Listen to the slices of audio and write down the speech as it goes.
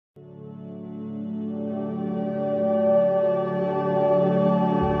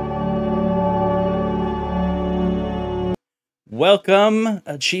Welcome,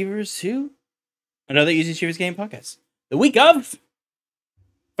 Achievers, to another Easy Achievers Game podcast. The week of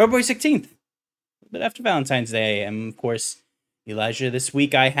February 16th, but after Valentine's Day. And of course, Elijah, this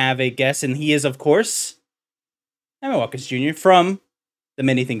week I have a guest, and he is, of course, Emmett Watkins Jr. from the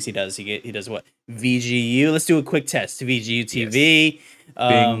many things he does. He does what? VGU. Let's do a quick test. VGU TV.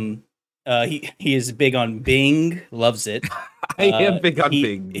 Yes. He is big on Bing. Loves it. I am big on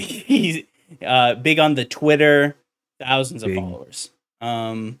Bing. He's big on the Twitter. Thousands of followers.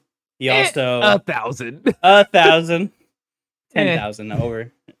 He also 1,000, 10,000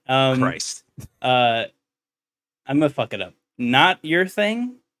 over. Christ. I'm gonna fuck it up. Not your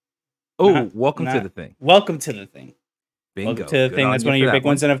thing. Welcome to the thing. Welcome to the thing. Bingo. Welcome to the thing. That's one of your big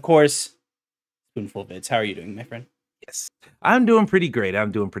ones. And of course, Spoonful Vids. How are you doing, my friend? Yes, I'm doing pretty great.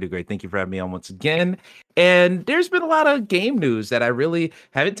 Thank you for having me on once again. And there's been a lot of game news that I really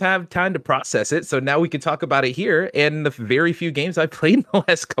haven't had time to process it. So now we can talk about it here and the very few games I've played in the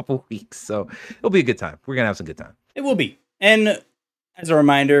last couple of weeks. So it'll be a good time. We're going to have some good time. It will be. And as a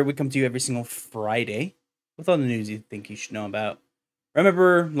reminder, we come to you every single Friday with all the news you think you should know about.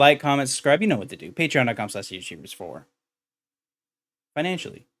 Remember, like, comment, subscribe. You know what to do. Patreon.com/YouTubers for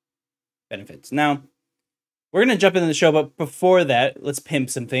financially benefits. Now, we're going to jump into the show, but before that, let's pimp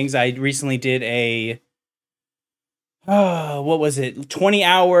some things. I recently did a,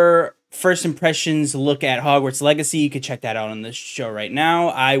 20-hour first impressions look at Hogwarts Legacy. You could check that out on this show right now.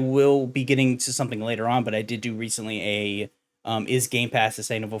 I will be getting to something later on, but I did do recently a, is Game Pass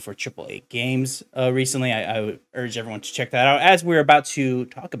sustainable for AAA games recently. I would urge everyone to check that out, as we're about to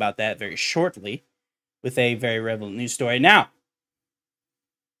talk about that very shortly with a very relevant news story. Now,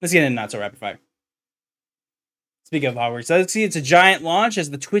 let's get into Not So Rapid Fire. Speaking of Hogwarts Legacy, it's a giant launch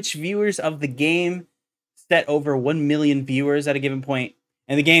as the Twitch viewers of the game set over 1 million viewers at a given point,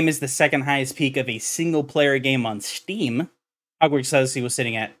 and the game is the second highest peak of a single-player game on Steam. Hogwarts Legacy was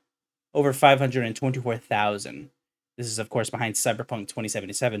sitting at over 524,000. This is, of course, behind Cyberpunk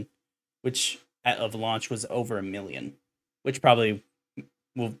 2077, which of launch was over 1 million, which probably it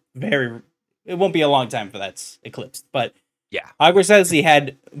won't be a long time for that's eclipsed, but yeah, Hogwarts Legacy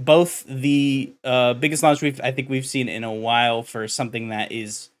had both the biggest launch I think we've seen in a while for something that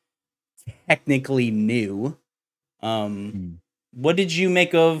is technically new. What did you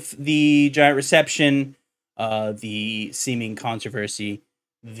make of the giant reception, the seeming controversy,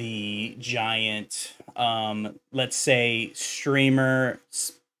 the giant, let's say, streamer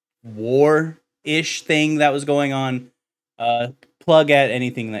war-ish thing that was going on? Plug at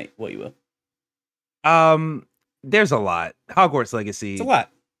anything what you will. There's a lot. Hogwarts Legacy. It's a lot.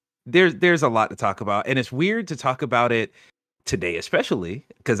 There's a lot to talk about, and it's weird to talk about it today, especially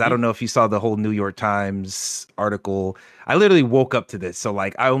because I don't know if you saw the whole New York Times article. I literally woke up to this, so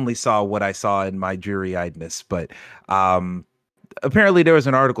like I only saw what I saw in my dreary-eyedness. But apparently there was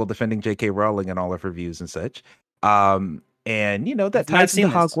an article defending J.K. Rowling and all of her views and such. And you know that ties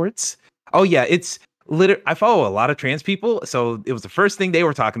into Hogwarts. Oh yeah, it's I follow a lot of trans people, so it was the first thing they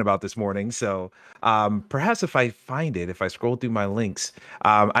were talking about this morning. So perhaps if I scroll through my links,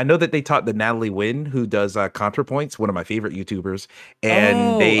 I know that they taught the Natalie Wynn, who does ContraPoints, one of my favorite YouTubers,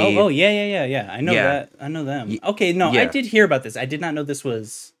 and yeah. I know that. I know them. Okay, no, I did hear about this. I did not know this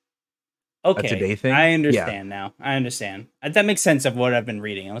was a today thing. I understand now. I understand. That makes sense of what I've been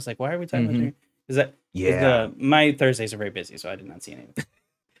reading. I was like, why are we talking about it? Because my Thursdays are very busy, so I did not see anything.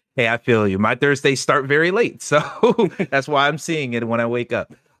 Hey, I feel you. My Thursdays start very late, so that's why I'm seeing it when I wake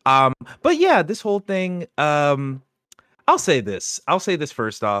up. But yeah, this whole thing, I'll say this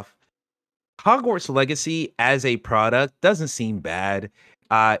first off. Hogwarts Legacy as a product doesn't seem bad.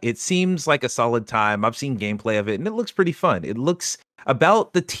 It seems like a solid time. I've seen gameplay of it, and it looks pretty fun. It looks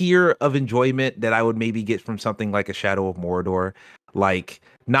about the tier of enjoyment that I would maybe get from something like a Shadow of Mordor. Like,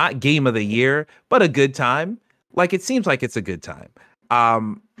 not game of the year, but a good time. Like, it seems like it's a good time.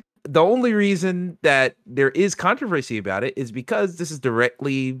 The only reason that there is controversy about it is because this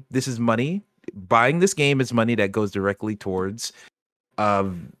is money. Buying this game is money that goes directly towards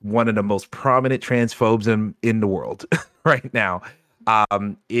one of the most prominent transphobes in the world right now.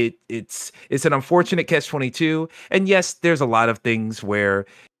 It's an unfortunate catch-22. And yes, there's a lot of things where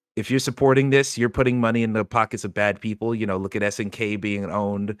if you're supporting this, you're putting money in the pockets of bad people. You know, look at SNK being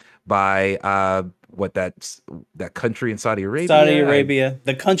owned by that country in Saudi Arabia.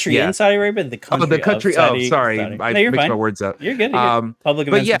 The country in Saudi Arabia. The country. Sorry, I mixed my words up. You're good. Public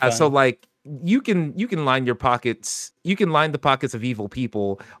but yeah, so like you can line your pockets. You can line the pockets of evil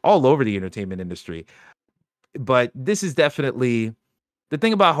people all over the entertainment industry. But this is definitely the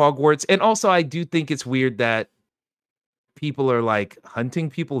thing about Hogwarts, and also I do think it's weird that people are like hunting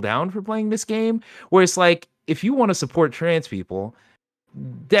people down for playing this game, where it's like if you want to support trans people,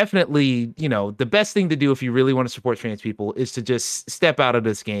 definitely, the best thing to do if you really want to support trans people is to just step out of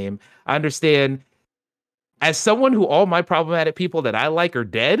this game. I understand, as someone who all my problematic people that I like are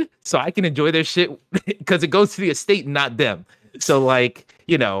dead, so I can enjoy their shit because it goes to the estate and not them. So like,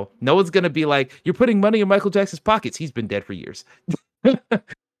 no one's gonna be like, you're putting money in Michael Jackson's pockets. He's been dead for years.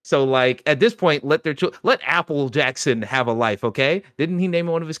 So like at this point, let Apple Jackson have a life, okay? Didn't he name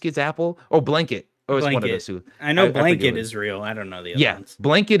one of his kids Apple or Blanket? Or it's one of those two. I know Blanket is real. I don't know the other ones.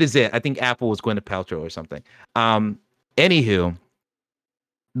 Blanket is it. I think Apple was Gwyneth Paltrow or something. Anywho,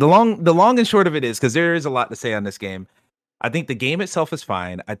 the long and short of it is, because there is a lot to say on this game. I think the game itself is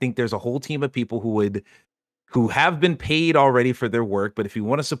fine. I think there's a whole team of people who have been paid already for their work, but if you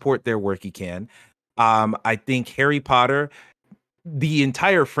want to support their work, you can. I think Harry Potter, the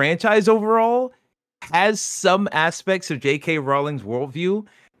entire franchise overall, has some aspects of J.K. Rowling's worldview,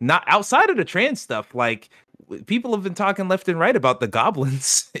 not outside of the trans stuff. Like, people have been talking left and right about the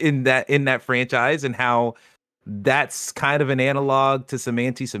goblins in that franchise and how that's kind of an analog to some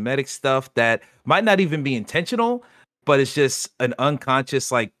anti-Semitic stuff that might not even be intentional, but it's just an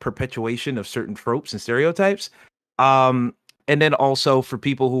unconscious like perpetuation of certain tropes and stereotypes. And then also for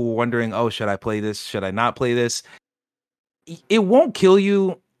people who are wondering, oh, should I play this? Should I not play this? It won't kill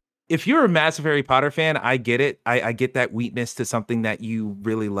you. If you're a massive Harry Potter fan, I get it. I get that weakness to something that you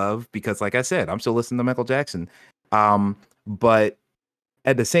really love because, like I said, I'm still listening to Michael Jackson. But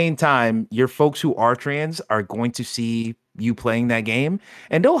at the same time, your folks who are trans are going to see you playing that game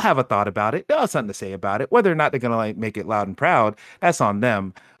and they'll have a thought about it. They'll have something to say about it. Whether or not they're going to like make it loud and proud, that's on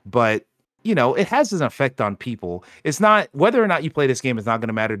them. But, it has an effect on people. It's not, whether or not you play this game is not going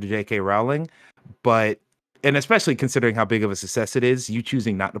to matter to J.K. Rowling, and especially considering how big of a success it is, you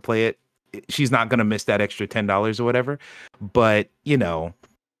choosing not to play it, she's not going to miss that extra $10 or whatever. But,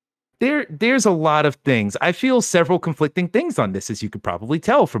 there's a lot of things. I feel several conflicting things on this, as you could probably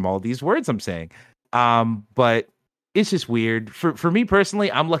tell from all these words I'm saying. But it's just weird. For me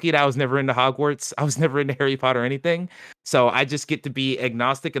personally, I'm lucky that I was never into Hogwarts. I was never into Harry Potter or anything. So I just get to be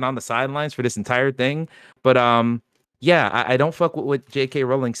agnostic and on the sidelines for this entire thing. But I don't fuck with what J.K.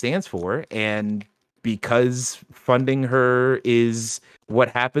 Rowling stands for. And because funding her is what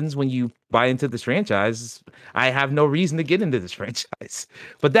happens when you buy into this franchise, I have no reason to get into this franchise.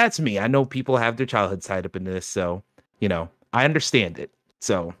 But that's me. I know people have their childhood tied up in this, so I understand it.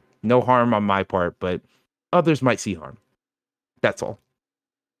 So no harm on my part, but others might see harm. That's all.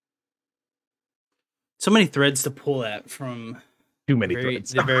 So many threads to pull at from too many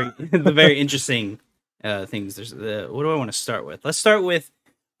threads. The very interesting things. There's what do I want to start with? Let's start with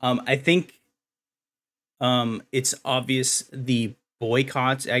I think it's obvious the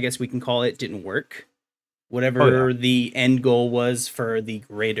boycott, I guess we can call it, didn't work. Whatever the end goal was for the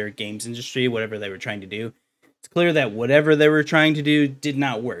greater games industry, whatever they were trying to do, it's clear that whatever they were trying to do did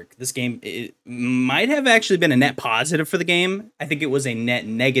not work. This game, it might have actually been a net positive for the game. I think it was a net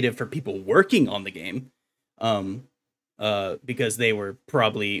negative for people working on the game, because they were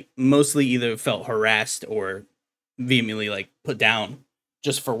probably mostly either felt harassed or vehemently like put down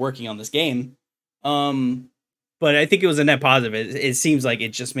just for working on this game. But I think it was a net positive. It seems like it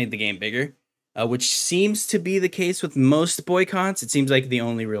just made the game bigger, which seems to be the case with most boycotts. It seems like the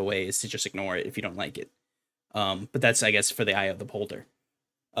only real way is to just ignore it if you don't like it. But that's, I guess, for the eye of the beholder.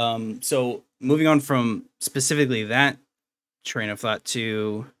 So moving on from specifically that train of thought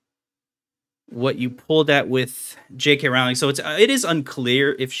to what you pulled at with J.K. Rowling. So it is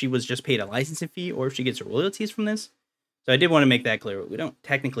unclear if she was just paid a licensing fee or if she gets royalties from this. So I did want to make that clear. We don't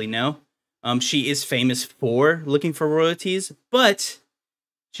technically know. She is famous for looking for royalties, but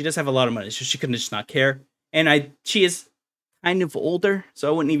she does have a lot of money, so she couldn't just not care. And she is kind of older, so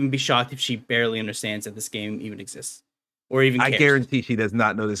I wouldn't even be shocked if she barely understands that this game even exists, or even cares. I guarantee she does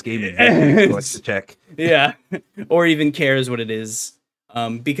not know this game exists. Let's check. Yeah, or even cares what it is.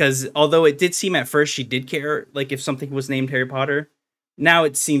 Because although it did seem at first she did care, like if something was named Harry Potter, now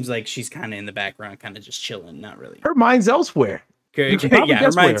it seems like she's kind of in the background, kind of just chilling, not really. Her mind's elsewhere. Yeah,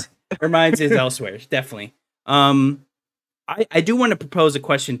 her mind is elsewhere, definitely. I do want to propose a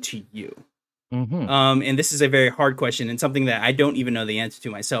question to you. Mm-hmm. And this is a very hard question and something that I don't even know the answer to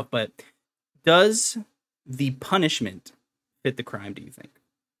myself, but does the punishment fit the crime, do you think?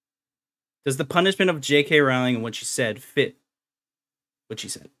 Does the punishment of J.K. Rowling and what she said fit what she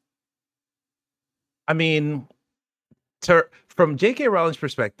said? I mean, from J.K. Rowling's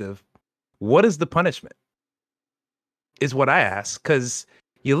perspective, what is the punishment? Is what I ask, because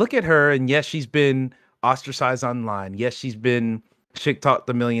you look at her, and yes, she's been ostracized online. Yes, she's been shit talked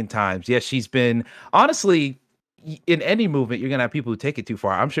a million times. Yes, she's been, honestly, in any movement, you're gonna have people who take it too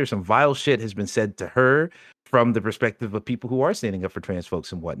far. I'm sure some vile shit has been said to her from the perspective of people who are standing up for trans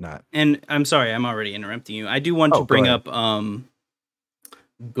folks and whatnot. And I'm sorry, I'm already interrupting you. I do want to Go bring ahead. up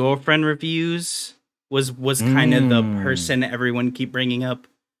girlfriend reviews was kind of the person everyone keep bringing up.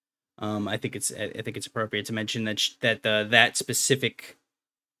 I think it's appropriate to mention that specific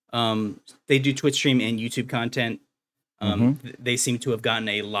they do Twitch stream and YouTube content. They seem to have gotten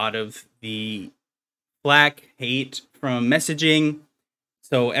a lot of the flack, hate from messaging.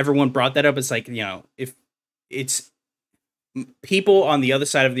 So everyone brought that up. It's like, you know, if it's people on the other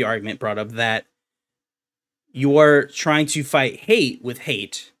side of the argument brought up that you are trying to fight hate with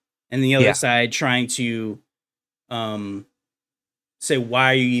hate, and the other side trying to say,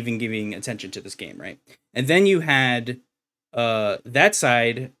 why are you even giving attention to this game, right? And then you had that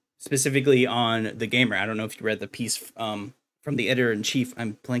side specifically on The Gamer. I don't know if you read the piece from the editor-in-chief.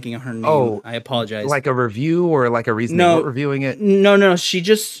 I'm blanking on her name. Oh, I apologize. Like a review or like a reason they weren't reviewing it? No. She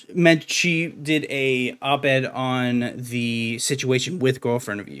just meant she did a op-ed on the situation with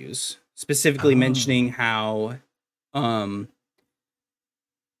girlfriend reviews, specifically mentioning how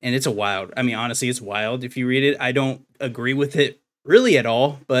and it's honestly, it's wild if you read it. I don't agree with it really at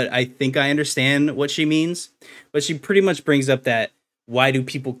all, but I think I understand what she means. But she pretty much brings up that why do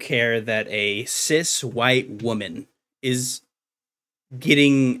people care that a cis white woman is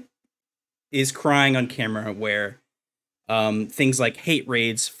crying on camera where things like hate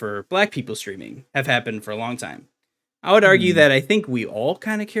raids for black people streaming have happened for a long time. I would argue that I think we all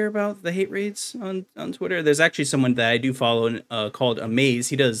kind of care about the hate raids on Twitter. There's actually someone that I do follow called Amaze.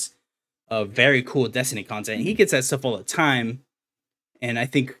 He does very cool Destiny content. He gets that stuff all the time, and I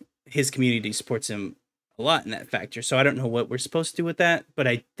think his community supports him a lot in that factor. So I don't know what we're supposed to do with that, but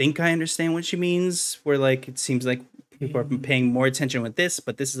I think I understand what she means, where like it seems like people are paying more attention with this,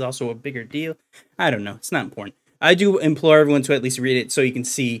 but this is also a bigger deal. I don't know. It's not important. I do implore everyone to at least read it so you can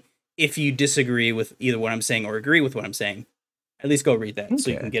see if you disagree with either what I'm saying or agree with what I'm saying. At least go read that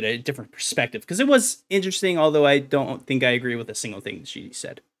so you can get a different perspective. Because it was interesting, although I don't think I agree with a single thing she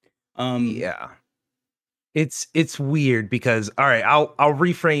said. It's weird because, all right, I'll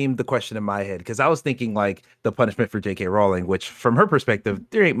reframe the question in my head, because I was thinking like the punishment for J.K. Rowling, which from her perspective,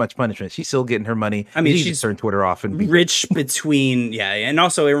 there ain't much punishment. She's still getting her money. I mean, she's just turned Twitter off and rich between and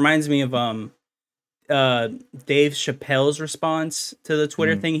also it reminds me of Dave Chappelle's response to the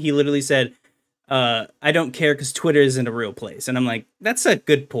Twitter thing. He literally said, I don't care because Twitter isn't a real place. And I'm like, that's a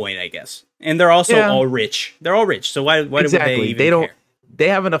good point, I guess. And they're also all rich. They're all rich. So why would they even care? They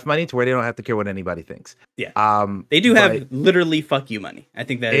have enough money to where they don't have to care what anybody thinks. Yeah. They do have literally fuck you money. I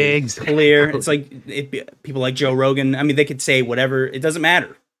think that is clear. It's like people like Joe Rogan. I mean, they could say whatever. It doesn't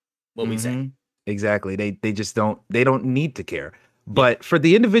matter what we say. Exactly. They just don't need to care. But for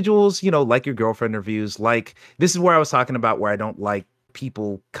the individuals, you know, like your girlfriend reviews, like this is where I was talking about where I don't like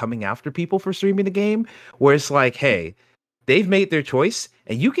people coming after people for streaming the game, where it's like, hey, they've made their choice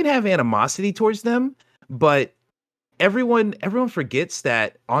and you can have animosity towards them, but everyone forgets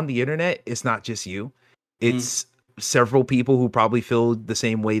that on the internet, it's not just you. It's several people who probably feel the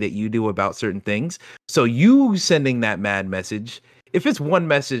same way that you do about certain things. So you sending that mad message, if it's one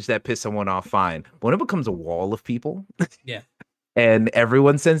message that pissed someone off, fine. But when it becomes a wall of people, and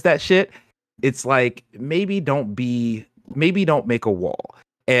everyone sends that shit, it's like, maybe don't make a wall.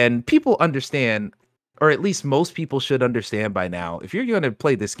 And people understand, or at least most people should understand by now, if you're going to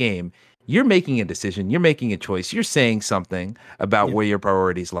play this game, you're making a decision, you're making a choice, you're saying something about where your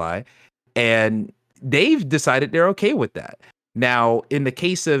priorities lie, and they've decided they're okay with that. Now, in the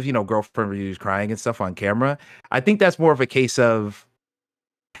case of, you know, girlfriend reviews crying and stuff on camera, I think that's more of a case of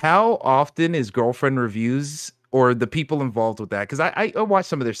how often is girlfriend reviews or the people involved with that, because I watch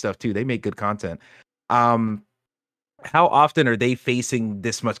some of their stuff too, they make good content. How often are they facing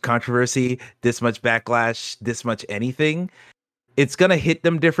this much controversy, this much backlash, this much anything? It's going to hit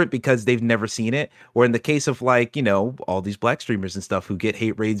them different because they've never seen it. Or in the case of, like, you know, all these black streamers and stuff who get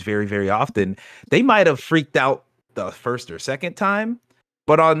hate raids very, very often, they might have freaked out the first or second time.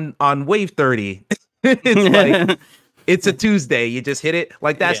 But on wave 30, it's like, it's a Tuesday. You just hit it.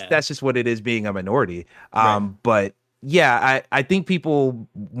 Like, that's just what it is being a minority. But yeah, I think people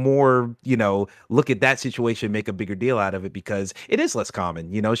more, you know, look at that situation, make a bigger deal out of it because it is less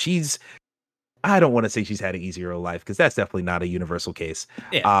common. You know, I don't want to say she's had an easier life because that's definitely not a universal case.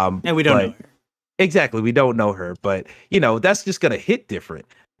 Yeah. And we don't know her. Exactly. We don't know her, but you know, that's just going to hit different.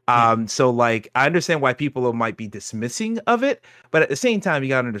 So like, I understand why people might be dismissing of it, but at the same time, you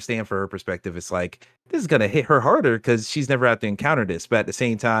got to understand for her perspective, it's like, this is going to hit her harder because she's never had to encounter this. But at the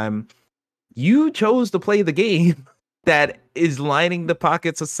same time, you chose to play the game. that is lining the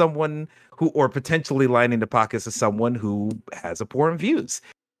pockets of someone who, or potentially lining the pockets of someone who has abhorrent views.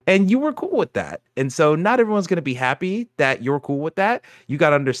 And you were cool with that. And so not everyone's going to be happy that you're cool with that. You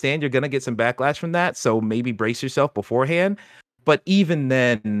got to understand you're going to get some backlash from that. So maybe brace yourself beforehand. But even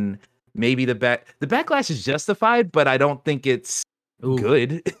then, maybe the backlash is justified, but I don't think it's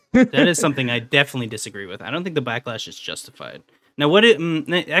good. That is something I definitely disagree with. I don't think the backlash is justified. Now,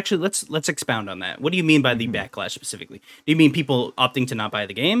 actually, let's expound on that. What do you mean by the backlash specifically? Do you mean people opting to not buy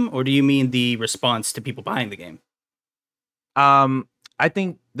the game, or do you mean the response to people buying the game? I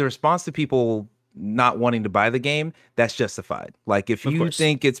think the response to people not wanting to buy the game, that's justified. Like if you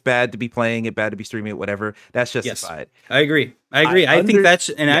think it's bad to be playing it, bad to be streaming it, whatever, that's justified. Yes, I agree. I think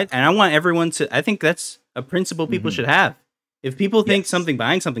that's I want everyone to. I think that's a principle people should have. If people think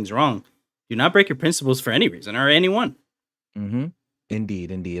buying something's wrong, do not break your principles for any reason or anyone.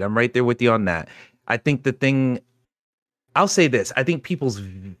 Indeed. I'm right there with you on that. I think the thing, I'll say this, I think people's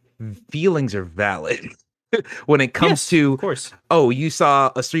feelings are valid. When it comes to, of course, oh, you saw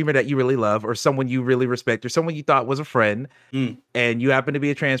a streamer that you really love or someone you really respect or someone you thought was a friend and you happen to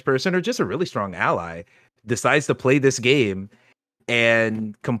be a trans person or just a really strong ally decides to play this game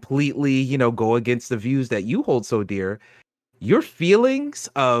and completely, go against the views that you hold so dear. Your feelings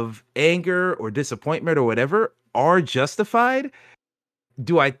of anger or disappointment or whatever are justified.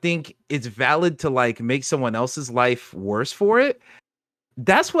 Do I think it's valid to make someone else's life worse for it?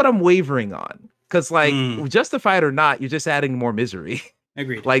 That's what I'm wavering on. Because, justified or not, you're just adding more misery.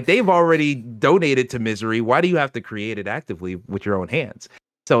 Agreed. They've already donated to misery. Why do you have to create it actively with your own hands?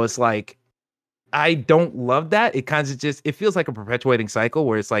 So it's I don't love that. It kind of it feels like a perpetuating cycle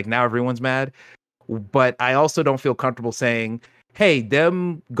where it's now everyone's mad. But I also don't feel comfortable saying, hey,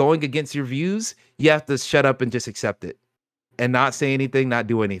 them going against your views, you have to shut up and just accept it and not say anything, not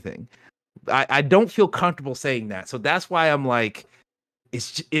do anything. I don't feel comfortable saying that. So that's why I'm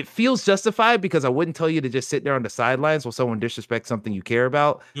it feels justified because I wouldn't tell you to just sit there on the sidelines while someone disrespects something you care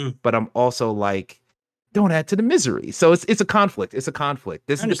about. But I'm also don't add to the misery. So it's a conflict. It's a conflict.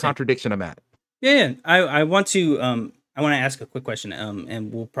 This is the contradiction I'm at. Yeah. I want to ask a quick question.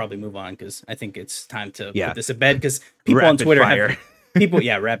 And we'll probably move on because I think it's time to put this to bed because people on Twitter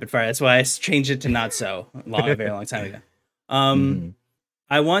have rapid fire. That's why I changed it to not so a very long time ago.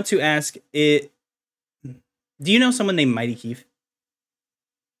 I want to ask it. Do you know someone named Mighty Keith?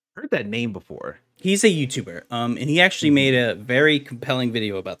 Heard that name before. He's a YouTuber, and he actually made a very compelling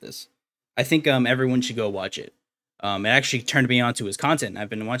video about this. I think everyone should go watch it. It actually turned me on to his content. I've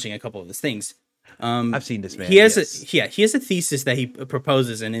been watching a couple of his things. I've seen this man. He has a thesis that he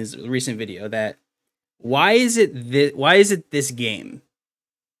proposes in his recent video that why is it this game?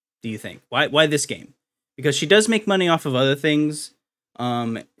 Do you think why this game? Because she does make money off of other things.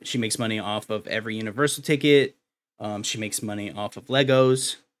 She makes money off of every Universal ticket. She makes money off of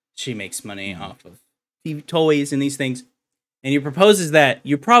Legos. She makes money off of toys and these things. And he proposes that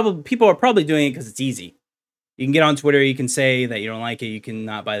people are probably doing it because it's easy. You can get on Twitter, you can say that you don't like it, you can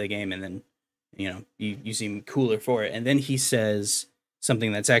not buy the game, and then you seem cooler for it. And then he says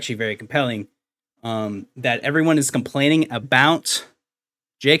something that's actually very compelling, that everyone is complaining about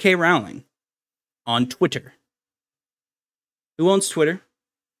J.K. Rowling on Twitter. Who owns Twitter?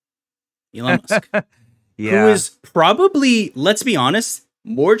 Elon Musk. Who is probably, let's be honest,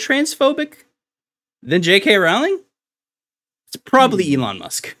 more transphobic than J.K. Rowling? It's probably Elon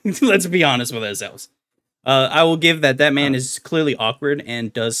Musk. Let's be honest with ourselves. I will give that man is clearly awkward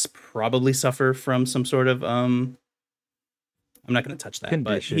and does probably suffer from some sort of I'm not going to touch that,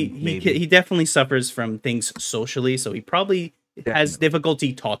 condition, but he definitely suffers from things socially, so he probably has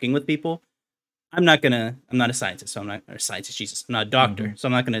difficulty talking with people. I'm not a scientist, so I'm not a scientist. Jesus, I'm not a doctor, so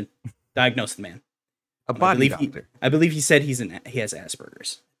I'm not going to diagnose the man. A body doctor. I believe he said he has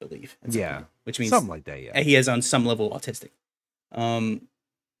Asperger's. I believe. Which means something like that. Yeah, he is on some level autistic.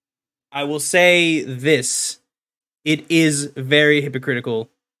 I will say this: it is very hypocritical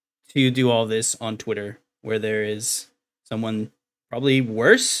to do all this on Twitter, where there is someone probably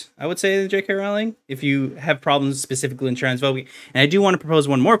worse, I would say, than J.K. Rowling. If you have problems specifically in transphobia, and I do want to propose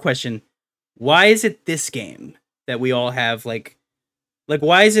one more question: why is it this game that we all have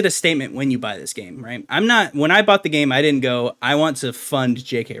why is it a statement when you buy this game, right? When I bought the game, I didn't go, I want to fund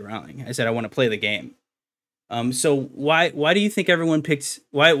J.K. Rowling. I said, I want to play the game. So why do you think everyone picks,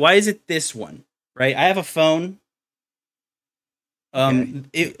 why is it this one, right? I have a phone.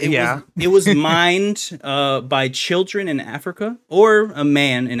 It was mined by children in Africa or a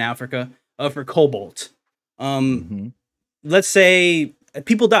man in Africa for cobalt. Let's say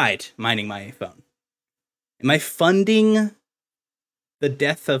people died mining my phone. Am I funding the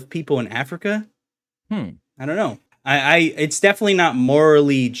death of people in Africa? I don't know. It's definitely not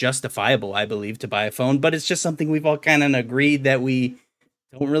morally justifiable, I believe, to buy a phone, but it's just something we've all kind of agreed that we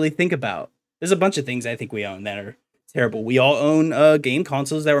don't really think about. There's a bunch of things I think we own that are terrible. We all own game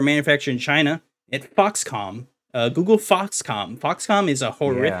consoles that were manufactured in China at Foxconn. Google Foxconn. Foxconn is a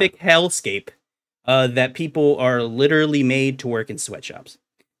horrific hellscape that people are literally made to work in sweatshops.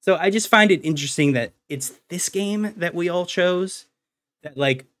 So I just find it interesting that it's this game that we all chose.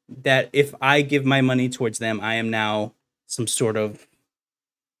 That if I give my money towards them, I am now some sort of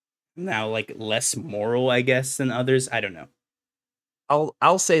like less moral, I guess, than others. I don't know.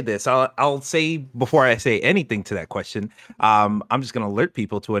 I'll say this. I'll say before I say anything to that question. I'm just gonna alert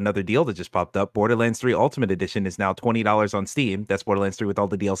people to another deal that just popped up. Borderlands 3 Ultimate Edition is now $20 on Steam. That's Borderlands 3 with all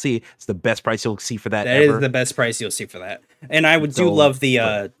the DLC. It's the best price you'll see for that. That ever. Is the best price you'll see for that. And I do love the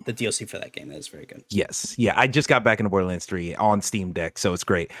DLC for that game. That is very good. Yes, yeah. I just got back into Borderlands 3 on Steam Deck, so it's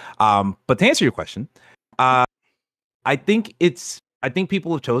great. But to answer your question, I think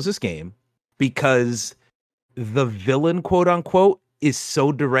people have chose this game because the villain, quote unquote, is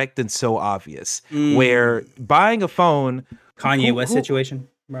so direct and so obvious. Where buying a phone, Kanye West situation,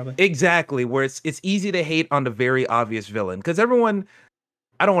 probably exactly, where it's easy to hate on the very obvious villain because everyone.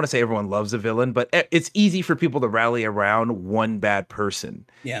 I don't want to say everyone loves a villain, but it's easy for people to rally around one bad person.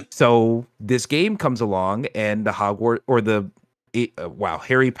 Yeah. So this game comes along, and the Hogwarts or the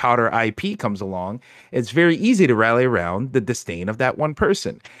Harry Potter IP comes along. It's very easy to rally around the disdain of that one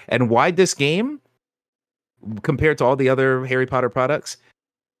person. And why this game? Compared to all the other Harry Potter products,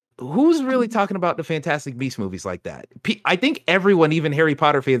 who's really talking about the Fantastic Beasts movies like that? I think everyone, even Harry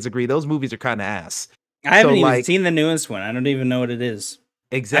Potter fans, agree those movies are kind of ass. I haven't even seen the newest one. I don't even know what it is.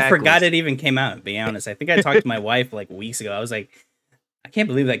 Exactly. I forgot it even came out, to be honest. I think I talked to my wife like weeks ago. I was like, I can't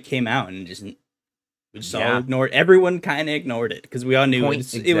believe that came out, and we just all ignored. Everyone kind of ignored it because we all knew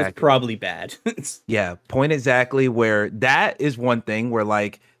it was probably bad. Yeah, point exactly. Where that is one thing where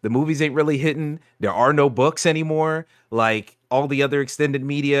like the movies ain't really hitting. There are no books anymore. Like all the other extended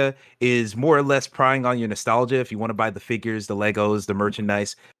media is more or less prying on your nostalgia. If you want to buy the figures, the Legos, the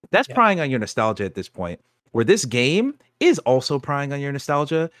merchandise, that's prying on your nostalgia at this point. Where this game is also prying on your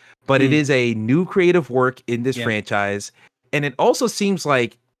nostalgia, but it is a new creative work in this franchise. And it also seems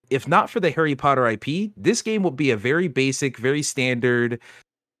like, if not for the Harry Potter IP, this game will be a very basic, very standard,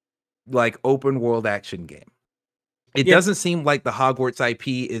 like open world action game. It doesn't seem like the Hogwarts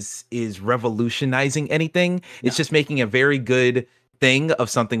IP is revolutionizing anything. It's just making a very good thing of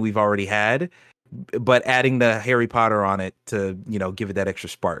something we've already had, but adding the Harry Potter on it to, give it that extra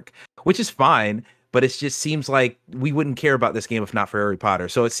spark, which is fine. But it just seems like we wouldn't care about this game if not for Harry Potter.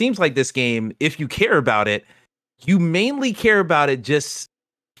 So it seems like this game, if you care about it, you mainly care about it just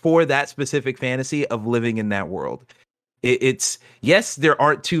for that specific fantasy of living in that world. It's yes, there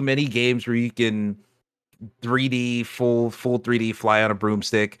aren't too many games where you can 3D full 3D fly on a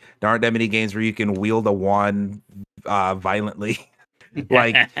broomstick. There aren't that many games where you can wield a wand violently.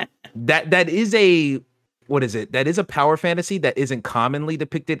 Like that is a what is it? That is a power fantasy that isn't commonly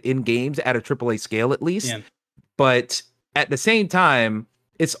depicted in games at a AAA scale, at least. Yeah. But at the same time,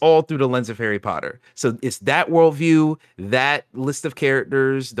 it's all through the lens of Harry Potter. So it's that worldview, that list of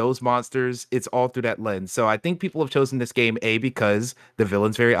characters, those monsters. It's all through that lens. So I think people have chosen this game, A, because the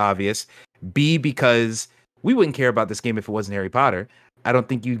villain's very obvious. B, because we wouldn't care about this game if it wasn't Harry Potter. I don't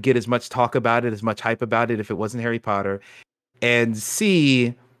think you'd get as much talk about it, as much hype about it if it wasn't Harry Potter. And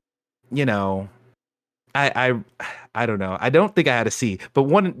C, I don't know. I don't think I had a C, but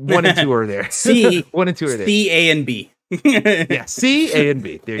one and two are there. C, 1 and 2 are there. C, A, and B. Yeah, C, A, and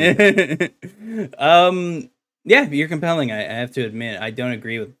B. There you go. Yeah, you're compelling. I have to admit, I don't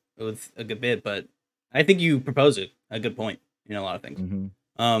agree with a good bit, but I think you propose a good point in a lot of things.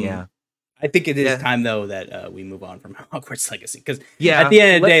 Mm-hmm. I think it is time though that we move on from Hogwarts Legacy because at the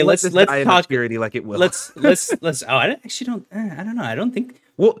end of the day, let's talk security like it will. Let's. Oh, I actually don't. I don't know. I don't think.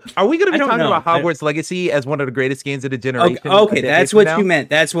 Well, are we going to be talking about Hogwarts Legacy as one of the greatest games of the generation? Okay, that's what you meant.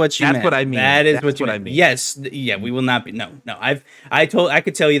 That's what you meant. That's what I mean. That is what you meant. Yes, yeah, we will not be. No. I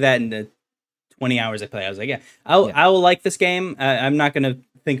could tell you that in the 20 hours I play. I was like, I will like this game. I'm not going to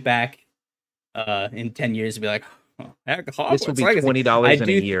think back in 10 years and be like, this will be $20 in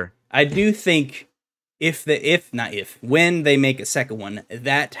a year. I do think when they make a second one,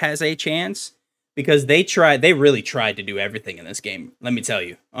 that has a chance because they really tried to do everything in this game. Let me tell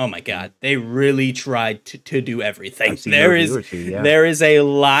you. Oh my God. They really tried to do everything. There is a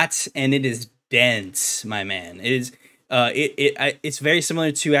lot and it is dense, my man. It is, it's very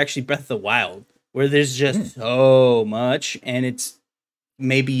similar to actually Breath of the Wild where there's just so much and it's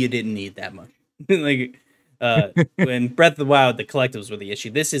maybe you didn't need that much. Like, when Breath of the Wild, the collectives were the issue.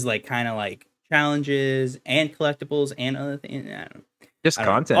 This is like kind of like challenges and collectibles and other things. Just I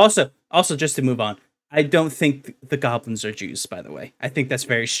don't content. know. Also, just to move on, I don't think the goblins are Jews. By the way, I think that's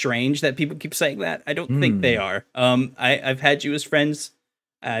very strange that people keep saying that. I don't think they are. I've had Jewish friends.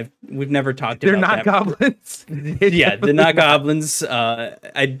 We've never talked They're about not that. goblins. Yeah, they're not goblins.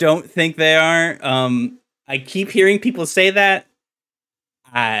 I don't think they are. I keep hearing people say that.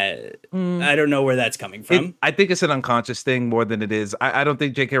 I don't know where that's coming from. I think it's an unconscious thing more than it is. I don't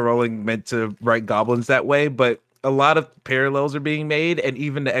think J.K. Rowling meant to write goblins that way, but a lot of parallels are being made, and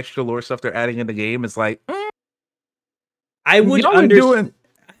even the extra lore stuff they're adding in the game is like, I would understand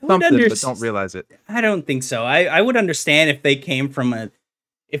something, but don't realize it. I don't think so. I would understand if they came from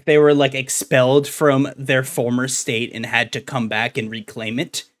if they were like expelled from their former state and had to come back and reclaim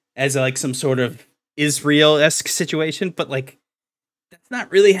it as like some sort of Israel-esque situation, but like that's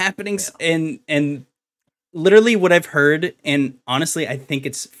not really happening. Yeah. And literally what I've heard, and honestly, I think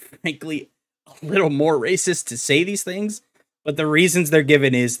it's frankly a little more racist to say these things, but the reasons they're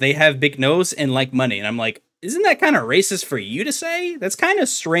given is they have big nose and like money. And I'm like, isn't that kind of racist for you to say? That's kind of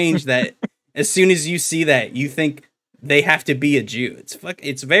strange that as soon as you see that, you think they have to be a Jew.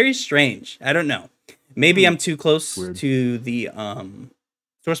 It's very strange. I don't know. Maybe I'm too close to the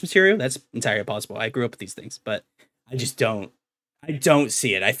source material. That's entirely possible. I grew up with these things, but I just don't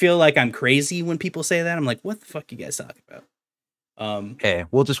see it. I feel like I'm crazy when people say that. I'm like, what the fuck you guys talking about? Hey,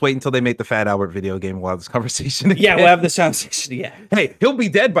 we'll just wait until they make the Fat Albert video game. We'll have this conversation again. Yeah, we'll have this conversation. Yeah. Hey, he'll be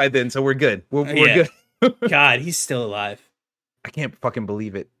dead by then, so we're good. We're good. God, he's still alive. I can't fucking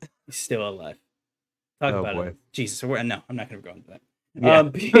believe it. He's still alive. Talk about boy. it. Jesus, no, I'm not going to go into that. Yeah.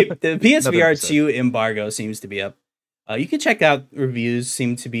 The PSVR 2 embargo seems to be up. You can check out reviews.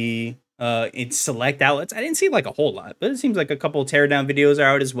 Seem to be in select outlets. I didn't see like a whole lot, but it seems like a couple teardown videos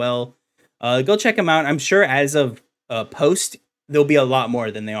are out as well. Go check them out. I'm sure as of post, there'll be a lot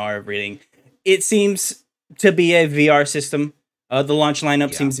more than they are of reading. It seems to be a VR system. The launch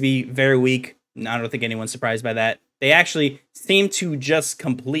lineup seems to be very weak. I don't think anyone's surprised by that. They actually seem to just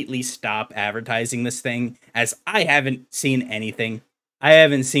completely stop advertising this thing, as I haven't seen anything. I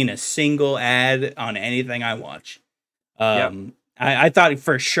haven't seen a single ad on anything I watch. I thought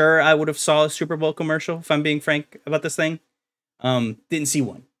for sure I would have saw a Super Bowl commercial, if I'm being frank about this thing. Didn't see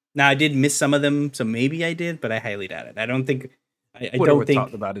one. Now, I did miss some of them, so maybe I did, but I highly doubt it. I don't think... I don't think...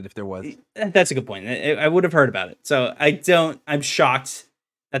 talked about it if there was. That's a good point. I would have heard about it. So I'm shocked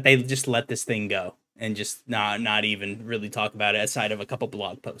that they just let this thing go and just not even really talk about it aside of a couple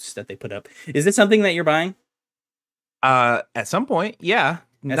blog posts that they put up. Is this something that you're buying? At some point, yeah.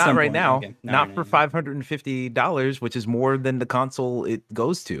 Not right now. Okay. Not for $550, which is more than the console it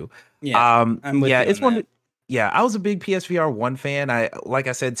goes to. Yeah, it's one. Yeah, I was a big PSVR 1 fan. Like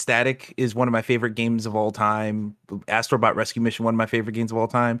I said, Static is one of my favorite games of all time. Astrobot Rescue Mission, one of my favorite games of all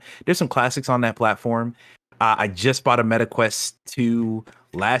time. There's some classics on that platform. I just bought a MetaQuest 2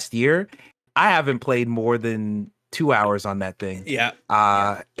 last year. I haven't played more than 2 hours on that thing. Yeah.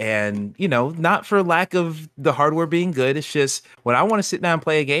 And not for lack of the hardware being good. It's just when I want to sit down and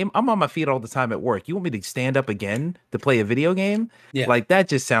play a game, I'm on my feet all the time at work. You want me to stand up again to play a video game? Yeah. Like that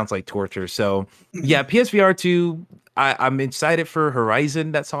just sounds like torture. So yeah, PSVR 2, I'm excited for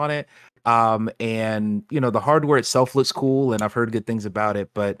Horizon that's on it. And the hardware itself looks cool and I've heard good things about it,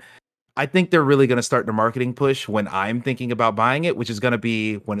 but I think they're really going to start the marketing push when I'm thinking about buying it, which is going to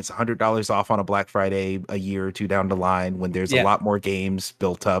be when it's $100 off on a Black Friday a year or two down the line, when there's a lot more games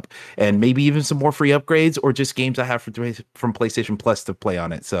built up and maybe even some more free upgrades or just games I have from PlayStation Plus to play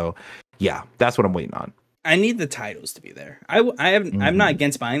on it. So yeah, that's what I'm waiting on. I need the titles to be there. I'm not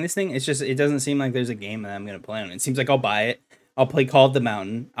against buying this thing. It's just, it doesn't seem like there's a game that I'm going to play on. It seems like I'll buy it. I'll play Call of the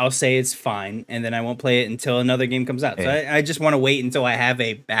Mountain. I'll say it's fine, and then I won't play it until another game comes out. So I just want to wait until I have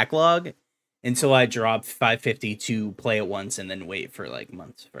a backlog, until I drop $550 to play it once, and then wait for like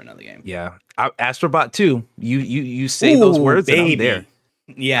months for another game. Yeah, Astrobot 2. You say those words, baby. And I'm there.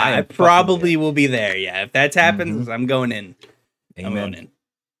 Yeah, I probably will be there. Yeah, if that happens, I'm going in. Amen. I'm going in.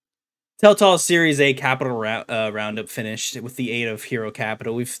 Telltale Series A Capital Roundup finished with the aid of Hero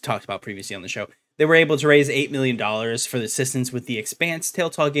Capital. We've talked about previously on the show. They were able to raise $8 million for the assistance with the Expanse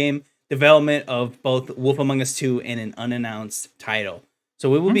Telltale game development of both Wolf Among Us 2 and an unannounced title. So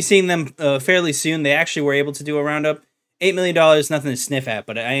we will be seeing them fairly soon. They actually were able to do a roundup. $8 million, nothing to sniff at,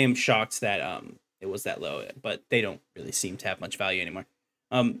 but I am shocked that it was that low. But they don't really seem to have much value anymore.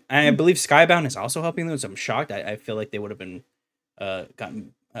 I believe Skybound is also helping them, so I'm shocked. I feel like they would have been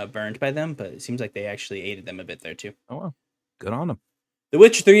gotten burned by them, but it seems like they actually aided them a bit there too. Oh, well. Good on them. The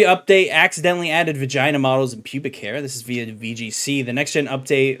Witcher 3 update accidentally added vagina models and pubic hair. This is via VGC. The next-gen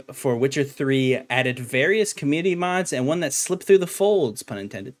update for Witcher 3 added various community mods and one that slipped through the folds, pun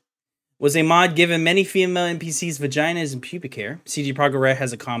intended. Was a mod given many female NPCs vaginas and pubic hair. CG Progress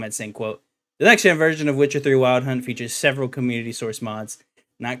has a comment saying, quote, the next gen version of Witcher 3 Wild Hunt features several community source mods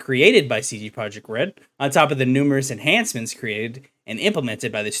not created by CG Projekt Red, on top of the numerous enhancements created and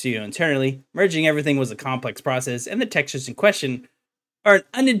implemented by the studio internally. Merging everything was a complex process, and the textures in question are an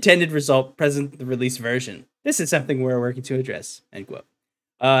unintended result present in the release version. This is something we're working to address, end quote.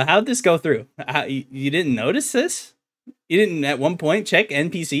 How'd this go through? You didn't notice this? You didn't at one point check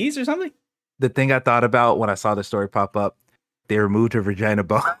NPCs or something? The thing I thought about when I saw the story pop up, they removed her vagina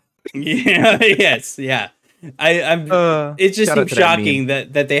bone. Yeah, yes, yeah. It just seems shocking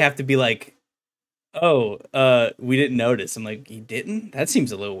that they have to be like, oh, we didn't notice. I'm like, you didn't? That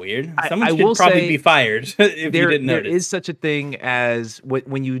seems a little weird. Someone should probably be fired if you didn't notice. There is such a thing as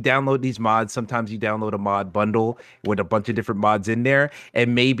when you download these mods, sometimes you download a mod bundle with a bunch of different mods in there,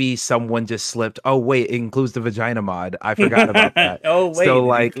 and maybe someone just slipped, oh, wait, it includes the vagina mod. I forgot about that. Oh, wait,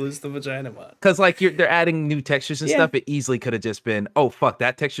 so, it includes the vagina mod. Because, like, they're adding new textures and stuff. It easily could have just been, oh, fuck,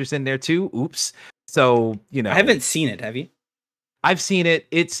 that texture's in there too? Oops. So, you know. I haven't seen it, have you? I've seen it.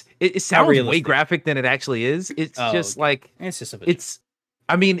 It sounds way graphic than it actually is. It's just like it's just a bit.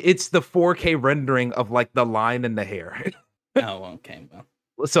 I mean, it's the 4K rendering of like the line and the hair. Oh, okay.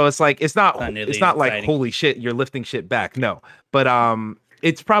 Well, so it's like it's not exciting. like holy shit, you're lifting shit back. No, but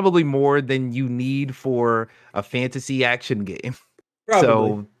it's probably more than you need for a fantasy action game. Probably.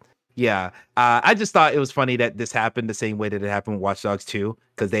 So yeah, I just thought it was funny that this happened the same way that it happened with Watch Dogs 2,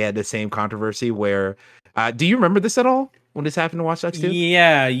 because they had the same controversy where. Do you remember this at all? When this happened to Watch Dogs 2?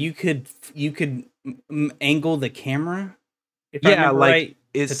 Yeah, you could angle the camera. If I remember right,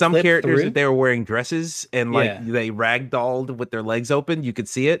 some characters, if they were wearing dresses and like they ragdolled with their legs open, you could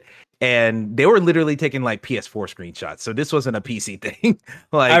see it, and they were literally taking like PS4 screenshots. So this wasn't a PC thing.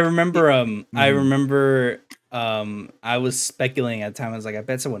 Like I remember, I was speculating at the time. I was like, I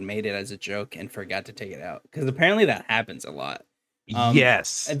bet someone made it as a joke and forgot to take it out, because apparently that happens a lot.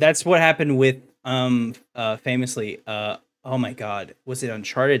 Yes, that's what happened with famously, oh my god, was it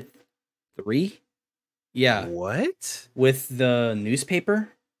Uncharted 3? Yeah. What? With the newspaper?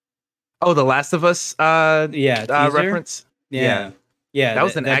 Oh, the Last of Us reference? Yeah. That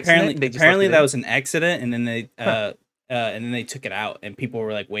was an accident. Apparently that was an accident, and then they took it out, and people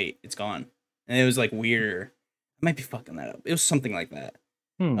were like, wait, it's gone. And it was like weirder. I might be fucking that up. It was something like that.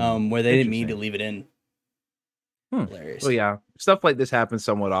 Where they didn't mean to leave it in. Hilarious. Well, yeah, stuff like this happens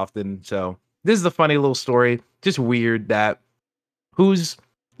somewhat often. So this is a funny little story. Just weird that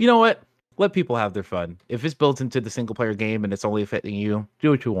you know what? Let people have their fun. If it's built into the single player game and it's only affecting you, do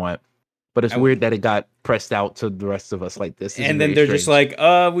what you want. But it's weird that it got pressed out to the rest of us like this. And then they're just like,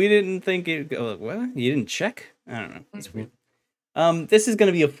 we didn't think it. What? You didn't check? I don't know. That's weird. This is going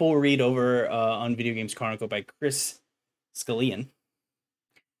to be a full read over on Video Games Chronicle by Chris Scallion.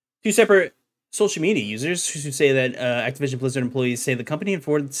 Two separate social media users who say that Activision Blizzard employees say the company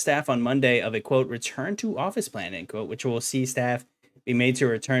informed staff on Monday of a, quote, return to office plan, end quote, which will see staff be made to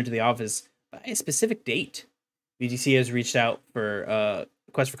return to the office by a specific date. VGC has reached out for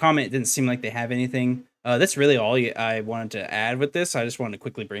request for comment. It didn't seem like they have anything. That's really all I wanted to add with this. I just wanted to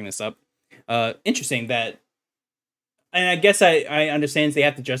quickly bring this up. Interesting that, and I guess I understand they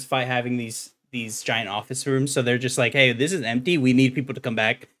have to justify having these giant office rooms. So they're just like, hey, this is empty. We need people to come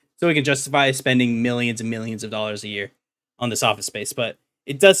back. So we can justify spending millions and millions of dollars a year on this office space. But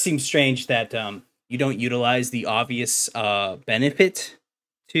it does seem strange that you don't utilize the obvious benefit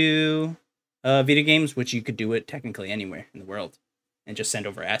to video games, which you could do it technically anywhere in the world and just send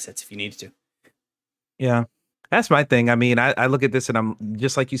over assets if you needed to. Yeah, that's my thing. I mean, I look at this and I'm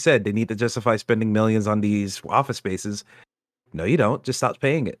just like you said, they need to justify spending millions on these office spaces. No, you don't. Just stop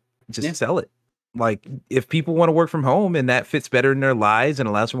paying it. Just sell it. Like, if people want to work from home and that fits better in their lives and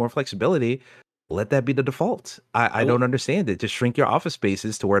allows for more flexibility, let that be the default. I don't understand it. Just shrink your office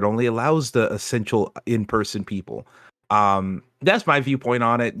spaces to where it only allows the essential in-person people. That's my viewpoint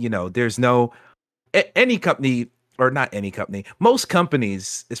on it. You know, there's no any company, or not any company, most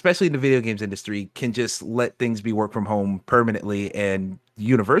companies, especially in the video games industry, can just let things be work from home permanently and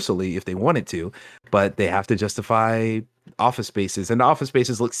universally if they wanted to, but they have to justify office spaces, and the office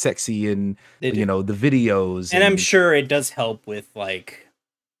spaces look sexy and you know the videos, and I'm sure it does help with like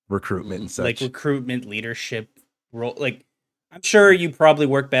recruitment and such. Like recruitment, leadership role. Like, I'm sure you probably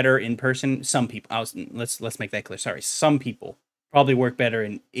work better in person. Some people, let's make that clear. Sorry, some people probably work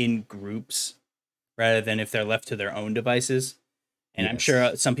better in groups rather than if they're left to their own devices. And I'm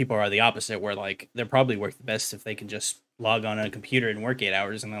sure some people are the opposite, where like they're probably work the best if they can just log on a computer and work 8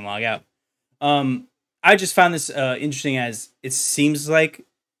 hours and then log out. I just found this interesting, as it seems like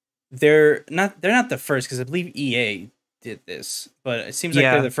they're not the first, because I believe EA did this, but it seems like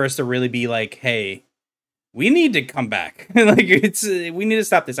they're Yeah. the first to really be like, "Hey, we need to come back. Like we need to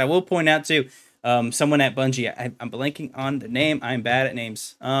stop this." I will point out too, someone at Bungie. I'm blanking on the name. I'm bad at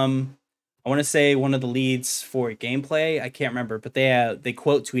names. I want to say one of the leads for gameplay. I can't remember, but they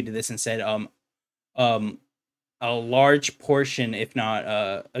quote tweeted this and said, um, a large portion, if not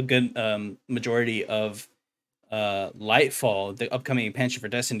a good majority of Lightfall, the upcoming expansion for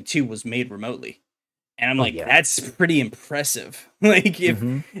Destiny 2, was made remotely. And I'm like, yeah. that's pretty impressive. Like if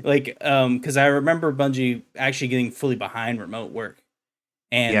because I remember Bungie actually getting fully behind remote work,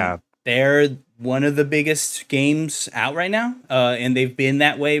 and Yeah. they're one of the biggest games out right now, and they've been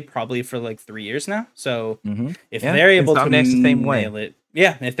that way probably for like 3 years now. So if Yeah. they're able to Insomniac's the same way. nail it,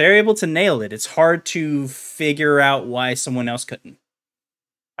 yeah, if they're able to nail it, it's hard to figure out why someone else couldn't.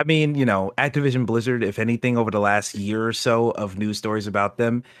 I mean, you know, Activision Blizzard, if anything, over the last year or so of news stories about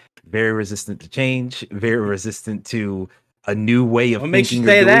them, very resistant to change, very resistant to a new way of What makes you thinking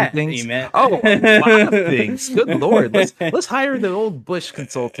or say doing that, things. Emmett? Oh, a lot of things. Good Lord. Let's hire the old Bush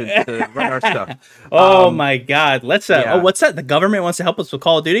consultant to run our stuff. Oh my God. Let's yeah. oh, what's that? The government wants to help us with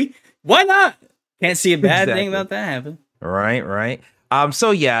Call of Duty? Why not? Can't see a bad thing Exactly. about that happen. Right.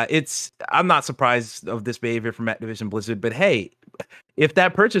 So yeah, I'm not surprised of this behavior from Activision Blizzard, but hey, if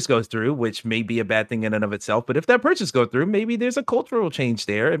that purchase goes through, which may be a bad thing in and of itself, but if that purchase goes through, maybe there's a cultural change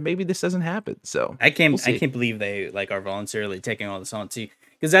there, and maybe this doesn't happen. So I we'll see. can't believe they like are voluntarily taking all this on too,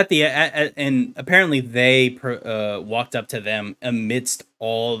 because and apparently they walked up to them amidst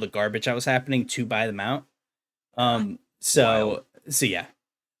all the garbage that was happening to buy them out. So yeah.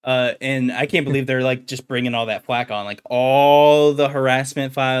 And I can't believe they're like just bringing all that flack on, like all the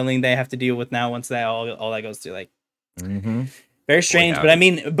harassment filing they have to deal with now once that all that goes through, like very strange. But I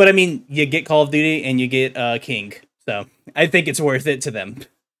mean, you get Call of Duty and you get King, so I think it's worth it to them.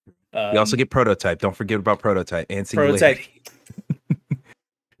 You also get Prototype. Don't forget about Prototype and Prototype.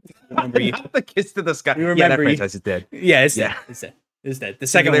 Remember you? Not the kiss to the sky. You Yeah, that remember franchise is dead. Yeah, it's dead. It's dead. The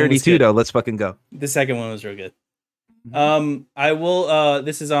second one was too, good. though. Let's fucking go. The second one was real good. I will.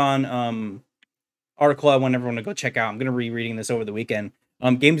 This is on article I want everyone to go check out. I'm gonna rereading this over the weekend.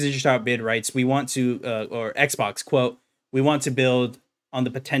 Games Industry Bid writes, we want to, or Xbox quote, we want to build on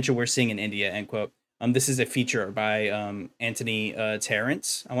the potential we're seeing in India, end quote. This is a feature by Anthony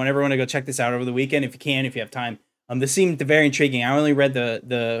Terrence. I want everyone to go check this out over the weekend if you can, if you have time. This seemed very intriguing. I only read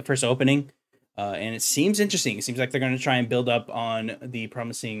the first opening, and it seems interesting. It seems like they're going to try and build up on the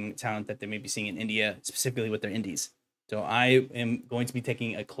promising talent that they may be seeing in India, specifically with their indies. So I am going to be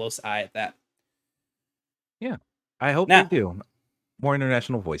taking a close eye at that. Yeah, I hope they do. More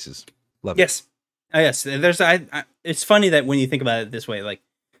international voices. Love it. Yes. Yes. There's it's funny that when you think about it this way, like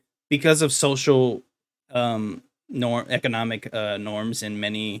because of social economic norms in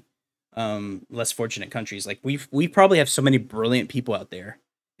many less fortunate countries, like we probably have so many brilliant people out there.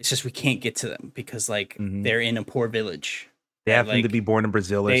 It's just we can't get to them because like they're in a poor village. They happen like, to be born in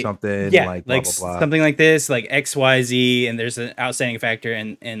Brazil or something. Yeah, like blah, like blah, blah. something like this, like XYZ, and there's an outstanding factor,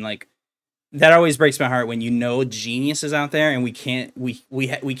 and like that always breaks my heart when you know geniuses out there, and we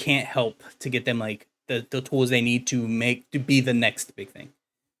can't help to get them like the tools they need to be the next big thing.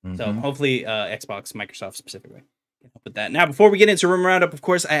 So hopefully, Xbox, Microsoft specifically can help with that. Now, before we get into Rumor Roundup, of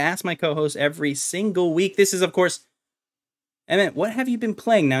course, I ask my co-host every single week. This is, of course, Emmett, what have you been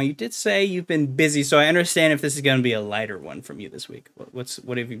playing? Now, you did say you've been busy, so I understand if this is going to be a lighter one from you this week.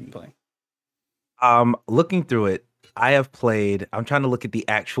 What have you been playing? Looking through it, I have played. I'm trying to look at the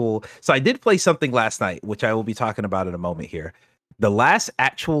actual. So I did play something last night, which I will be talking about in a moment here. The last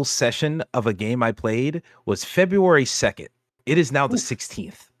actual session of a game I played was February 2nd. It is now the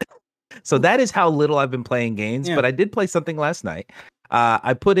 16th. So that is how little I've been playing games, but I did play something last night.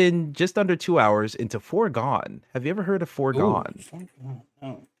 I put in just under 2 hours into Foregone. Have you ever heard of Foregone?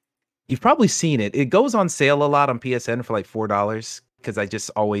 Oh. You've probably seen it. It goes on sale a lot on PSN for like $4 because I just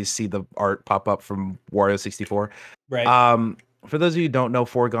always see the art pop up from Wario 64. Right. For those of you who don't know,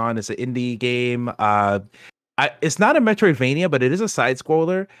 Foregone is an indie game. It's not a Metroidvania, but it is a side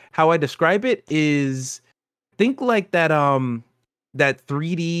scroller. How I describe it is think like that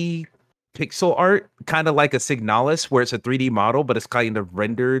 3D pixel art, kind of like a Signalis, where it's a 3D model, but it's kind of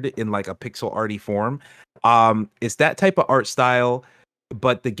rendered in like a pixel arty form. It's that type of art style,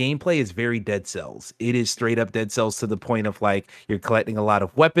 but the gameplay is very Dead Cells. It is straight up Dead Cells to the point of like you're collecting a lot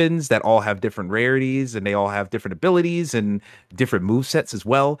of weapons that all have different rarities and they all have different abilities and different move sets as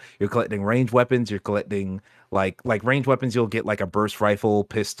well. You're collecting ranged weapons. You're collecting like ranged weapons. You'll get like a burst rifle,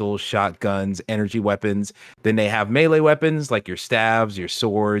 pistols, shotguns, energy weapons. Then they have melee weapons like your stabs, your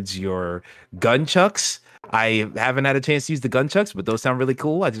swords, your gunchucks. I haven't had a chance to use the gunchucks, but those sound really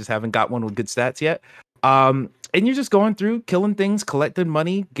cool. I just haven't got one with good stats yet. And you're just going through, killing things, collecting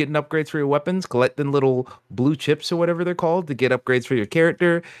money, getting upgrades for your weapons, collecting little blue chips or whatever they're called to get upgrades for your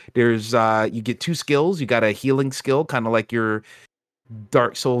character. There's you get 2 skills. You got a healing skill, kind of like your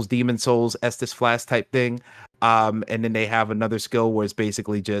Dark Souls, Demon Souls, Estus Flask type thing. And then they have another skill where it's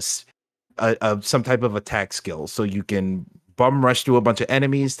basically just some type of attack skill. So you can bum rush through a bunch of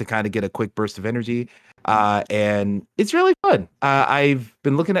enemies to kind of get a quick burst of energy. And it's really fun. I've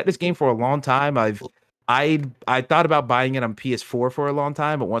been looking at this game for a long time. I thought about buying it on PS4 for a long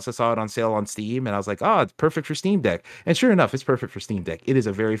time, but once I saw it on sale on Steam, and I was like, oh, it's perfect for Steam Deck. And sure enough, it's perfect for Steam Deck. It is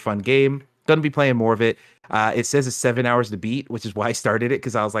a very fun game. Gonna be playing more of it. It says it's 7 hours to beat, which is why I started it,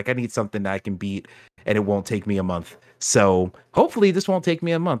 because I was like, I need something that I can beat and it won't take me a month. So hopefully this won't take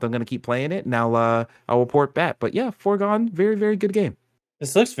me a month. I'm gonna keep playing it and I'll report back. But yeah, Foregone, very, very good game.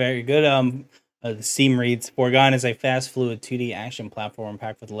 This looks very good. The Steam reads, Foregone is a fast, fluid 2D action platform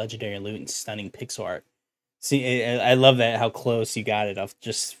packed with legendary loot and stunning pixel art. See, I love that, how close you got it off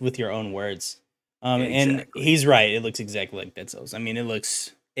just with your own words. Exactly. And he's right. It looks exactly like Dead Cells. I mean, it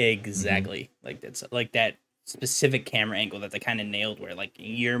looks exactly like Dead Cells. Like that specific camera angle that they kind of nailed, where like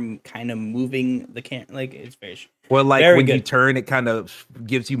you're kind of moving the camera. Like it's very well, like very when good. you turn, it kind of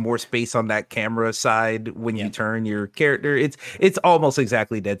gives you more space on that camera side when you turn your character. It's almost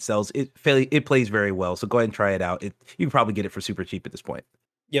exactly Dead Cells. It plays very well. So go ahead and try it out. You can probably get it for super cheap at this point.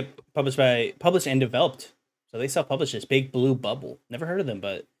 Yep, published and developed. So they self-published this Big Blue Bubble. Never heard of them,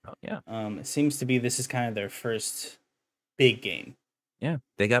 but it seems to be this is kind of their first big game. Yeah,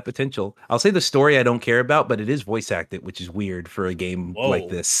 they got potential. I'll say the story I don't care about, but it is voice acted, which is weird for a game like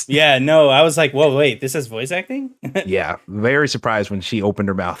this. Yeah, no, I was like, whoa, wait, this is voice acting? Yeah, very surprised when she opened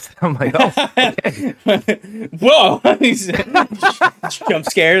her mouth. I'm like, oh, okay. Whoa, jump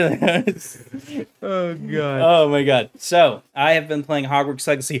scare. Oh, God. Oh, my God. So, I have been playing Hogwarts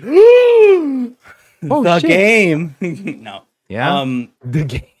Legacy. Game. No. Yeah. The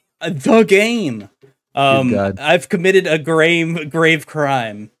game. The game. I've committed a grave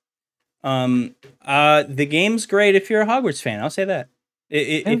crime. The game's great if you're a Hogwarts fan. I'll say that.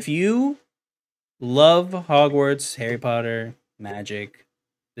 If you love Hogwarts, Harry Potter, magic,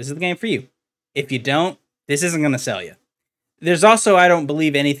 this is the game for you. If you don't, this isn't going to sell you. There's also, I don't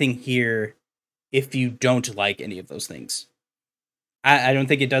believe anything here if you don't like any of those things. I don't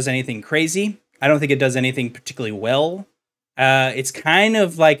think it does anything crazy. I don't think it does anything particularly well. It's kind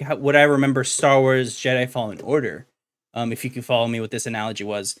of like what I remember Star Wars Jedi Fallen Order. If you can follow me, what this analogy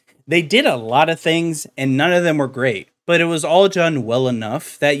was. They did a lot of things, and none of them were great. But it was all done well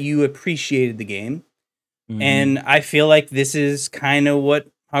enough that you appreciated the game. Mm-hmm. And I feel like this is kind of what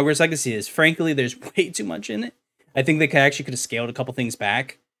Hogwarts Legacy is. Frankly, there's way too much in it. I think they could have scaled a couple things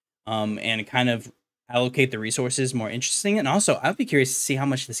back and kind of allocate the resources more interesting. And also, I'd be curious to see how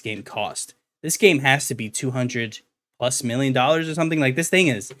much this game cost. This game has to be $200+ million or something. Like, this thing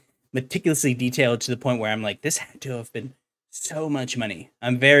is meticulously detailed to the point where I'm like, this had to have been so much money.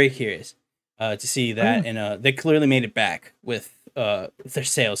 I'm very curious to see that. And they clearly made it back with their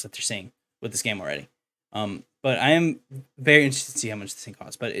sales that they're seeing with this game already. But I am very interested to see how much this thing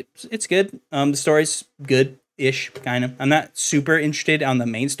costs. But it's good. The story's good-ish, kind of. I'm not super interested on the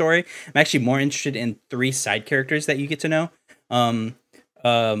main story. I'm actually more interested in 3 side characters that you get to know.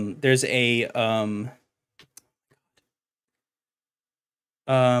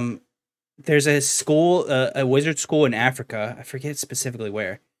 There's a school, a wizard school in Africa. I forget specifically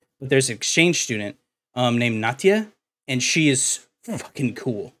where, but there's an exchange student named Natia, and she is fucking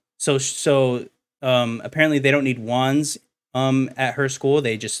cool. So apparently they don't need wands at her school.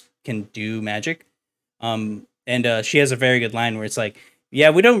 They just can do magic. And she has a very good line where it's like, yeah,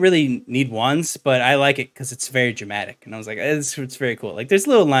 we don't really need wands, but I like it because it's very dramatic. And I was like, it's very cool. Like, there's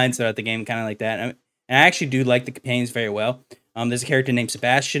little lines throughout the game kind of like that. And I actually do like the companions very well. There's a character named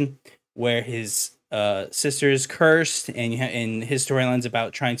Sebastian where his sister's cursed, and his storyline's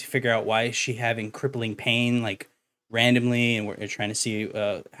about trying to figure out why is she having crippling pain, like, randomly, and we're trying to see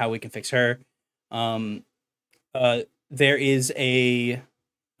how we can fix her. There is a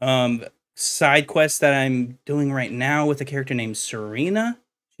side quest that I'm doing right now with a character named Serena.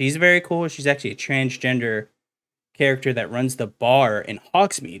 She's very cool. She's actually a transgender character that runs the bar in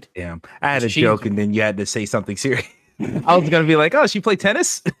Hogsmeade. Damn, I had a joke and then you had to say something serious. I was gonna be like, oh, she played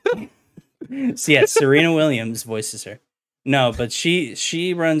tennis? So yeah, Serena Williams voices her. No, but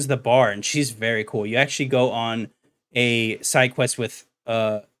she runs the bar and she's very cool. You actually go on a side quest with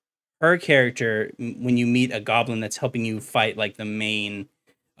her character when you meet a goblin that's helping you fight like the main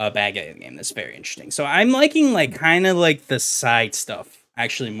bad guy of the game. That's very interesting. So I'm liking like kind of like the side stuff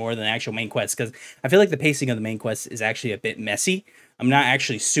actually more than the actual main quest, because I feel like the pacing of the main quest is actually a bit messy. I'm not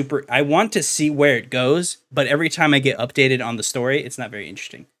actually super. I want to see where it goes, but every time I get updated on the story, it's not very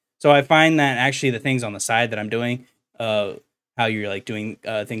interesting. So I find that actually the things on the side that I'm doing, how you're like doing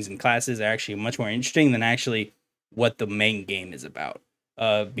things in classes, are actually much more interesting than actually what the main game is about.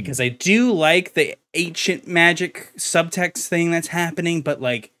 Because I do like the ancient magic subtext thing that's happening, but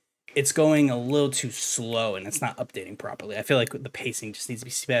like it's going a little too slow and it's not updating properly. I feel like the pacing just needs to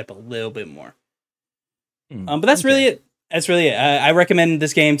be sped up a little bit more. But that's really it. That's really it. I recommend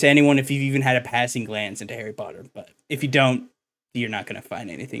this game to anyone if you've even had a passing glance into Harry Potter. But if you don't, you're not going to find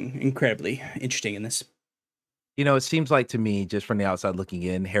anything incredibly interesting in this. You know, it seems like to me, just from the outside looking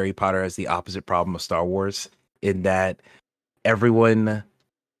in, Harry Potter has the opposite problem of Star Wars in that everyone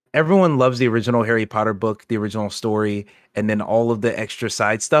loves the original Harry Potter book, the original story, and then all of the extra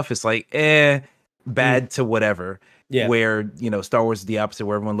side stuff is like, bad to whatever. Yeah. Where, you know, Star Wars is the opposite,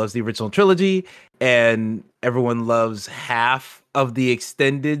 where everyone loves the original trilogy and everyone loves half of the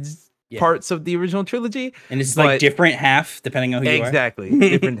extended parts of the original trilogy. And it's like different half depending on who you are. Exactly.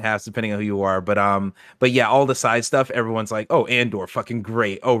 Different halves depending on who you are. But yeah, all the side stuff, everyone's like, oh, Andor, fucking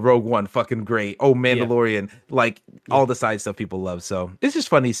great. Oh, Rogue One, fucking great. Oh, Mandalorian. Like all the side stuff people love. So it's just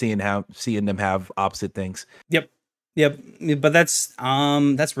funny seeing them have opposite things. Yep. But that's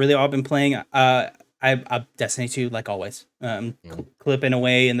really all I've been playing. I Destiny 2, like always. Clipping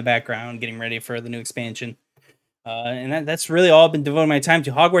away in the background, getting ready for the new expansion. And that's really all I've been devoting my time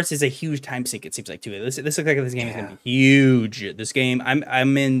to. Hogwarts is a huge time sink, it seems like, too. This looks like this game is gonna be huge. This game,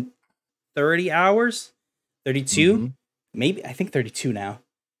 I'm in 30 hours, 32, maybe I think 32 now.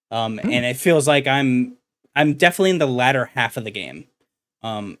 And it feels like I'm definitely in the latter half of the game.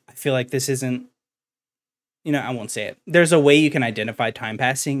 I feel like this isn't, you know, I won't say it. There's a way you can identify time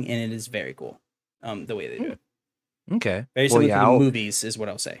passing, and it is very cool. The way they do it. Okay. Very similar to the movies is what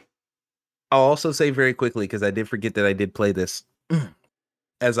I'll say. I'll also say very quickly, because I did forget that I did play this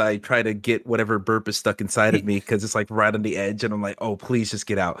as I try to get whatever burp is stuck inside of me, because it's like right on the edge, and I'm like, oh, please just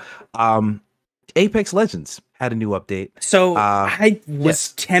get out. Apex Legends had a new update. So I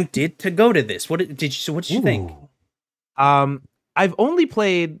was tempted to go to this. What did you think? I've only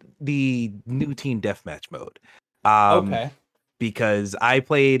played the new team deathmatch mode. Okay. Because I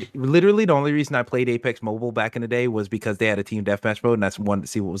played, literally the only reason I played Apex Mobile back in the day was because they had a team deathmatch mode, and that's wanted to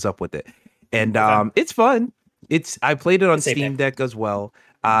see what was up with it. And it's fun. I played it on Steam Deck as well.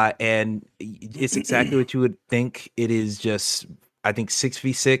 And it's exactly what you would think. It is just, I think,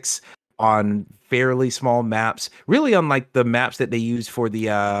 6v6 on fairly small maps, really unlike the maps that they use for the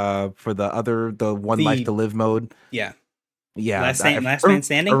One Life to Live mode. Yeah. Last Man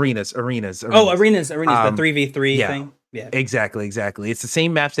Standing? Arenas. Oh, Arenas, the 3v3 thing. Yeah, exactly. It's the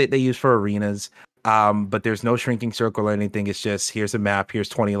same maps that they use for Arenas, but there's no shrinking circle or anything. It's just, here's a map, here's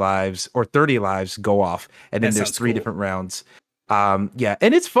 20 lives or 30 lives, go off, and then there's 3 different rounds. And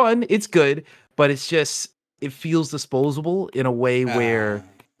it's fun, it's good, but it's just, it feels disposable in a way where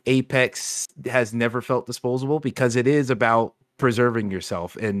Apex has never felt disposable, because it is about preserving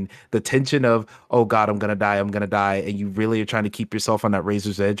yourself and the tension of, oh god, I'm gonna die, and you really are trying to keep yourself on that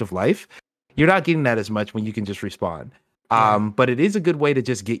razor's edge of life. You're not getting that as much when you can just respawn. But it is a good way to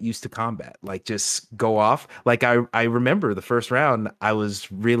just get used to combat. Like, just go off. Like, I remember the first round, I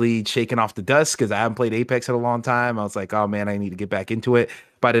was really shaking off the dust because I haven't played Apex in a long time. I was like, oh man, I need to get back into it.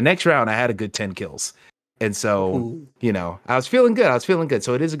 By the next round, I had a good 10 kills. And so, you know, I was feeling good.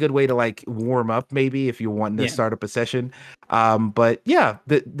 So it is a good way to like warm up, maybe, if you're wanting to start up a session. But yeah,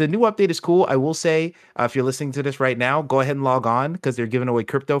 the new update is cool. I will say, if you're listening to this right now, go ahead and log on, because they're giving away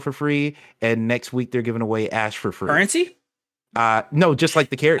crypto for free. And next week they're giving away Ash for free. Currency? No, just like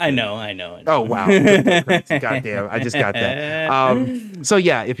the character. I know. Oh wow. Goddamn, I just got that. So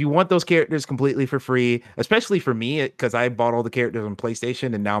yeah, if you want those characters completely for free, especially for me, because I bought all the characters on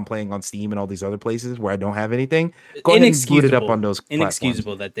PlayStation and now I'm playing on Steam and all these other places where I don't have anything, go ahead and boot it up on those platforms.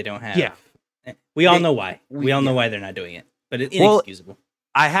 Inexcusable that they don't have. Yeah. We all know why. We all know why they're not doing it. But it's inexcusable.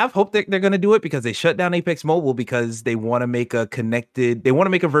 I have hope that they're going to do it, because they shut down Apex Mobile because they want to make a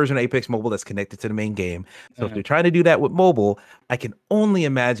version of Apex Mobile that's connected to the main game. So if they're trying to do that with mobile, I can only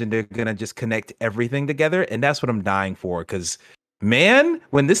imagine they're going to just connect everything together. And that's what I'm dying for. Because man,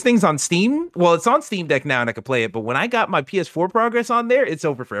 when this thing's on Steam, well, it's on Steam Deck now and I can play it. But when I got my PS4 progress on there, it's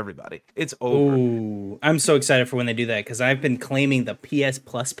over for everybody. It's over. Ooh, I'm so excited for when they do that, because I've been claiming the PS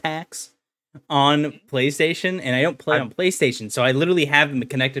Plus packs on PlayStation, and I don't play on PlayStation, so I literally haven't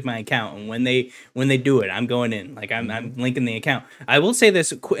connected my account. And when they do it, I'm going in, like I'm linking the account. I will say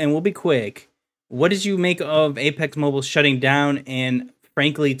this, and we'll be quick. What did you make of Apex Mobile shutting down? And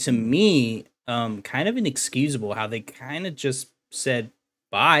frankly, to me, kind of inexcusable how they kind of just said,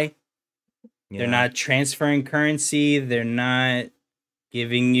 Bye. Yeah. They're not transferring currency. They're not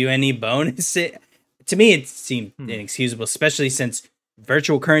giving you any bonuses. To me, it seemed inexcusable, especially since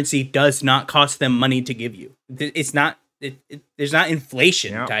virtual currency does not cost them money to give you. It's not. There's not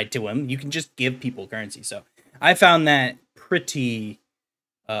inflation tied to them. You can just give people currency. So I found that pretty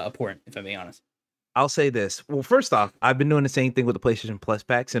abhorrent, if I'm being honest. I'll say this. Well, first off, I've been doing the same thing with the PlayStation Plus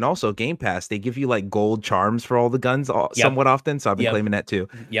packs and also Game Pass. They give you like gold charms for all the guns somewhat often. So I've been claiming that too.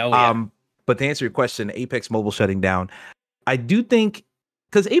 But to answer your question, Apex Mobile shutting down. I do think,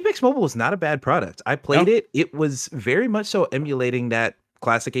 because Apex Mobile was not a bad product. I played it. It was very much so emulating that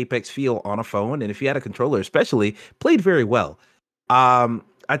classic Apex feel on a phone. And if you had a controller especially, played very well.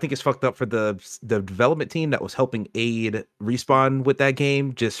 I think it's fucked up for the development team that was helping aid Respawn with that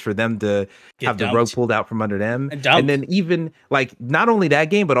game, just for them to have the rug pulled out from under them. And then even like not only that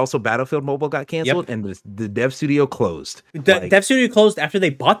game, but also Battlefield Mobile got canceled and the dev studio closed. The dev studio closed after they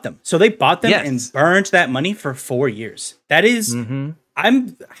bought them. So they bought them and burned that money for 4 years. That is,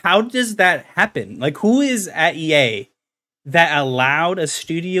 how does that happen? Like, who is at EA that allowed a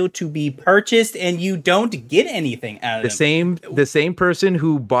studio to be purchased and you don't get anything out of them? The same person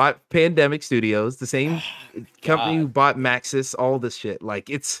who bought Pandemic Studios, the same company who bought Maxis, all this shit. Like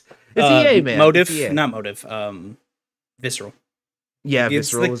it's EA, man. Not Motive. Visceral. Yeah,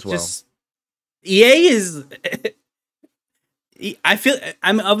 Visceral as well. EA is. I feel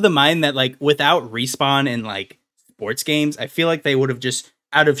I'm of the mind that like without Respawn and like sports games, I feel like they would have just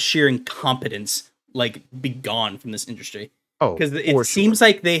out of sheer incompetence like be gone from this industry. Because it seems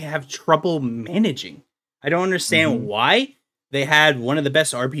like they have trouble managing. I don't understand why. They had one of the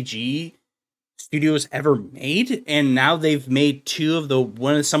best RPG studios ever made, and now they've made some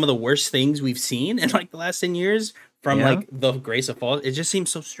of the worst things we've seen in like the last 10 years from like the Grace of Fall. It just seems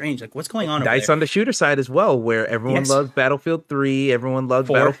so strange. Like, what's going on? Dice on the shooter side as well, where everyone loves Battlefield 3, everyone loves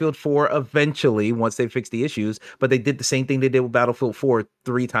Battlefield 4 eventually once they fix the issues, but they did the same thing they did with Battlefield 4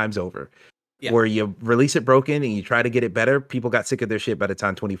 3 times over. Where you release it broken and you try to get it better. People got sick of their shit by the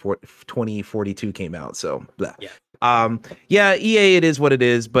time 2042 came out. So, blah. EA, it is what it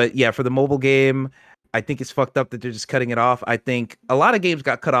is. But yeah, for the mobile game, I think it's fucked up that they're just cutting it off. I think a lot of games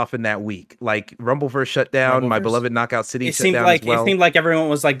got cut off in that week. Like Rumbleverse shut down. My beloved Knockout City shut down as well. It seemed like everyone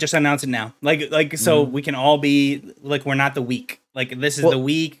was like, just announce it now. So we can all be like, we're not the week. Like, this is the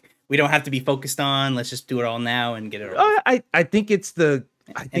week. We don't have to be focused on. Let's just do it all now and get it over. I think it's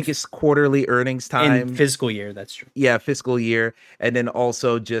it's quarterly earnings time. In fiscal year, that's true. Yeah, fiscal year. And then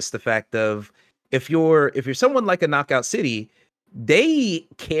also just the fact of if you're someone like a Knockout City, they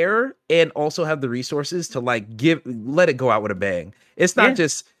care and also have the resources to like let it go out with a bang. It's not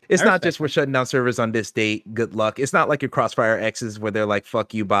just we're shutting down servers on this date. Good luck. It's not like your Crossfire X's where they're like,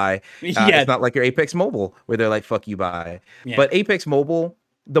 fuck you, bye. It's not like your Apex Mobile where they're like, fuck you, bye. But Apex Mobile,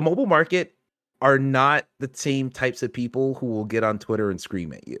 the mobile market are not the same types of people who will get on Twitter and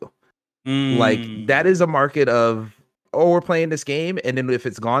scream at you. Like, that is a market of, we're playing this game, and then if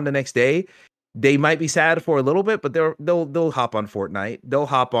it's gone the next day, they might be sad for a little bit, but they'll hop on Fortnite. They'll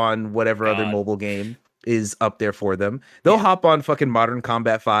hop on whatever other mobile game is up there for them. They'll hop on fucking Modern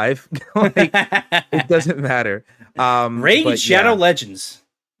Combat 5. Like, it doesn't matter. Raid Shadow Legends.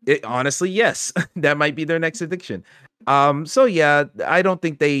 Honestly, yes. That might be their next addiction. So yeah, I don't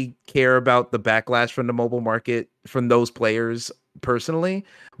think they care about the backlash from the mobile market from those players personally,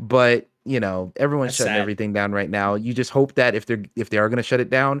 but you know, everyone's shutting everything down right now. You just hope that if they are going to shut it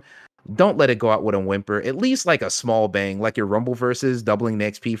down, don't let it go out with a whimper. At least like a small bang, like your Rumble versus doubling the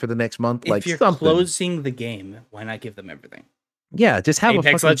XP for the next month. If you're closing the game, why not give them everything? Yeah, just have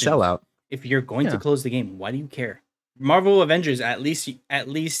Apex a fucking sellout. If you're going to close the game, why do you care? Marvel Avengers, at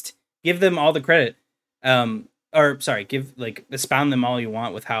least give them all the credit. Expound them all you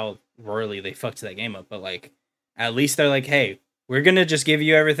want with how royally they fucked that game up, but like, at least they're like, hey, we're gonna just give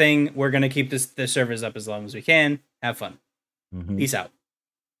you everything. We're gonna keep the servers up as long as we can. Have fun. Peace out.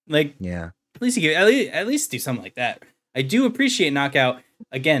 Like, at least do something like that. I do appreciate Knockout.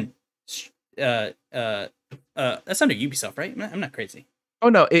 Again, that's under Ubisoft, right? I'm not crazy. Oh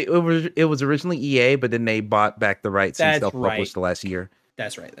no, it was originally EA, but then they bought back the rights and self-published the last year.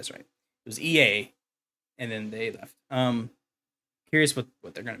 That's right. It was EA. And then they left. Curious what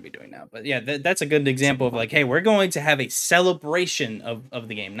they're going to be doing now. But yeah, that's a good example of like, hey, we're going to have a celebration of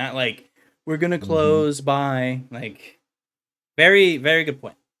the game. Not like, we're going to close by. Like, very, very good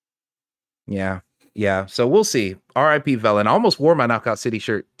point. Yeah. So we'll see. R.I.P. Velen. I almost wore my Knockout City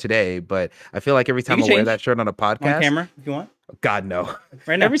shirt today, but I feel like every time I wear that shirt on a podcast. On camera, if you want. God, no.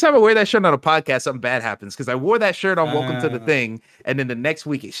 Right now. Every time I wear that shirt on a podcast, something bad happens because I wore that shirt on Welcome to the Thing, and then the next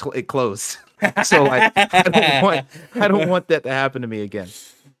week it closed. So like, I don't want that to happen to me again.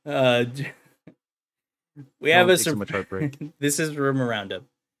 We have so much heartbreak. This is Rumor Roundup.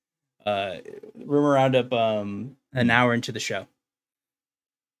 Rumor Roundup. An hour into the show,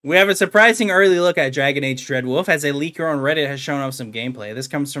 we have a surprising early look at Dragon Age Dreadwolf as a leaker on Reddit has shown off some gameplay. This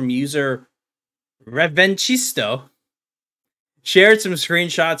comes from user Revencisto. Shared some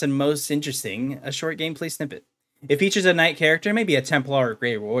screenshots and most interesting, a short gameplay snippet. It features a knight character, maybe a Templar or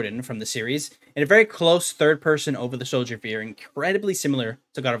Grey Warden from the series, in a very close third-person over-the-shoulder view, incredibly similar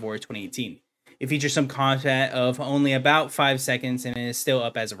to God of War 2018. It features some content of only about 5 seconds and is still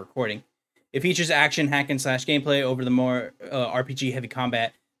up as of recording. It features action, hack and slash gameplay over the more RPG-heavy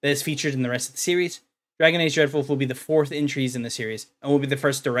combat that is featured in the rest of the series. Dragon Age Dreadwolf will be the 4th entries in the series and will be the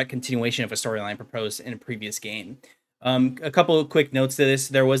first direct continuation of a storyline proposed in a previous game. A couple of quick notes to this.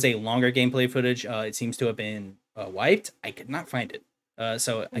 There was a longer gameplay footage. It seems to have been wiped. I could not find it.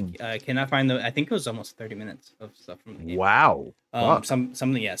 I cannot find I think it was almost 30 minutes of stuff from the game. Wow.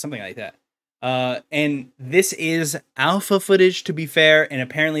 Something like that. And this is alpha footage, to be fair. And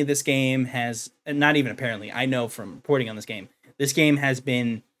apparently this game has, not even apparently, I know from reporting on this game has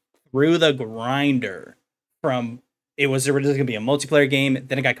been through the grinder from, it was originally going to be a multiplayer game,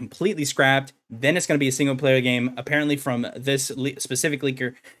 then it got completely scrapped, then it's going to be a single player game. Apparently from this specific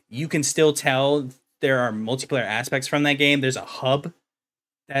leaker, you can still tell there are multiplayer aspects from that game. There's a hub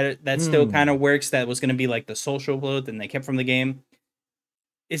that still kind of works, that was going to be like the social load that they kept from the game.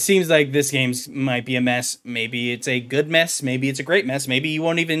 It seems like this game might be a mess. Maybe it's a good mess. Maybe it's a great mess. Maybe you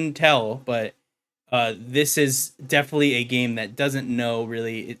won't even tell. But this is definitely a game that doesn't know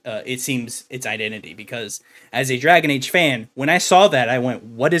really, it seems, its identity. Because as a Dragon Age fan, when I saw that, I went,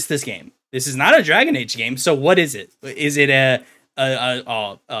 what is this game? This is not a Dragon Age game. So what is it? Is it a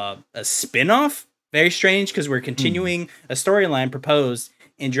spin-off? Very strange, because we're continuing a storyline proposed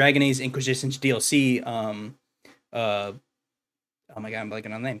in Dragon Age Inquisition's DLC. Oh my god, I'm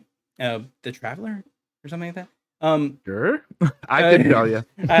blanking on the name. The Traveler or something like that. Sure. I couldn't tell you.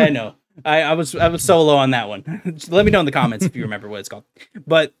 I know. I was so low on that one. Let me know in the comments if you remember what it's called.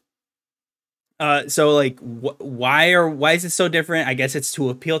 But so like why is it so different? I guess it's to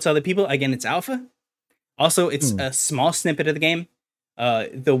appeal to other people. Again, it's alpha. Also, it's a small snippet of the game.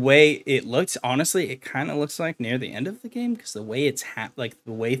 The way it looks, honestly, it kind of looks like near the end of the game, because the way it's the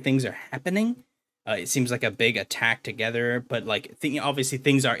way things are happening. It seems like a big attack together, but like obviously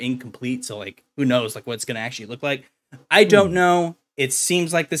things are incomplete, so like who knows like what it's gonna actually look like. I don't know. It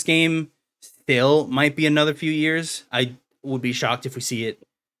seems like this game still might be another few years. I would be shocked if we see it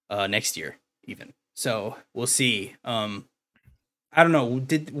next year even. So we'll see. I don't know.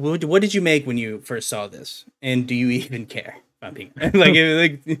 What did you make when you first saw this, and do you even care? If I'm being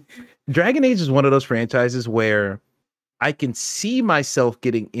like Dragon Age is one of those franchises where I can see myself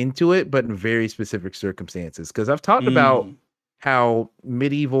getting into it, but in very specific circumstances. Because I've talked about how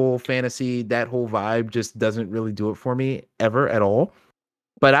medieval fantasy, that whole vibe just doesn't really do it for me ever at all.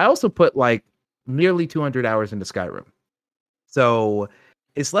 But I also put like nearly 200 hours into Skyrim. So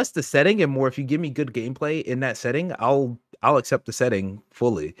it's less the setting and more if you give me good gameplay in that setting, I'll accept the setting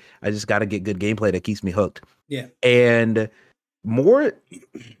fully. I just got to get good gameplay that keeps me hooked. Yeah. And more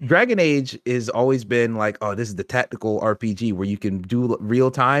Dragon Age has always been like, oh, this is the tactical RPG where you can do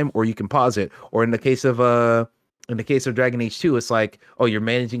real time or you can pause it. Or in the case of Dragon Age 2, it's like, oh, you're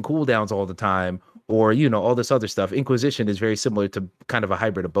managing cooldowns all the time, or you know, all this other stuff. Inquisition is very similar to kind of a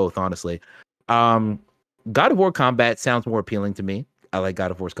hybrid of both, honestly. God of War combat sounds more appealing to me. I like God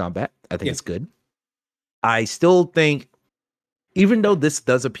of War's combat. I think it's good. I still think, even though this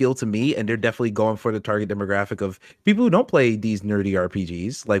does appeal to me, and they're definitely going for the target demographic of people who don't play these nerdy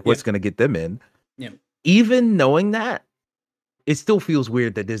RPGs, like what's going to get them in. Yeah. Even knowing that, it still feels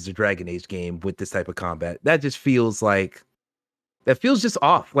weird that this is a Dragon Age game with this type of combat. That just feels like, that feels just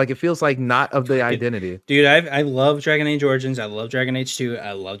off. Like it feels like not of the identity. Dude, I love Dragon Age Origins. I love Dragon Age 2.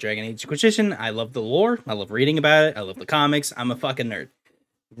 I love Dragon Age Inquisition. I love the lore. I love reading about it. I love the comics. I'm a fucking nerd.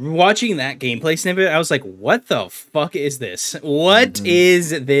 Watching that gameplay snippet, I was like, what the fuck is this? What is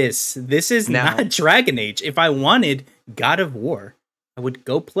this? This is not Dragon Age. If I wanted God of War, I would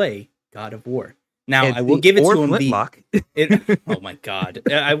go play God of War. Now, I will give it to him. Oh my god.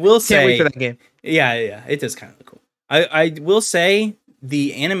 I will say, can't wait for that game. Yeah, it does kind of look cool. I will say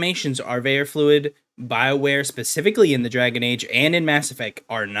the animations are very fluid. BioWare, specifically in the Dragon Age and in Mass Effect,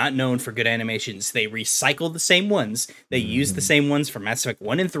 are not known for good animations. They recycle the same ones. They use the same ones for Mass Effect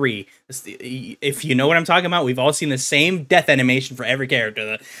 1 and 3. If you know what I'm talking about, we've all seen the same death animation for every character.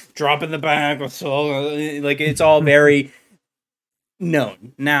 The drop in the back, like it's all very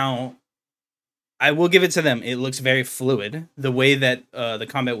known. Now, I will give it to them. It looks very fluid. The way that the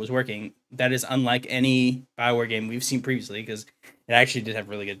combat was working, that is unlike any BioWare game we've seen previously, because it actually did have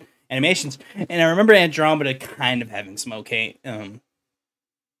really good animations. And I remember Andromeda kind of having some okay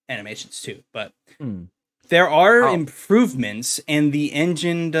animations too. But there are improvements, and the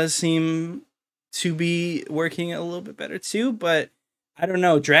engine does seem to be working a little bit better too. But I don't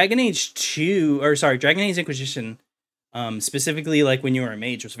know. Dragon Age Inquisition, specifically like when you were a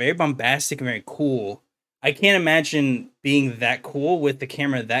mage, was very bombastic and very cool. I can't imagine being that cool with the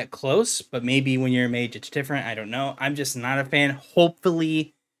camera that close, but maybe when you're a mage, it's different. I don't know. I'm just not a fan.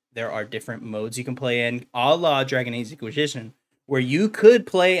 Hopefully, there are different modes you can play in, a la Dragon Age Inquisition, where you could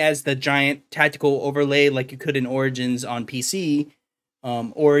play as the giant tactical overlay like you could in Origins on PC,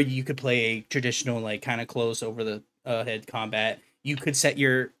 or you could play a traditional, like, kind of close over the head combat. You could set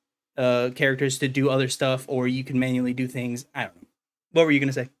your characters to do other stuff, or you can manually do things. I don't know. What were you going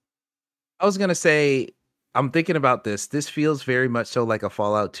to say? I was going to say, I'm thinking about this. This feels very much so like a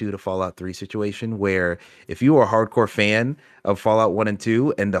Fallout 2 to Fallout 3 situation, where if you were a hardcore fan of Fallout 1 and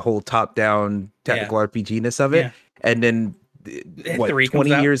 2 and the whole top-down tactical RPG-ness of it, and then what,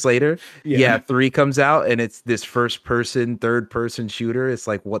 20 years later, 3 comes out and it's this first-person, third-person shooter. It's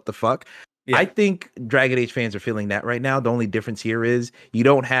like, what the fuck? Yeah. I think Dragon Age fans are feeling that right now. The only difference here is you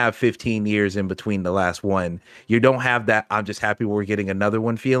don't have 15 years in between the last one. You don't have that I'm just happy we're getting another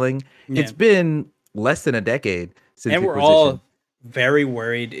one feeling. Yeah. It's been less than a decade since, and we're all very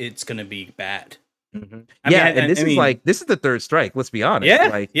worried it's going to be bad. This is the third strike. Let's be honest. Yeah,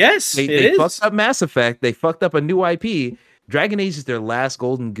 like, yes, they fucked up Mass Effect. They fucked up a new IP. Dragon Age is their last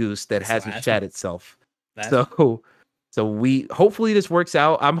golden goose that hasn't shat itself. So we hopefully this works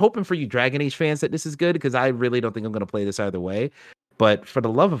out. I'm hoping for you Dragon Age fans that this is good, because I really don't think I'm going to play this either way. But for the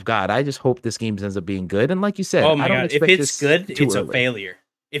love of God, I just hope this game ends up being good. And like you said, oh my God, if it's good, it's a failure.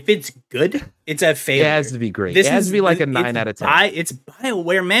 If it's good, it's a failure. It has to be great. It has to be like a 9 out of 10. It's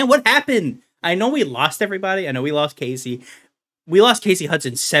BioWare, man. What happened? I know we lost everybody. I know we lost Casey. We lost Casey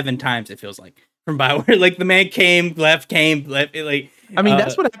Hudson 7 times, it feels like, from BioWare. Like, the man came, left. Like, I mean,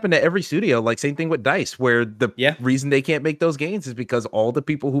 that's what happened to every studio. Like, same thing with DICE, where the reason they can't make those games is because all the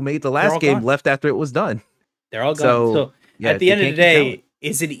people who made the last game left after it was done. They're all gone. So at the end of the day,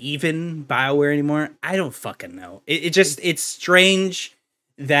 is it even BioWare anymore? I don't fucking know. It's strange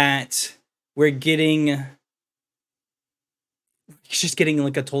that we're getting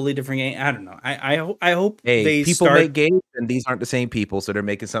like a totally different game. I don't know. I hope people make games, and these aren't the same people, so they're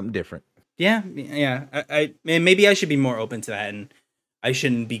making something different. Yeah. I maybe I should be more open to that, and I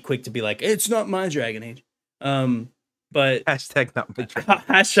shouldn't be quick to be like, it's not my Dragon Age. But hashtag not my Dragon Age.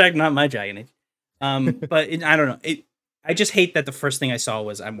 Hashtag not my Dragon Age. But I don't know. I just hate that the first thing I saw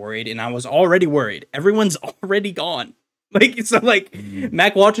was I'm worried, and I was already worried. Everyone's already gone.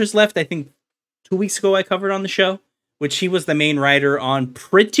 Mac Walters left, I think 2 weeks ago. I covered on the show, which he was the main writer on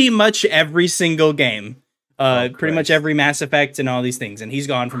pretty much every single game, pretty much every Mass Effect and all these things, and he's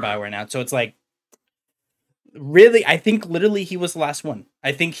gone from BioWare now. So it's like, really, I think literally he was the last one.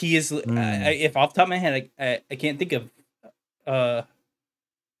 I think he is. If off the top of my head, I can't think of.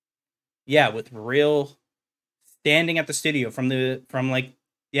 With real standing at the studio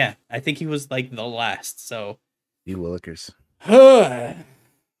I think he was like the last. So. You willikers.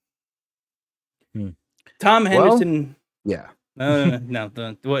 Tom Henderson. Well, no.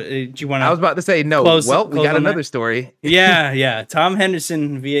 What do you want? I was about to say no. We got another story. Yeah. Tom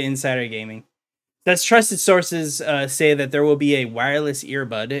Henderson via Insider Gaming. That's trusted sources say that there will be a wireless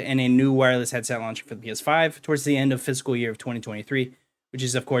earbud and a new wireless headset launching for the PS5 towards the end of fiscal year of 2023, which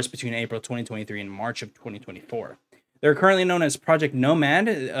is of course between April 2023 and March of 2024. They're currently known as Project Nomad,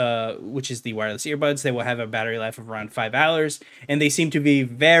 which is the wireless earbuds. They will have a battery life of around 5 hours, and they seem to be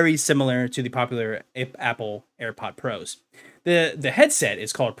very similar to the popular Apple AirPod Pros. The headset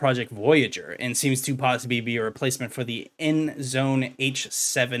is called Project Voyager and seems to possibly be a replacement for the InZone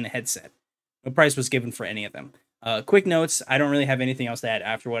H7 headset. No price was given for any of them. Quick notes, I don't really have anything else to add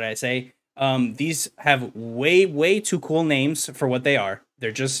after what I say. These have way too cool names for what they are.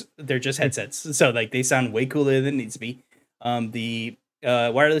 They're just headsets, so like they sound way cooler than it needs to be. The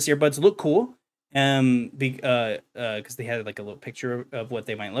wireless earbuds look cool, because they had like a little picture of what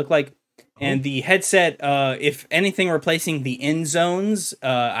they might look like. And the headset, if anything, replacing the InZones,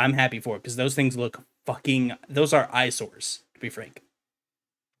 I'm happy for it, because those things look those are eyesores, to be frank.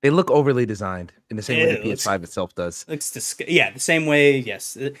 They look overly designed in the same way the PS5 itself does. The same way,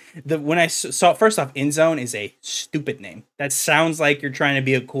 yes. When I saw, first off, InZone is a stupid name. That sounds like you're trying to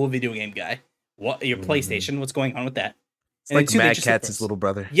be a cool video game guy. What, your PlayStation? What's going on with that? It's like Mad Cat's little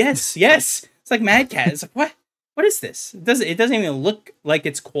brother. Yes. It's like Mad Cat. It's like, what? what is this? It doesn't even look like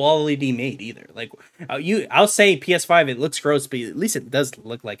it's quality made either. Like I'll say PS5, it looks gross, but at least it does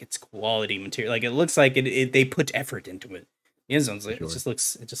look like it's quality material. Like it looks like they put effort into it. The Zone's like, Sure. it just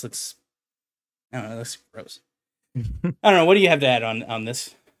looks I don't know, it looks gross. I don't know. What do you have to add on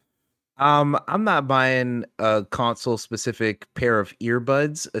this? I'm not buying a console specific pair of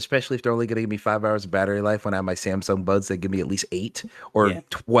earbuds, especially if they're only going to give me 5 hours of battery life when I have my Samsung buds that give me at least 8 or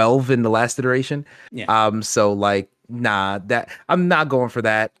 12 in the last iteration. Yeah. So like, nah, that I'm not going for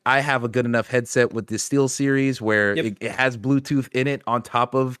that. I have a good enough headset with the Steel series where it has Bluetooth in it on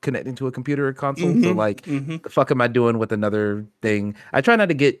top of connecting to a computer or console. So like, the fuck am I doing with another thing? I try not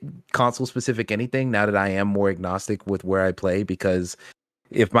to get console specific anything now that I am more agnostic with where I play, because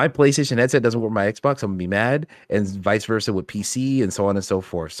if my PlayStation headset doesn't work with my Xbox, I'm gonna be mad, and vice versa with PC and so on and so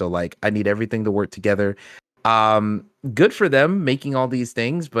forth. So like, I need everything to work together. Good for them making all these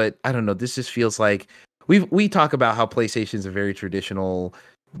things, but I don't know. This just feels like we talk about how PlayStation is a very traditional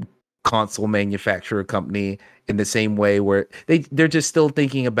console manufacturer company in the same way where they're just still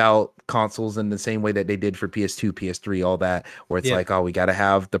thinking about consoles in the same way that they did for PS2, PS3, all that, where it's like, oh, we got to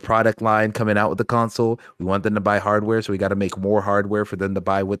have the product line coming out with the console. We want them to buy hardware, so we got to make more hardware for them to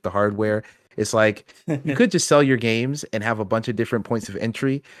buy with the hardware. It's like, you could just sell your games and have a bunch of different points of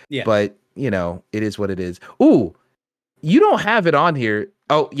entry, but you know, it is what it is. Ooh, you don't have it on here.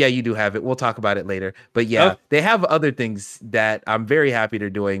 Oh, yeah, you do have it. We'll talk about it later. But yeah, they have other things that I'm very happy they're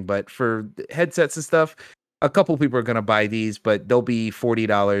doing. But for headsets and stuff, a couple people are going to buy these, but they'll be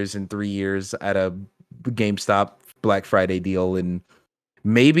 $40 in 3 years at a GameStop Black Friday deal. And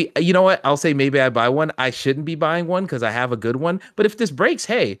maybe, you know what? I'll say maybe I buy one. I shouldn't be buying one because I have a good one. But if this breaks,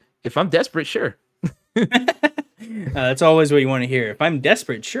 hey, if I'm desperate, sure. That's always what you want to hear. If I'm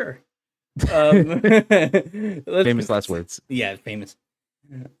desperate, sure. Famous last words. Yeah, famous.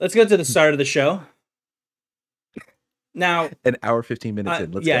 Let's go to the start of the show. Now, an hour 15 minutes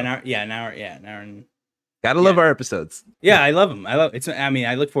in. Let's go. An hour. And gotta love our episodes. Yeah, I love them. I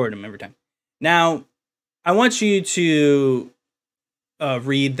look forward to them every time. Now, I want you to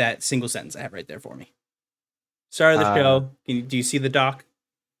read that single sentence I have right there for me. Start of the show. Do you see the doc?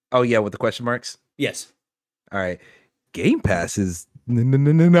 Oh yeah, with the question marks. Yes. All right. Game Pass is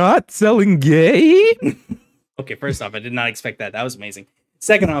not selling gay. Okay, first off, I did not expect that. That was amazing.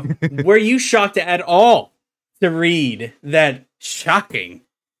 Second off, were you shocked at all to read that? Shocking.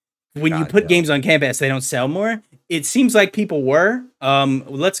 When you put games on Game Pass, they don't sell more? It seems like people were.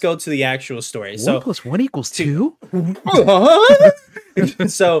 Let's go to the actual story. 1 + 1 = 2?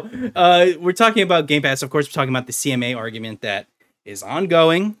 So, we're talking about Game Pass. Of course, we're talking about the CMA argument that is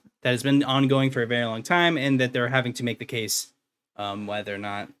ongoing, that has been ongoing for a very long time, and that they're having to make the case why they're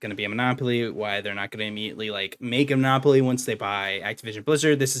not going to be a monopoly, why they're not going to immediately like make a monopoly once they buy Activision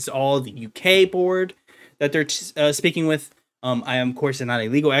Blizzard. This is all the UK board that they're speaking with. I am, of course, not a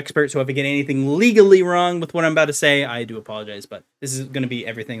legal expert, so if I get anything legally wrong with what I'm about to say, I do apologize, but this is going to be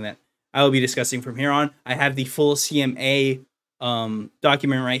everything that I will be discussing from here on. I have the full CMA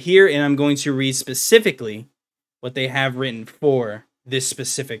document right here, and I'm going to read specifically what they have written for this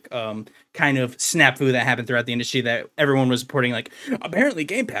specific kind of snafu that happened throughout the industry that everyone was reporting, like, apparently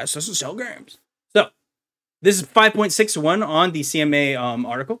Game Pass doesn't sell games. So, this is 5.61 on the CMA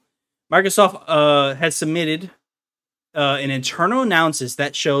article. Microsoft has submitted an internal analysis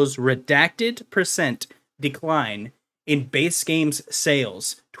that shows redacted % decline in base games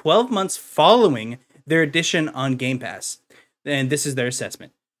sales 12 months following their addition on Game Pass. And this is their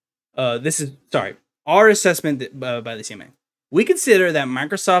assessment. Our assessment by the CMA. We consider that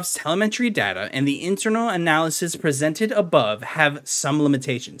Microsoft's telemetry data and the internal analysis presented above have some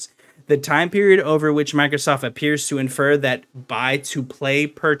limitations. The time period over which Microsoft appears to infer that buy-to-play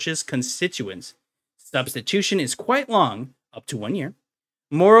purchase constituents substitution is quite long, up to 1 year.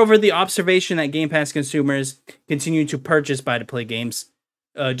 Moreover, the observation that Game Pass consumers continue to purchase buy-to-play games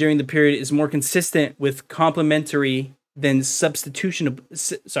during the period is more consistent with complementary than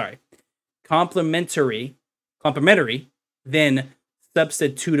than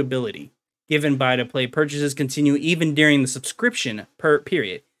substitutability, given buy-to-play purchases continue even during the subscription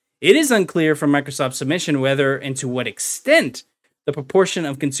period. It is unclear from Microsoft's submission whether and to what extent the proportion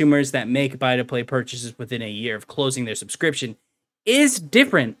of consumers that make buy-to-play purchases within a year of closing their subscription is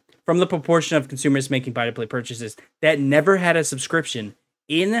different from the proportion of consumers making buy-to-play purchases that never had a subscription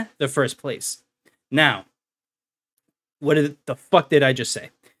in the first place. Now, what the fuck did I just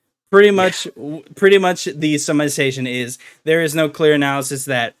say? Pretty much the summarization is there is no clear analysis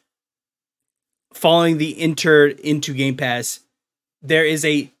that following the enter into Game Pass, there is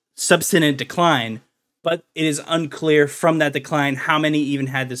a substantive decline, but it is unclear from that decline how many even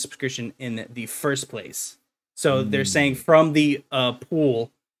had the subscription in the first place. So they're saying from the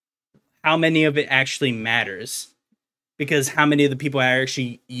pool, how many of it actually matters? Because how many of the people are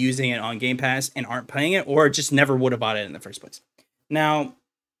actually using it on Game Pass and aren't playing it, or just never would have bought it in the first place. Now,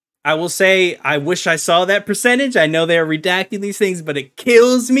 I will say, I wish I saw that percentage. I know they're redacting these things, but it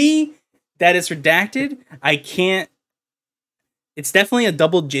kills me that it's redacted. I can't. It's definitely a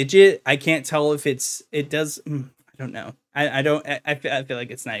double digit. I can't tell if it does. I don't know. I don't. I feel like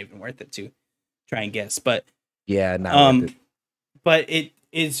it's not even worth it to try and guess. But yeah, not worth it. But it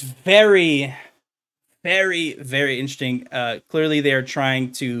is very, very, very interesting. Clearly, they are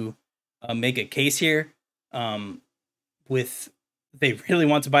trying to make a case here. With they really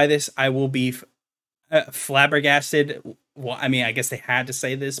want to buy this, I will be flabbergasted. Well, I mean, I guess they had to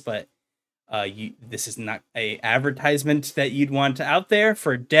say this, but this is not a advertisement that you'd want out there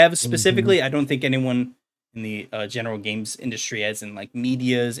for devs specifically. I don't think anyone in the general games industry, as in like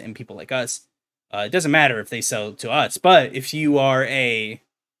medias and people like us, it doesn't matter if they sell to us. But if you are a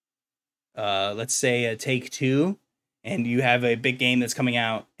let's say a Take-Two, and you have a big game that's coming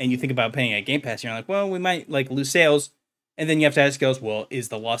out, and you think about paying a Game Pass, and you're like, well, we might like lose sales. And then you have to ask yourselves, well, is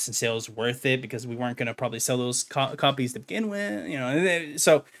the loss in sales worth it? Because we weren't going to probably sell those copies to begin with, you know.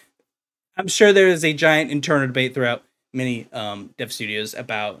 So I'm sure there is a giant internal debate throughout many dev studios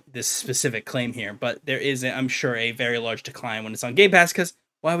about this specific claim here. But there is, I'm sure, a very large decline when it's on Game Pass, because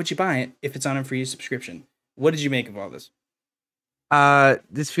why would you buy it if it's on a free subscription? What did you make of all this?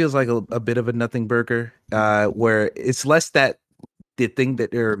 This feels like a bit of a nothing burger, where it's less that the thing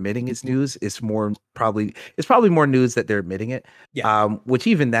that they're admitting is news. It's probably more news that they're admitting it. Yeah. Which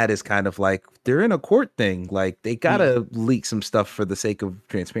even that is kind of like they're in a court thing. Like they gotta leak some stuff for the sake of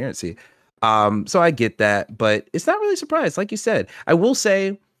transparency. So I get that, but it's not really surprised. Like you said, I will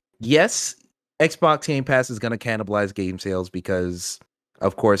say, yes, Xbox Game Pass is gonna cannibalize game sales because,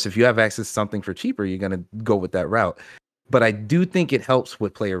 of course, if you have access to something for cheaper, you're gonna go with that route. But I do think it helps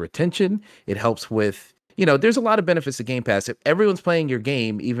with player retention. It helps with, there's a lot of benefits to Game Pass. If everyone's playing your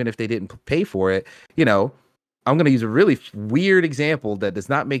game, even if they didn't pay for it, I'm going to use a really weird example that does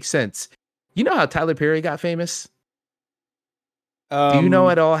not make sense. You know how Tyler Perry got famous? Do you know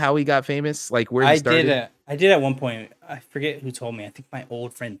at all how he got famous? Like where he started? I did at one point. I forget who told me. I think my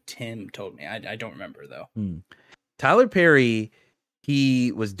old friend Tim told me. I don't remember though. Tyler Perry,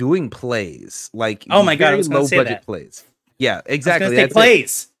 he was doing plays. Like, oh my God, I was low budget that. Plays. Yeah, exactly. That's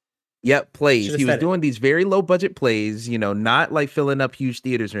plays. Yep, plays. He was doing these very low budget plays, not like filling up huge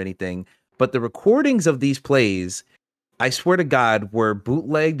theaters or anything. But the recordings of these plays, I swear to God, were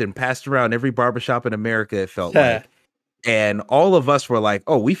bootlegged and passed around every barbershop in America, it felt like. And all of us were like,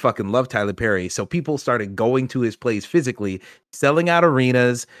 oh, we fucking love Tyler Perry. So people started going to his plays physically, selling out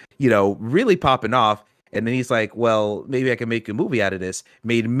arenas, really popping off. And then he's like, well, maybe I can make a movie out of this.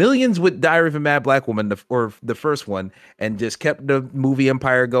 Made millions with Diary of a Mad Black Woman, or the first one, and just kept the movie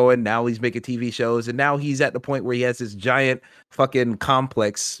empire going. Now he's making TV shows. And now he's at the point where he has this giant fucking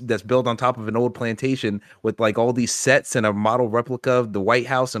complex that's built on top of an old plantation with like all these sets and a model replica of the White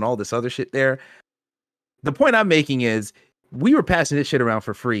House and all this other shit there. The point I'm making is we were passing this shit around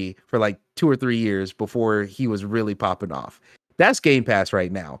for free for like 2 or 3 years before he was really popping off. That's Game Pass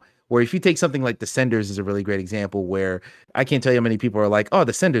right now. Where if you take something like Descenders is a really great example where I can't tell you how many people are like, oh,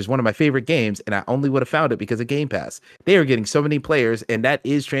 Descenders, one of my favorite games, and I only would have found it because of Game Pass. They are getting so many players, and that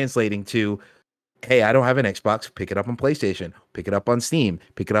is translating to, hey, I don't have an Xbox, pick it up on PlayStation, pick it up on Steam,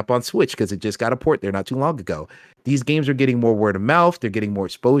 pick it up on Switch because it just got a port there not too long ago. These games are getting more word of mouth, they're getting more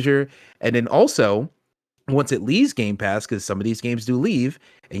exposure, and then also, once it leaves Game Pass, because some of these games do leave,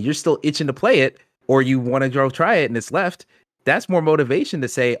 and you're still itching to play it, or you want to go try it and it's left, that's more motivation to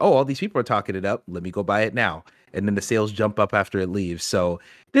say, oh, all these people are talking it up. Let me go buy it now. And then the sales jump up after it leaves. So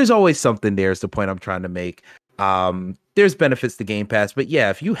there's always something there is the point I'm trying to make. There's benefits to Game Pass. But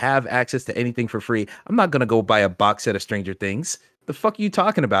yeah, if you have access to anything for free, I'm not going to go buy a box set of Stranger Things. The fuck are you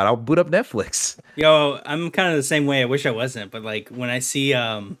talking about? I'll boot up Netflix. Yo, I'm kind of the same way. I wish I wasn't. But like when I see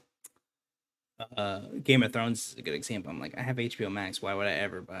Game of Thrones is a good example. I'm like, I have HBO Max. Why would I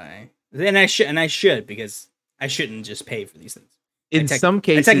ever buy? And I should because I shouldn't just pay for these things. In some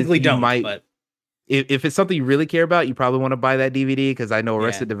cases, I technically don't. But if it's something you really care about, you probably want to buy that DVD because I know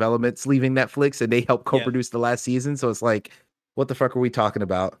Arrested Development's leaving Netflix and they helped co-produce the last season. So it's like, what the fuck are we talking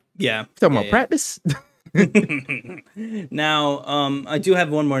about? Yeah, talking about practice. Now, I do have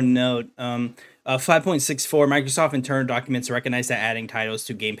one more note. 5.64 Microsoft internal documents recognize that adding titles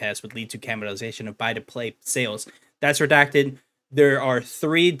to Game Pass would lead to cannibalization of buy-to-play sales. That's redacted. There are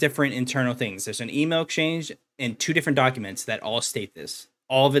 3 different internal things. There's an email exchange and 2 different documents that all state this.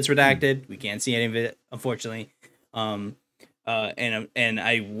 All of it's redacted. We can't see any of it, unfortunately. I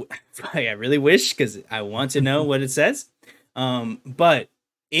really wish, because I want to know what it says. But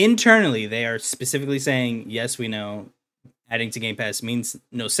internally, they are specifically saying, yes, we know adding to Game Pass means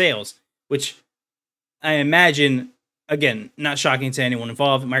no sales, which I imagine, again, not shocking to anyone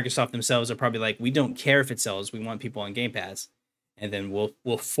involved. Microsoft themselves are probably like, we don't care if it sells. We want people on Game Pass. And then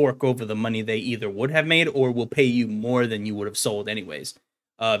we'll fork over the money they either would have made, or we'll pay you more than you would have sold anyways.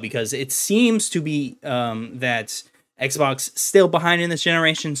 Because it seems to be that Xbox still behind in this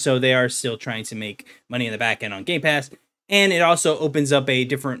generation, so they are still trying to make money in the back end on Game Pass. And it also opens up a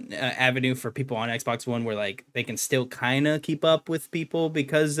different avenue for people on Xbox One, where like they can still kind of keep up with people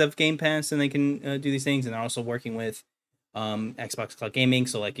because of Game Pass, and they can do these things. And they're also working with Xbox Cloud Gaming,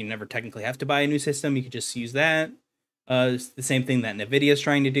 so like you never technically have to buy a new system; you could just use that. It's the same thing that Nvidia is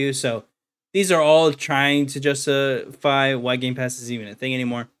trying to do. So these are all trying to justify why Game Pass is even a thing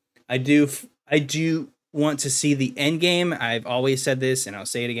anymore. I do want to see the end game. I've always said this, and I'll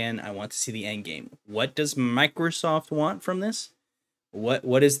say it again. I want to see the end game. What does Microsoft want from this?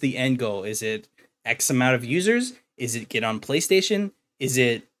 What is the end goal? Is it X amount of users? Is it get on PlayStation? Is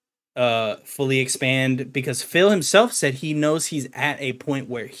it fully expand? Because Phil himself said he knows he's at a point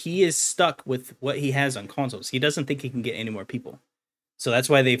where he is stuck with what he has on consoles. He doesn't think he can get any more people. So that's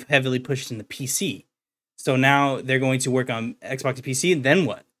why they've heavily pushed in the PC. So now they're going to work on Xbox and PC, and then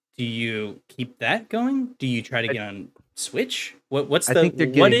what? Do you keep that going? Do you try to get on Switch? What do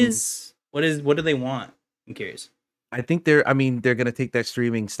they want? I'm curious. I think they're going to take that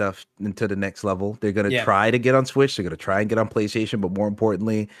streaming stuff into the next level. They're going to try to get on Switch. They're going to try and get on PlayStation, but more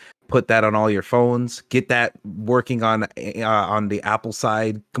importantly, put that on all your phones. Get that working on the Apple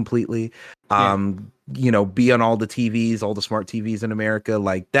side completely. Be on all the TVs, all the smart TVs in America.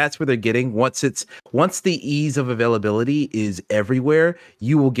 Like that's where they're getting. Once the ease of availability is everywhere,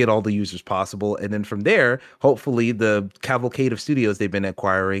 you will get all the users possible. And then from there, hopefully the cavalcade of studios they've been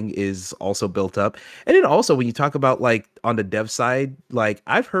acquiring is also built up. And then also when you talk about like on the dev side, like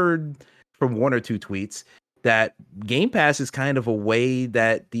I've heard from one or two tweets that Game Pass is kind of a way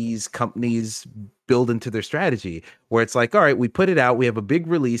that these companies build into their strategy, where it's like, all right, we put it out, we have a big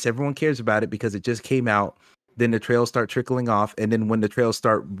release, everyone cares about it because it just came out, then the trails start trickling off, and then when the trails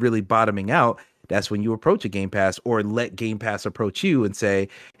start really bottoming out, that's when you approach a Game Pass, or let Game Pass approach you and say,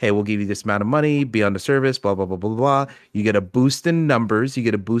 hey, we'll give you this amount of money, be on the service, blah, blah, blah, blah, blah. You get a boost in numbers, you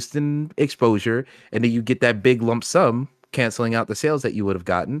get a boost in exposure, and then you get that big lump sum canceling out the sales that you would have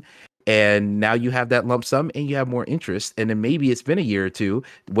gotten. And now you have that lump sum and you have more interest. And then maybe it's been a year or two,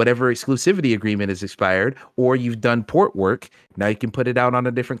 whatever exclusivity agreement is expired, or you've done port work. Now you can put it out on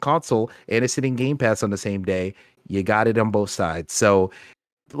a different console and it's hitting Game Pass on the same day. You got it on both sides. So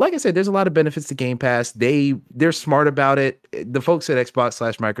like I said, there's a lot of benefits to Game Pass. They're smart about it. The folks at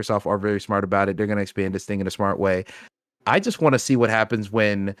Xbox/Microsoft are very smart about it. They're going to expand this thing in a smart way. I just want to see what happens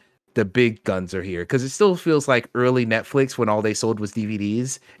when the big guns are here, because it still feels like early Netflix when all they sold was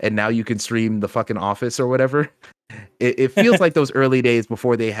DVDs and now you can stream The fucking Office or whatever. It feels like those early days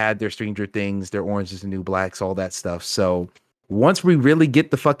before they had their Stranger Things, their Orange is the New Blacks, all that stuff. So once we really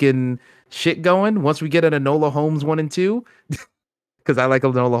get the fucking shit going, once we get an Enola Holmes 1 and 2, because I like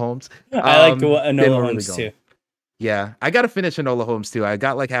Enola Holmes. I like the Enola Holmes too. Yeah, I got to finish Enola Holmes too. I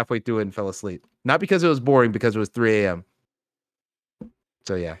got like halfway through it and fell asleep. Not because it was boring, because it was 3 a.m.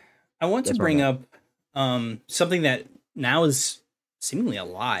 So yeah. I want to bring up something that now is seemingly a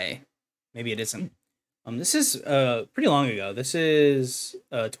lie. Maybe it isn't. This is pretty long ago. This is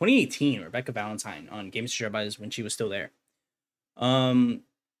 2018. Rebecca Valentine on Games to Share Buzz when she was still there.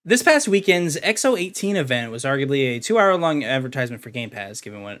 This past weekend's XO18 event was arguably a 2-hour-long advertisement for Game Pass,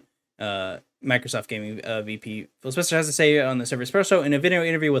 given what Microsoft Gaming VP Phil Spencer has to say on the Server Espresso. In a video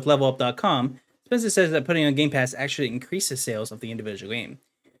interview with LevelUp.com, Spencer says that putting on Game Pass actually increases sales of the individual game.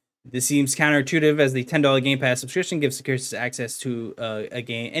 This seems counterintuitive, as the $10 Game Pass subscription gives securities access to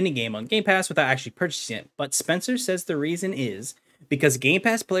any game on Game Pass without actually purchasing it. But Spencer says the reason is because Game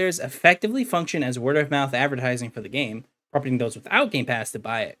Pass players effectively function as word-of-mouth advertising for the game, prompting those without Game Pass to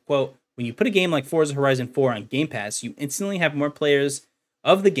buy it. Quote, when you put a game like Forza Horizon 4 on Game Pass, you instantly have more players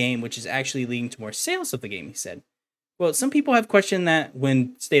of the game, which is actually leading to more sales of the game, he said. Well, some people have questioned that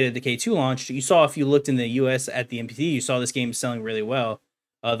when State of Decay 2 launched. You saw, if you looked in the US at the MPT, you saw this game selling really well.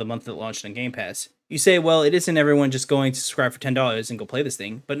 The month that it launched on Game Pass. You say, well, it isn't everyone just going to subscribe for $10 and go play this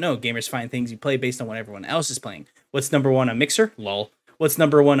thing. But no, gamers find things you play based on what everyone else is playing. What's number one on Mixer? Lol. What's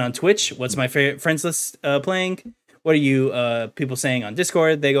number one on Twitch? What's my favorite friends list playing? What are you people saying on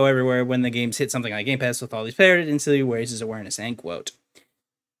Discord? They go everywhere when the games hit something like Game Pass with all these players. It instantly raises awareness, end quote.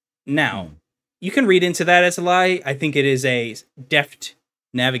 Now, you can read into that as a lie. I think it is a deft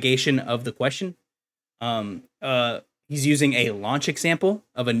navigation of the question. he's using a launch example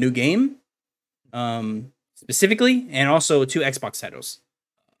of a new game, specifically, and also 2 Xbox titles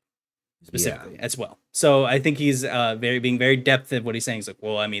specifically as well. So I think he's being very depth of what he's saying. He's like,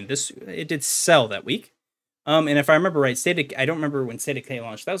 well, I mean, it did sell that week. And if I remember right, I don't remember when State of Decay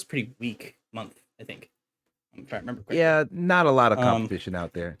launched. That was a pretty weak month, I think. If I remember correctly. Yeah, not a lot of competition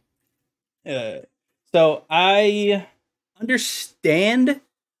out there. So I understand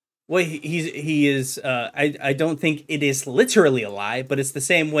what he is. I don't think it is literally a lie, but it's the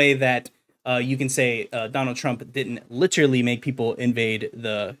same way that you can say Donald Trump didn't literally make people invade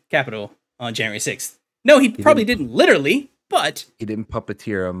the Capitol on January 6th. No, he probably didn't literally, but he didn't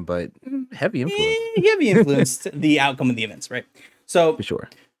puppeteer them, but heavy influence. Heavy influenced the outcome of the events, right? So for sure.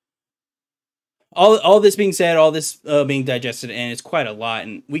 All this being said, all this being digested, and it's quite a lot,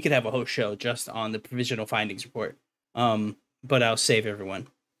 and we could have a whole show just on the provisional findings report. But I'll save everyone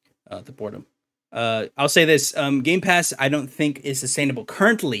the boredom. I'll say this: Game Pass, I don't think is sustainable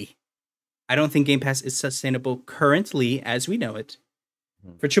currently. I don't think Game Pass is sustainable currently as we know it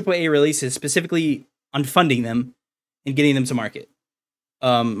for AAA releases, specifically on funding them and getting them to market.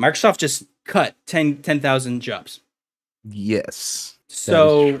 Microsoft just cut 10,000 jobs. Yes.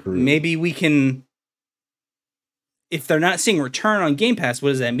 So maybe we can, if they're not seeing return on Game Pass, what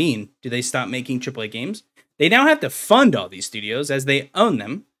does that mean? Do they stop making AAA games? They now have to fund all these studios as they own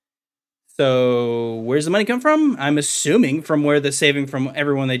them. So where's the money come from? I'm assuming from where the saving from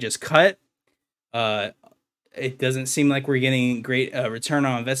everyone they just cut. It doesn't seem like we're getting great return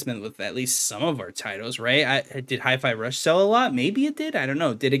on investment with at least some of our titles, right? Did Hi-Fi Rush sell a lot? Maybe it did. I don't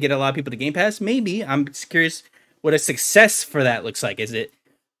know. Did it get a lot of people to Game Pass? Maybe. I'm just curious what a success for that looks like. Is it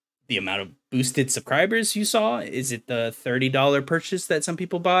the amount of boosted subscribers you saw? Is it the $30 purchase that some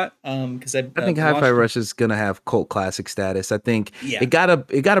people bought? Because I think Hi-Fi Rush is gonna have cult classic status. I think Yeah. it got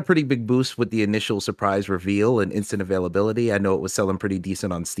a pretty big boost with the initial surprise reveal and instant availability. I know it was selling pretty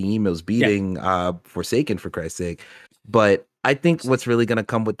decent on Steam. It was beating Forsaken, for Christ's sake. But I think what's really gonna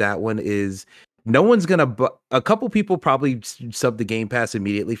come with that one is no one's gonna. A couple people probably subbed the Game Pass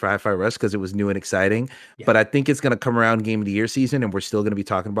immediately for Hi-Fi Rush because it was new and exciting. Yeah. But I think it's gonna come around Game of the Year season, and we're still gonna be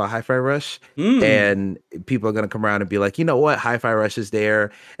talking about Hi-Fi Rush. And people are gonna come around and be like, you know what, Hi-Fi Rush is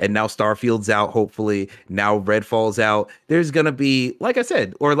there, and now Starfield's out. Hopefully, now Redfall's out. There's gonna be, like I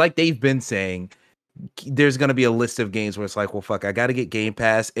said, or like they've been saying, there's gonna be a list of games where it's like, well, fuck, I gotta get Game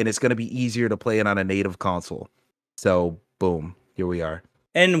Pass, and it's gonna be easier to play it on a native console. So, boom, here we are.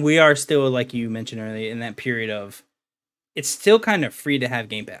 And we are still, like you mentioned earlier, in that period of it's still kind of free to have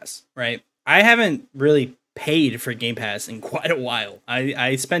Game Pass, right? I haven't really paid for Game Pass in quite a while.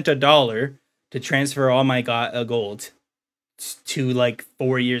 I spent $1 to transfer all my gold to like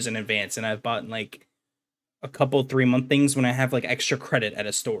 4 years in advance, and I've bought like a couple 3-month things when I have like extra credit at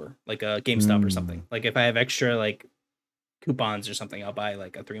a store, like a GameStop or something. Like if I have extra like coupons or something, I'll buy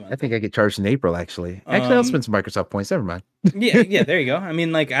like a 3-month. I think I get charged in April, actually. I'll spend some Microsoft points. Never mind. yeah, there you go. I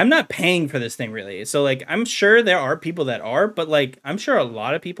mean, like, I'm not paying for this thing really. So, like, I'm sure there are people that are, but like, I'm sure a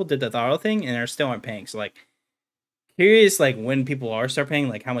lot of people did the throttle thing and are still aren't paying. So, like, curious, like, when people are start paying,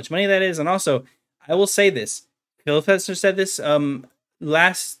 like, how much money that is. And also, I will say this: Phil Fester said this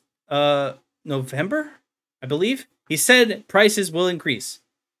last November, I believe. He said prices will increase.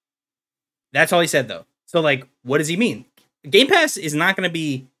 That's all he said, though. So, like, what does he mean? Game Pass is not going to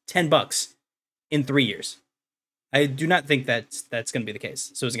be $10 in 3 years. I do not think that's going to be the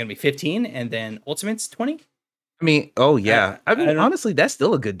case. So it's going to be 15, and then Ultimate's 20. I mean, oh yeah. I mean, honestly, that's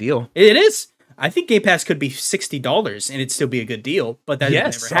still a good deal. It is. I think Game Pass could be $60, and it'd still be a good deal. But that would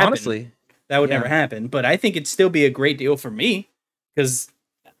never happen. Honestly, that would never happen. But I think it'd still be a great deal for me because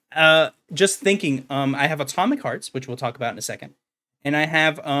just thinking, I have Atomic Hearts, which we'll talk about in a second, and I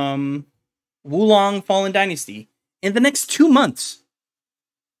have Wulong Fallen Dynasty in the next 2 months.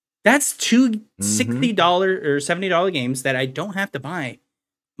 That's two $60 or $70 games that I don't have to buy.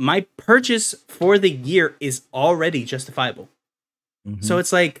 My purchase for the year is already justifiable. So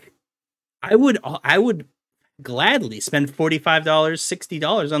it's like I would gladly spend $45,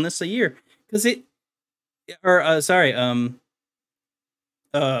 $60 on this a year because it or sorry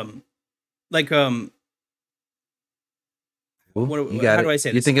like what, you got how it. do I say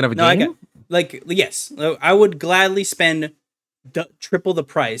this? You're thinking of a game? Like yes, I would gladly spend triple the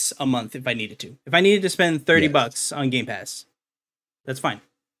price a month if I needed to. If I needed to spend $30 on Game Pass, that's fine.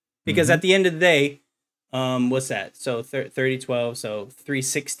 Because at the end of the day, what's that? So 30, 12, so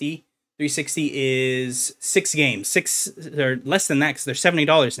 360. 360 is 6 games. 6 or less than that because they're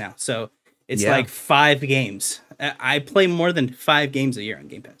 $70 now. So it's like 5 games. I play more than 5 games a year on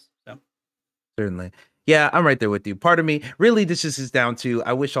Game Pass. So certainly. Yeah, I'm right there with you. Part of me, really, this just is down to,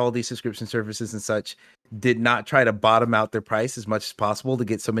 I wish all these subscription services and such did not try to bottom out their price as much as possible to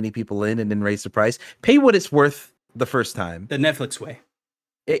get so many people in and then raise the price. Pay what it's worth the first time. The Netflix way.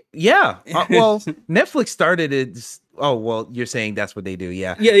 Well, Netflix started it. Oh, well, you're saying that's what they do.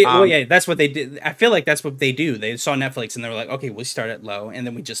 Yeah. Yeah. That's what they did. I feel like that's what they do. They saw Netflix and they were like, okay, we'll start at low. And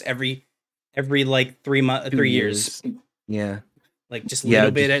then we just every like 3 years. Yeah. Like just a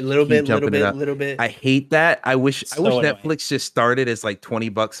little bit. I hate that. I wish annoying. Netflix just started as like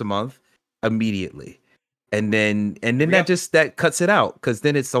 $20 a month immediately. And then that cuts it out, because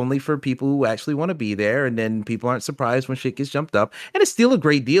then it's only for people who actually want to be there, and then people aren't surprised when shit gets jumped up. And it's still a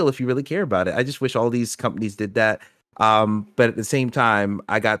great deal if you really care about it. I just wish all these companies did that. But at the same time,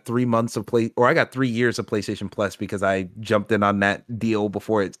 I got 3 years of PlayStation Plus because I jumped in on that deal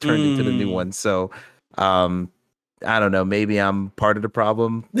before it turned into the new one. So I don't know. Maybe I'm part of the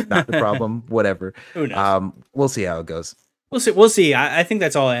problem, not the problem, whatever. Who knows? We'll see how it goes. We'll see. I think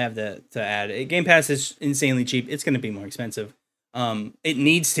that's all I have to add. Game Pass is insanely cheap. It's going to be more expensive. It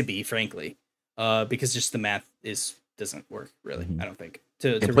needs to be, frankly, because just the math doesn't work really. I don't think.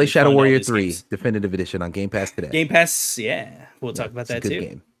 To play really Shadow fund Warrior all these 3 games. Definitive Edition on Game Pass today. Game Pass, yeah, we'll talk about that good too.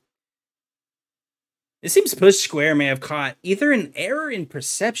 Game. It seems Push Square may have caught either an error in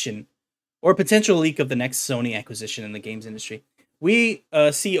perception or a potential leak of the next Sony acquisition in the games industry. We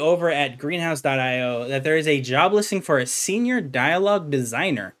see over at Greenhouse.io that there is a job listing for a senior dialogue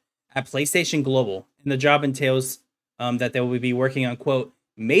designer at PlayStation Global. And the job entails that they will be working on, quote,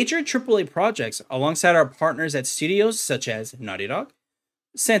 major AAA projects alongside our partners at studios such as Naughty Dog,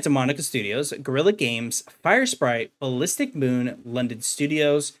 Santa Monica Studios, Guerrilla Games, Firesprite, Ballistic Moon, London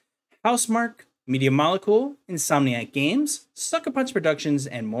Studios, Housemarque, Media Molecule, Insomniac Games, Sucker Punch Productions,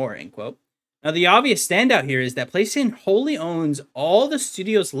 and more, end quote. Now, the obvious standout here is that PlayStation wholly owns all the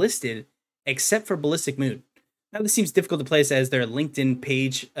studios listed except for Ballistic Moon. Now, this seems difficult to place as their LinkedIn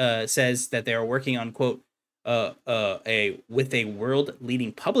page says that they are working on, quote, with a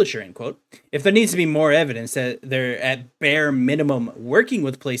world-leading publisher, end quote. If there needs to be more evidence that they're at bare minimum working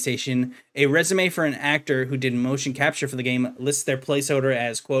with PlayStation, a resume for an actor who did motion capture for the game lists their placeholder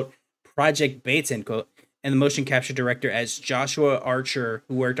as, quote, Project Bates, end quote, and the motion capture director as Joshua Archer,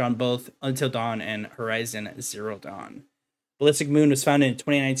 who worked on both Until Dawn and Horizon Zero Dawn. Ballistic Moon was founded in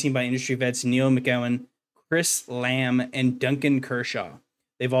 2019 by industry vets Neil McGowan, Chris Lamb, and Duncan Kershaw.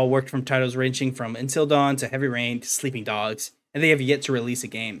 They've all worked from titles ranging from Until Dawn to Heavy Rain to Sleeping Dogs, and they have yet to release a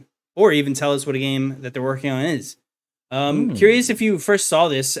game, or even tell us what a game that they're working on is. Curious if you first saw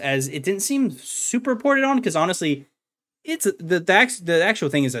this, as it didn't seem super reported on, because honestly, it's the actual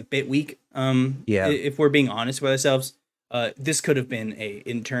thing is a bit weak. If we're being honest with ourselves, this could have been a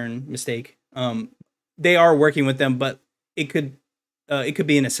intern mistake. They are working with them, but it could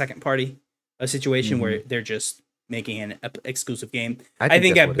be in a second party situation where they're just making an exclusive game. I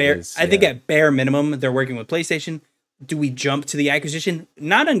think at bare minimum they're working with PlayStation. Do we jump to the acquisition?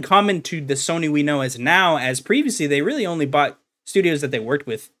 Not uncommon to the Sony we know as now, as previously they really only bought studios that they worked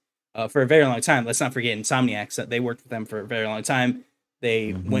with for a very long time. Let's not forget Insomniac. They worked with them for a very long time.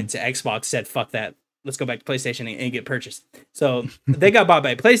 They went to Xbox, said, fuck that. Let's go back to PlayStation and get purchased. So they got bought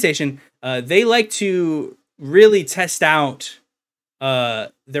by PlayStation. They like to really test out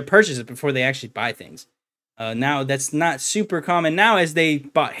their purchases before they actually buy things. Now, that's not super common now, as they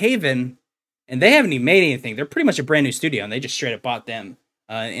bought Haven, and they haven't even made anything. They're pretty much a brand new studio, and they just straight up bought them.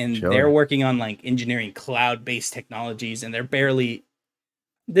 They're working on like engineering cloud-based technologies, and they're barely...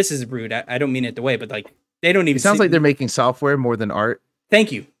 This is rude. I don't mean it the way, but like they don't even. It sounds like they're making software more than art.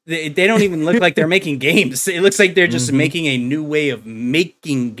 Thank you. They don't even look like they're making games. It looks like they're just making a new way of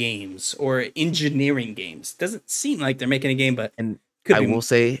making games or engineering games. Doesn't seem like they're making a game, but I will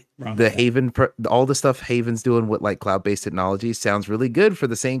say the Haven, all the stuff Haven's doing with like cloud-based technology sounds really good for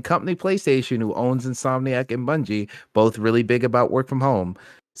the same company, PlayStation, who owns Insomniac and Bungie, both really big about work from home.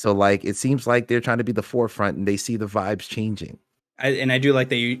 So like it seems like they're trying to be the forefront, and they see the vibes changing. I do like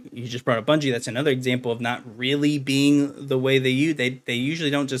that you just brought up Bungie. That's another example of not really being the way they use. They usually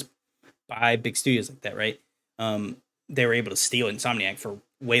don't just buy big studios like that, right? They were able to steal Insomniac for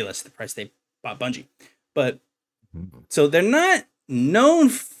way less than the price they bought Bungie. But so they're not known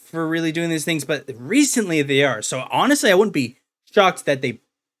for really doing these things, but recently they are. So honestly, I wouldn't be shocked that they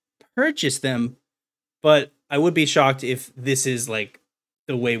purchased them, but I would be shocked if this is like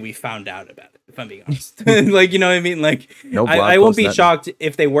the way we found out about it, if I'm being honest. Like, you know what I mean? Like, I won't be shocked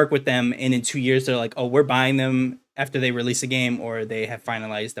if they work with them and in 2 years they're like, oh, we're buying them after they release a game, or they have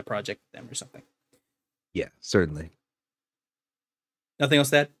finalized the project with them or something. Yeah, certainly. Nothing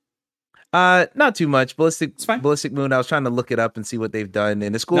else to add? Not too much. Ballistic Moon, I was trying to look it up and see what they've done.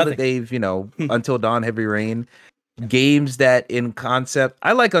 And it's cool that they've, Until Dawn, Heavy Rain, games that in concept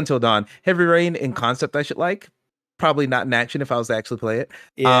I like Until Dawn. Heavy Rain in concept I should like. Probably not in action if I was to actually play it.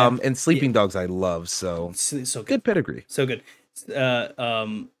 Yeah. And Sleeping Dogs I love, so So good. good pedigree. So good.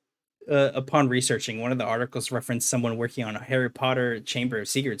 Upon researching, one of the articles referenced someone working on a Harry Potter Chamber of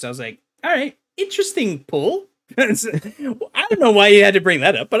Secrets. I was like, all right, interesting pull. I don't know why you had to bring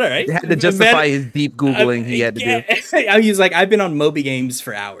that up, but all right. He had to justify his deep Googling he had to do. I was like, I've been on Moby Games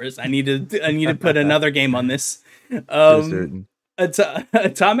for hours. I need to put another game on this.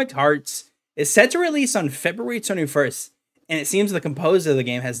 Atomic Hearts is set to release on February 21st, and it seems the composer of the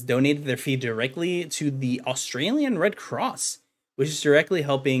game has donated their fee directly to the Australian Red Cross, which is directly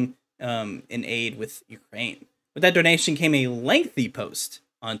helping in aid with Ukraine. With that donation came a lengthy post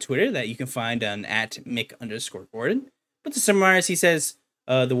on Twitter that you can find on @Mick_Gordon. But to summarize, he says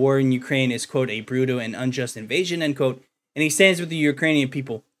the war in Ukraine is, quote, a brutal and unjust invasion, end quote, and he stands with the Ukrainian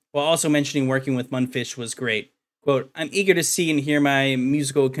people, while also mentioning working with Munfish was great. Quote, I'm eager to see and hear my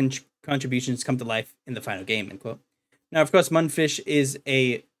musical contributions come to life in the final game, end quote. Now, of course, Munfish is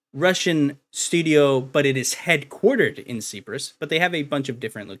a Russian studio, but it is headquartered in Cyprus, but they have a bunch of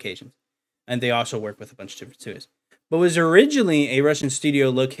different locations, and they also work with a bunch of different studios. But was originally a Russian studio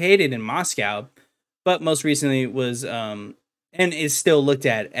located in Moscow, but most recently was and is still looked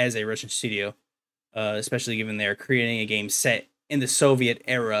at as a Russian studio, especially given they're creating a game set in the Soviet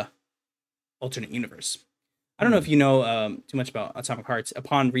era alternate universe. I don't know if you know too much about Atomic Hearts.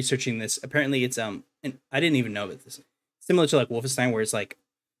 Upon researching this, apparently it's and I didn't even know about this. Similar to like Wolfenstein, where it's like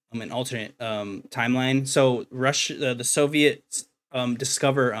an alternate timeline. So the Soviets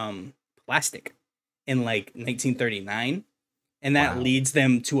discover plastic in like 1939, and that leads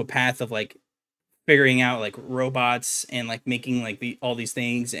them to a path of like figuring out like robots and like making like all these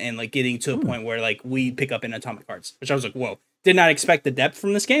things and like getting to a point where like we pick up in Atomic Hearts, which I was like, whoa, did not expect the depth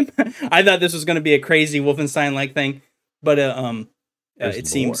from this game. I thought this was going to be a crazy Wolfenstein like thing, but it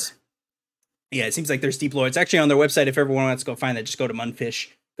seems like there's deep lore. It's actually on their website. If everyone wants to go find that, just go to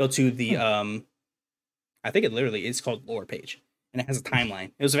Munfish, go to the I think it literally is called lore page, and it has a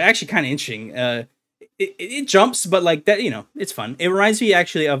timeline. It was actually kind of interesting. It jumps, but like that, it's fun. It reminds me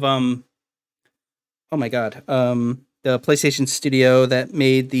actually of oh my god, the PlayStation studio that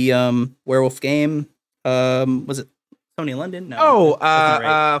made the werewolf game. Was it Sony London? No.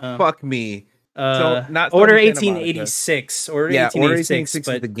 Fuck me. So not Order 1886. Order 1886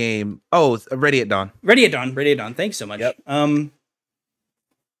 is the game. Oh, Ready at Dawn. Ready at Dawn. Thanks so much. Yep.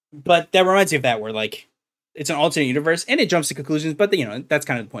 But that reminds me of that, where like it's an alternate universe and it jumps to conclusions, but that's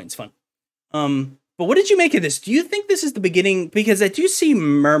kind of the point. It's fun. But what did you make of this? Do you think this is the beginning? Because I do see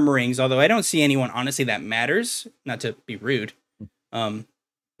murmurings, although I don't see anyone honestly that matters. Not to be rude, but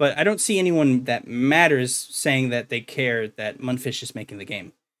I don't see anyone that matters saying that they care that Munfish is making the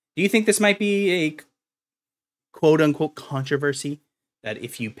game. Do you think this might be a quote-unquote controversy, that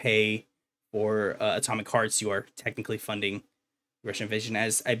if you pay for Atomic Hearts, you are technically funding Russian invasion?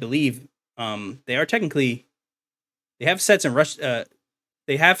 As I believe they are technically, they have sets in Russia.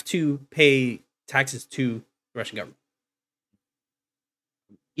 They have to pay taxes to the Russian government.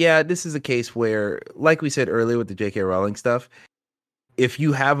 Yeah, this is a case where, like we said earlier with the J.K. Rowling stuff, if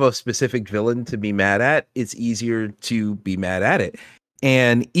you have a specific villain to be mad at, it's easier to be mad at it.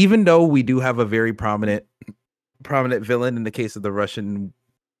 And even though we do have a very prominent villain in the case of the Russian,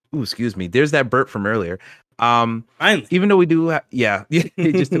 excuse me, there's that burp from earlier. Finally. Even though we do it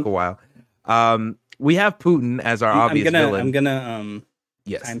just took a while. We have Putin as our obvious villain. I'm gonna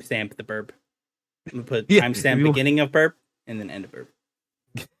timestamp the burp. I'm gonna put timestamp beginning of burp and then end of burp.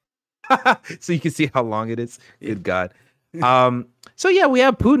 So you can see how long it is. Good God. So yeah, we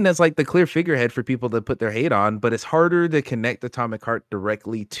have Putin as like the clear figurehead for people to put their hate on, but it's harder to connect Atomic Heart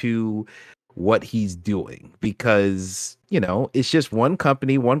directly to what he's doing because, it's just one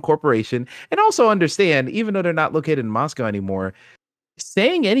company, one corporation. And also understand, even though they're not located in Moscow anymore,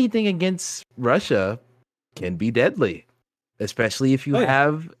 saying anything against Russia can be deadly, especially if you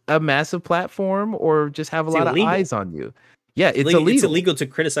have a massive platform or just have a lot of eyes on you. Yeah, it's illegal. It's illegal to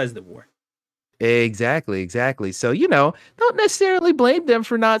criticize the war. Exactly. So, don't necessarily blame them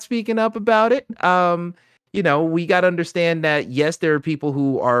for not speaking up about it. We got to understand that, yes, there are people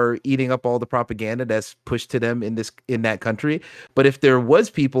who are eating up all the propaganda that's pushed to them in that country. But if there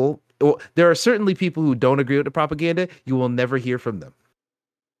was people, there are certainly people who don't agree with the propaganda, you will never hear from them.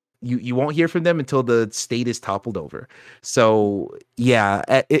 You won't hear from them until the state is toppled over. So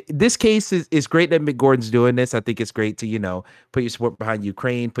yeah, this case is great that Mick Gordon's doing this. I think it's great to, put your support behind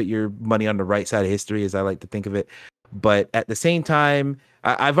Ukraine, put your money on the right side of history, as I like to think of it. But at the same time,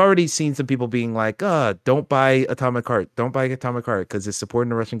 I've already seen some people being like, don't buy Atomic Heart. Don't buy Atomic Heart because it's supporting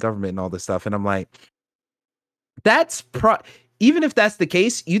the Russian government and all this stuff. And I'm like, That's even if that's the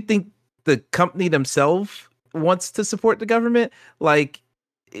case, you think the company themselves wants to support the government? Like,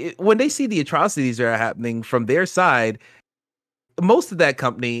 when they see the atrocities that are happening from their side, most of that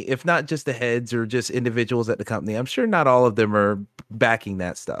company, if not just the heads or just individuals at the company, I'm sure not all of them are backing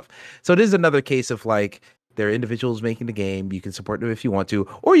that stuff. So it is another case of like, there are individuals making the game. You can support them if you want to,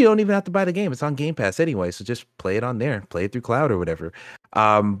 or you don't even have to buy the game. It's on Game Pass anyway, so just play it on there, play it through cloud or whatever.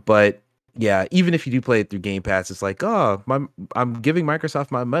 But yeah, even if you do play it through Game Pass, it's like, oh, I'm giving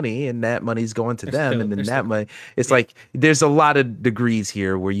Microsoft my money, and that money's going to them, and then that money. It's like there's a lot of degrees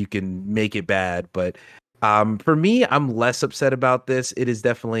here where you can make it bad, but for me, I'm less upset about this. It is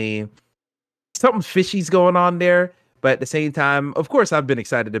definitely something fishy's going on there. But at the same time, of course, I've been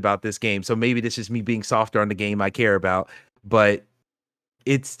excited about this game. So maybe this is me being softer on the game I care about. But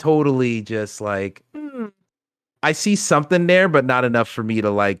it's totally just like, I see something there, but not enough for me to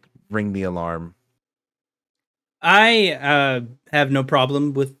like ring the alarm. I have no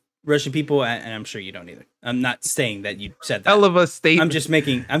problem with Russian people, and I'm sure you don't either. I'm not saying that you said that. Hell of a statement.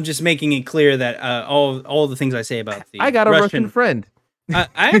 I'm just making it clear that all the things I say about the I got a Russian friend. I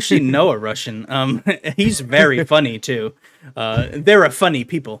actually know a Russian. He's very funny too. They're a funny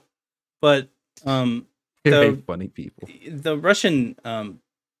people, but Very funny people. The Russian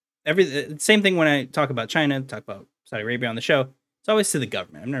same thing when I talk about China, talk about Saudi Arabia on the show. It's always to the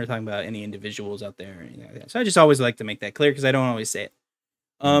government. I'm never talking about any individuals out there or anything like that. So I just always like to make that clear because I don't always say it.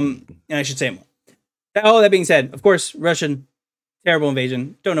 And I should say it more. All that being said, of course, Russian, terrible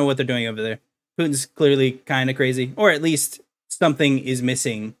invasion. Don't know what they're doing over there. Putin's clearly kind of crazy, or at least something is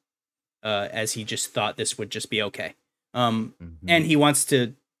missing, as he just thought this would just be okay. And he wants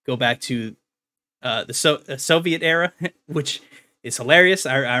to go back to the Soviet era, which is hilarious.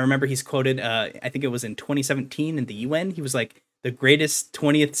 I remember he's quoted, I think it was in 2017 in the UN. He was like, the greatest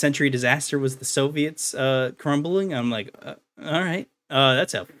 20th century disaster was the Soviets crumbling. I'm like, all right.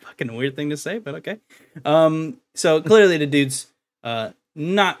 That's a fucking weird thing to say, but okay. So clearly the dude's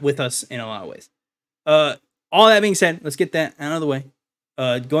not with us in a lot of ways. All that being said, let's get that out of the way.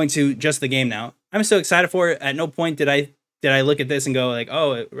 Going to just the game now. I'm so excited for it. At no point did I look at this and go like,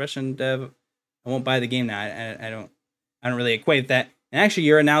 oh, Russian dev, I won't buy the game now. I don't really equate that. And actually,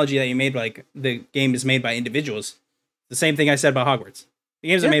 your analogy that you made, like the game is made by individuals, the same thing I said about Hogwarts. The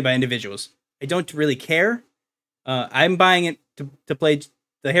games are made by individuals. I don't really care. I'm buying it to play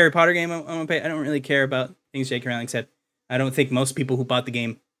the Harry Potter game. I don't really care about things J.K. Rowling said. I don't think most people who bought the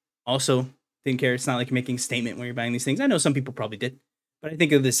game also didn't care. It's not like you're making a statement when you're buying these things. I know some people probably did, but I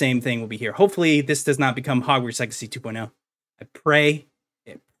think the same thing will be here. Hopefully, this does not become Hogwarts Legacy 2.0. I pray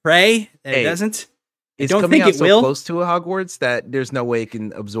that it doesn't. I don't think it will. Close to a Hogwarts that there's no way it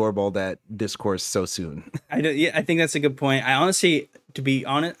can absorb all that discourse so soon. I think that's a good point. I honestly, to be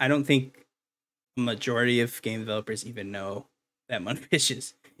honest, I don't think a majority of game developers even know that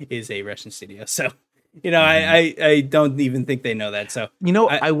Mundfish is a Russian studio. So, I don't even think they know that. So,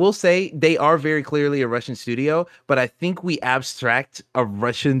 I will say they are very clearly a Russian studio, but I think we abstract a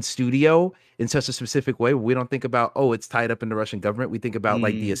Russian studio in such a specific way. We don't think about, oh, it's tied up in the Russian government. We think about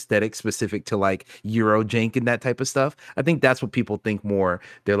like the aesthetic specific to like Eurojank and that type of stuff. I think that's what people think more.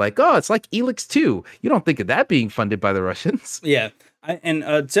 They're like, oh, it's like Elix 2. You don't think of that being funded by the Russians. Yeah.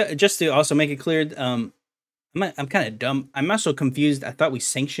 Just to also make it clear, I'm kind of dumb. I'm also confused. I thought we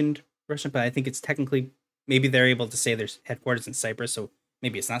sanctioned Russia, but I think it's technically, maybe they're able to say there's headquarters in Cyprus, so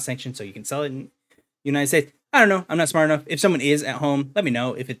maybe it's not sanctioned, so you can sell it in the United States. I don't know. I'm not smart enough. If someone is at home, let me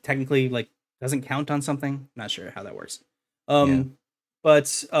know if it technically like doesn't count on something. Not sure how that works.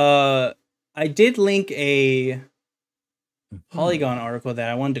 But I did link a Polygon article that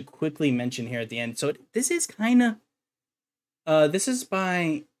I wanted to quickly mention here at the end. So this is kind of this is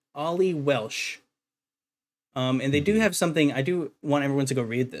by Ollie Welsh. And they do have something. I do want everyone to go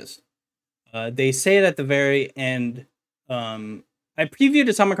read this. They say it at the very end. I previewed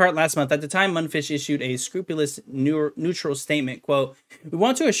Atomic Heart last month. At the time, Mundfish issued a scrupulous neutral statement. Quote, "We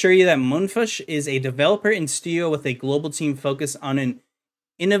want to assure you that Mundfish is a developer and studio with a global team focused on an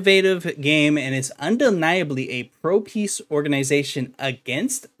innovative game and is undeniably a pro-peace organization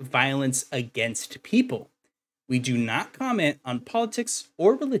against violence against people. We do not comment on politics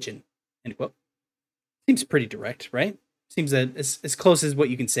or religion." End quote. Seems pretty direct, right? Seems that as close as what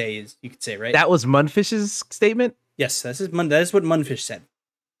you can say, right? That was Mundfish's statement? Yes, that is what Mundfish said.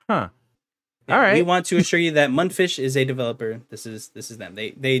 Huh. Yeah, all right. We want to assure you that Mundfish is a developer. This is them.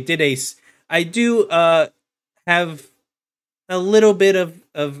 They did I do have a little bit of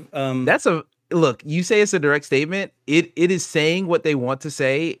That's a look, you say it's a direct statement. It is saying what they want to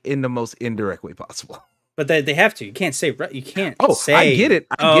say in the most indirect way possible. But they have to. You can't say. You can't. Oh, say, I get it.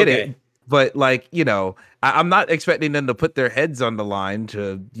 I get it. But like, I'm not expecting them to put their heads on the line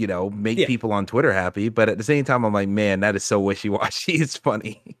to, make people on Twitter happy. But at the same time, I'm like, man, that is so wishy-washy. It's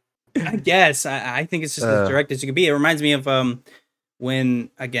funny. I guess I think it's just as direct as you can be. It reminds me of when,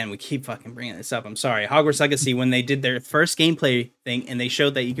 again, we keep fucking bringing this up. I'm sorry. Hogwarts Legacy, when they did their first gameplay thing and they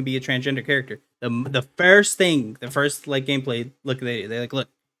showed that you can be a transgender character. The first like gameplay look, they're like, look,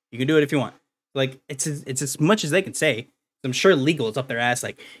 you can do it if you want. Like, it's as much as they can say. I'm sure legal is up their ass.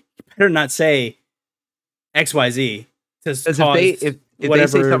 Like, you better not say XYZ. If they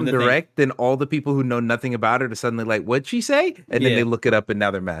say something direct, then all the people who know nothing about it are suddenly like, what'd she say? And then they look it up and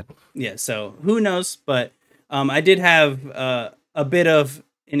now they're mad. Yeah, so who knows? But I did have a bit of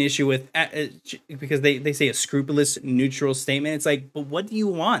an issue with because they say a scrupulous neutral statement. It's like, but what do you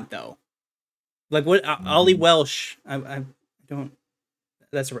want though? Like what Ollie Welsh? I don't.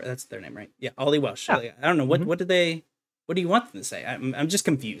 That's their name, right? Yeah, Ollie Welsh. Yeah. Like, I don't know what do you want them to say? I'm just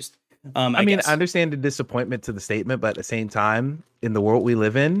confused. I mean, I understand the disappointment to the statement, but at the same time, in the world we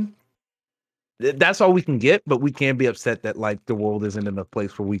live in, that's all we can get. But we can be upset that like the world isn't in a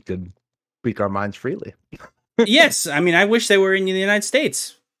place where we could speak our minds freely. Yes, I mean, I wish they were in the United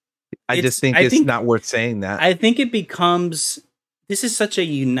States. I think it's not worth saying that. I think it becomes, this is such a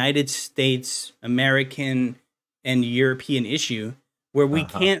United States, American, and European issue where we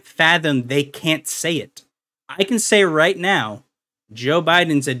can't fathom they can't say it. I can say right now, Joe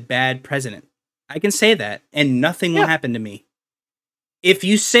Biden's a bad president. I can say that, and nothing will happen to me. If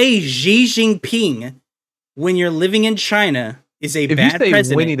you say Xi Jinping when you're living in China is a bad president. If you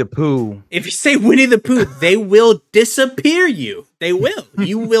say Winnie the Pooh. If you say Winnie the Pooh, they will disappear you. They will.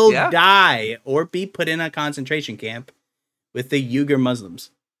 You will die or be put in a concentration camp with the Uyghur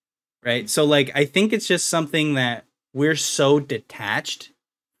Muslims. Right? So, like, I think it's just something that we're so detached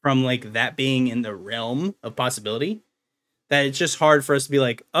from, like, that being in the realm of possibility that it's just hard for us to be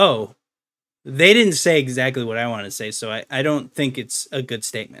like, oh, they didn't say exactly what I want to say, so I don't think it's a good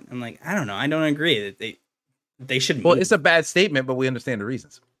statement. I'm like, I don't know. I don't agree that they shouldn't. Well, it's a bad statement, but we understand the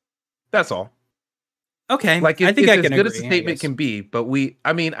reasons. That's all. Okay. Like, I think it's as good as the statement can be, but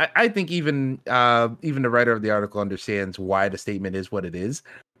I think even the writer of the article understands why the statement is what it is,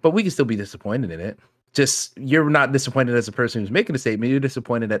 but we can still be disappointed in it. Just, you're not disappointed as a person who's making a statement. You're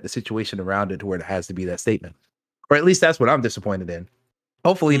disappointed at the situation around it to where it has to be that statement. Or at least that's what I'm disappointed in.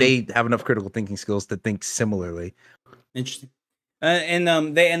 Hopefully they have enough critical thinking skills to think similarly. Interesting.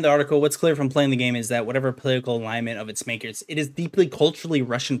 And they end the article. What's clear from playing the game is that whatever political alignment of its makers, it is deeply culturally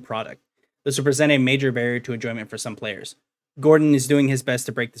Russian product. This will present a major barrier to enjoyment for some players. Gordon is doing his best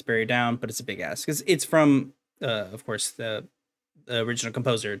to break this barrier down, but it's a big ask because it's from, of course, the original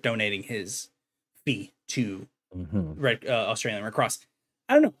composer donating his fee to Australian Red Cross.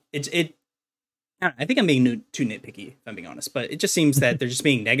 I don't know. I think I'm being too nitpicky, if I'm being honest, but it just seems that they're just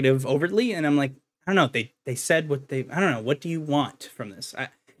being negative overtly, and I'm like, I don't know. They said what I don't know. What do you want from this?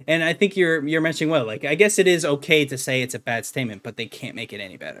 And I think you're mentioning, well, like, I guess it is okay to say it's a bad statement, but they can't make it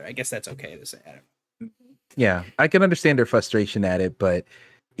any better. I guess that's okay to say. I don't know. Yeah, I can understand their frustration at it, but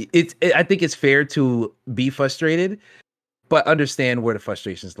I think it's fair to be frustrated, but understand where the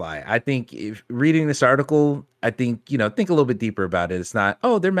frustrations lie. I think if reading this article, I think, think a little bit deeper about it. It's not,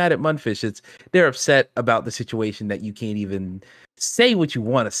 oh, they're mad at Mundfish. It's they're upset about the situation that you can't even say what you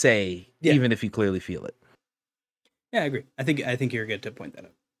want to say, even if you clearly feel it. Yeah, I agree. I think you're good to point that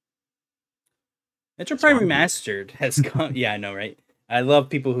out. Metroid Prime Remastered has come. Yeah, I know, right? I love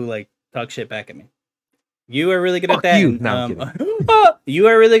people who like talk shit back at me. You are really good at that. You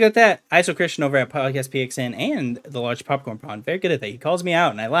are really good at that. ISO Christian over at Podcast PXN and the Large Popcorn Pond. Very good at that. He calls me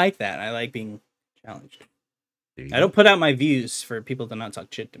out, and I like that. I like being challenged. I don't put out my views for people to not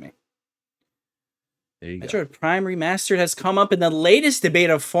talk shit to me. Metroid Prime Remastered has come up in the latest debate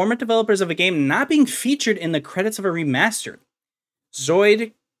of former developers of a game not being featured in the credits of a remaster.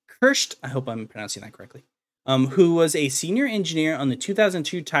 Zoid Kirst, I hope I'm pronouncing that correctly, who was a senior engineer on the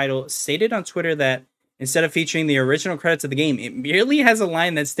 2002 title, stated on Twitter that instead of featuring the original credits of the game, it merely has a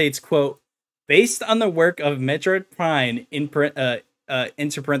line that states, quote, based on the work of Metroid Prime,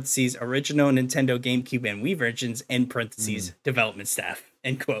 into parentheses, original Nintendo GameCube and Wii versions, end parentheses, development staff,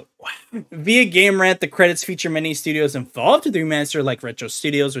 end quote. Wow. Via Game Rant, the credits feature many studios involved with the remaster, like Retro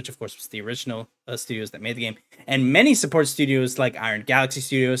Studios, which of course was the original studios that made the game, and many support studios like Iron Galaxy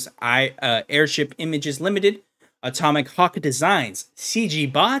Studios, Airship Images Limited, Atomic Hawk Designs,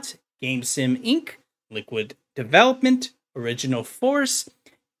 CG Bot, GameSim Inc., Liquid Development, Original Force,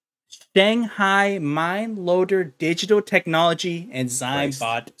 Shanghai Mind Loader Digital Technology, and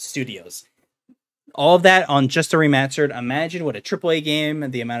Zybot Studios. All of that on just a remastered. Imagine what a AAA game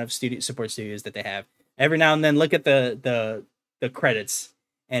and the amount of support studios that they have. Every now and then, look at the credits,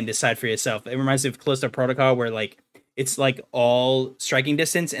 and decide for yourself. It reminds me of Callisto Protocol, where like it's like all striking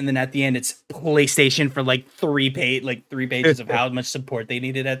distance, and then at the end it's PlayStation for like three pages of how much support they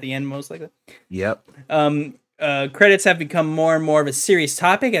needed at the end, most likely. Yep. Credits have become more and more of a serious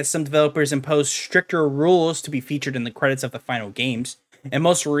topic as some developers impose stricter rules to be featured in the credits of the final games. And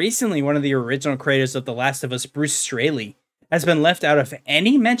most recently, one of the original creators of The Last of Us, Bruce Straley, has been left out of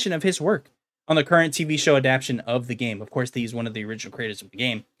any mention of his work on the current TV show adaptation of the game. Of course, he's one of the original creators of the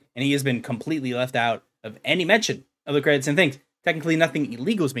game, and he has been completely left out of any mention of the credits and things. Technically, nothing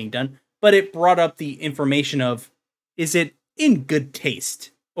illegal is being done, but it brought up the information of, is it in good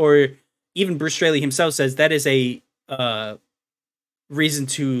taste? Or even Bruce Straley himself says that is a reason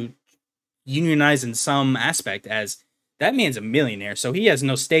to unionize in some aspect, as that man's a millionaire, so he has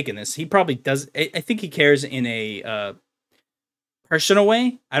no stake in this. He probably does. I think he cares in a personal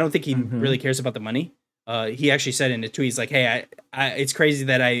way. I don't think he really cares about the money. He actually said in a tweet, he's like, hey, it's crazy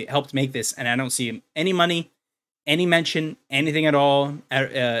that I helped make this, and I don't see any money, any mention, anything at all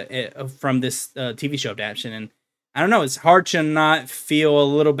from this TV show adaptation. And I don't know, it's hard to not feel a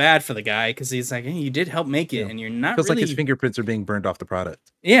little bad for the guy, because he's like, hey, you did help make it, and you're not feels really... like his fingerprints are being burned off the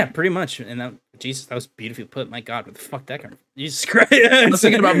product. Yeah, pretty much. And Jesus, that was beautifully put. My God, what the fuck that kind of... Jesus Christ. I was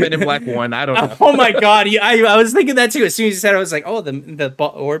thinking about Men in Black 1. I don't know. Oh my God. I was thinking that too. As soon as you said it, I was like, oh, the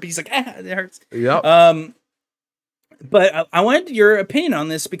orb. He's like, it hurts. Yep. But I wanted your opinion on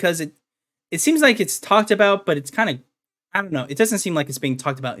this, because it seems like it's talked about, but it's kind of... I don't know. It doesn't seem like it's being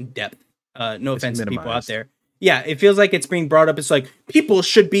talked about in depth. No offense to people out there. Yeah, it feels like it's being brought up. It's like, people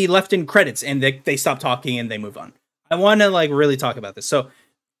should be left in credits, and they stop talking and they move on. I want to like really talk about this. So,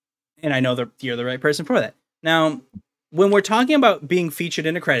 and I know that you're the right person for that. Now, when we're talking about being featured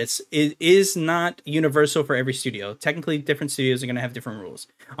in the credits, it is not universal for every studio. Technically, different studios are going to have different rules.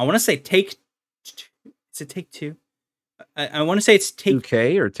 I want to say is it Take Two? I want to say it's Take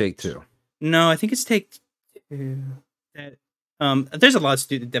 2K or Take Two. No, I think it's Take Two. There's a lot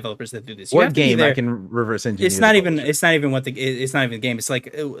of developers that do this. What game I can reverse engineer? It's not even the game. It's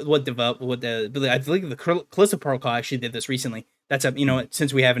like I believe the Callisto Protocol actually did this recently. That's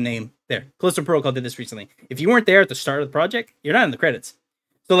since we have a name there, Callisto Protocol did this recently. If you weren't there at the start of the project, you're not in the credits.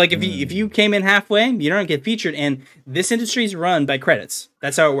 So like if you came in halfway, you don't get featured. And this industry is run by credits.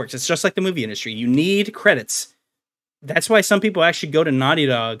 That's how it works. It's just like the movie industry. You need credits. That's why some people actually go to Naughty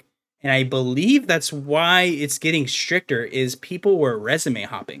Dog. And I believe that's why it's getting stricter, is people were resume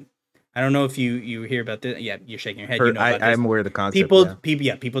hopping. I don't know if you hear about this. Yeah, you're shaking your head. You know about this. I'm aware of the concept.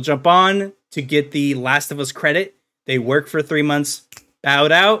 People jump on to get the Last of Us credit. They work for 3 months,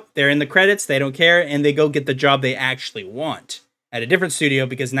 bowed out. They're in the credits. They don't care. And they go get the job they actually want at a different studio,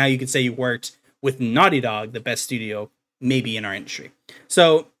 because now you can say you worked with Naughty Dog, the best studio maybe in our industry.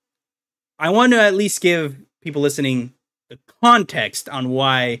 So I want to at least give people listening the context on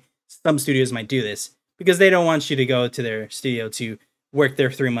why some studios might do this, because they don't want you to go to their studio to work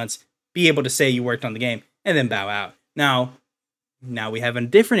there 3 months, be able to say you worked on the game, and then bow out. Now we have a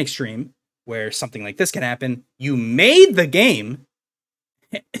different extreme where something like this can happen. You made the game,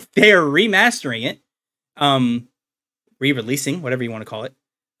 they're remastering it, re-releasing, whatever you want to call it,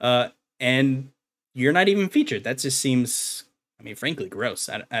 and you're not even featured. That just seems, frankly, gross.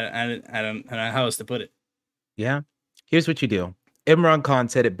 I don't know how else to put it. Yeah. Here's what you do. Imran Khan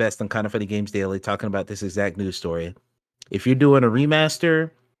said it best on Kind of Funny Games Daily, talking about this exact news story. If you're doing a remaster,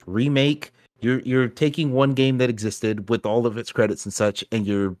 remake, you're taking one game that existed with all of its credits and such, and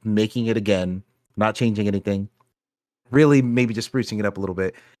you're making it again, not changing anything. Really, maybe just sprucing it up a little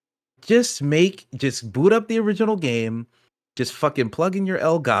bit. Just boot up the original game, just fucking plug in your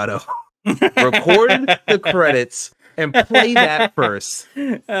Elgato, record the credits, and play that first.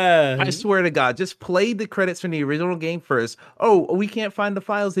 I swear to God, just play the credits from the original game first. Oh, we can't find the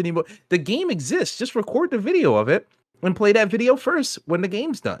files anymore. The game exists. Just record the video of it and play that video first when the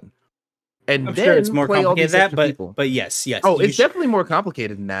game's done. And I'm then sure it's more complicated than that, people. But yes. Oh, it's definitely more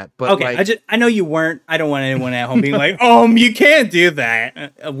complicated than that. But okay, like, I know you weren't. I don't want anyone at home being like, you can't do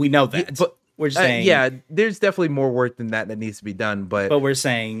that. We know that. But we're just saying, yeah, there's definitely more work than that needs to be done. But we're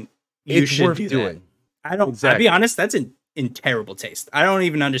saying you should worth do doing. That. I'll be honest, that's in terrible taste. I don't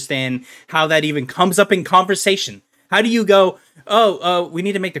even understand how that even comes up in conversation. How do you go, we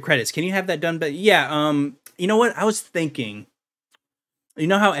need to make the credits. Can you have that done? But yeah, you know what? I was thinking, you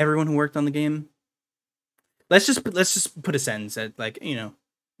know how everyone who worked on the game, let's just put a sentence at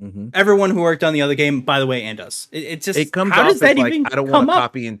everyone who worked on the other game, by the way, and us. It comes how off does that as even like, I don't come want to up?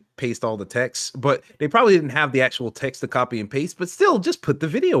 copy and paste all the text, but they probably didn't have the actual text to copy and paste, but still just put the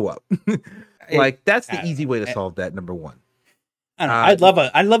video up. Like that's the easy way to solve that. Number one. I don't know.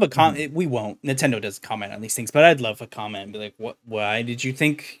 I'd love a comment. We won't. Nintendo doesn't comment on these things, but I'd love a comment and be like, "What? Why did you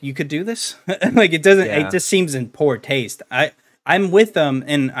think you could do this?" Like it doesn't. Yeah. It just seems in poor taste. I'm with them,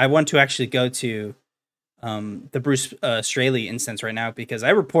 and I want to actually go to the Bruce Straley instance right now because I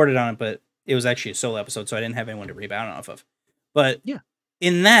reported on it, but it was actually a solo episode, so I didn't have anyone to rebound off of. But Yeah.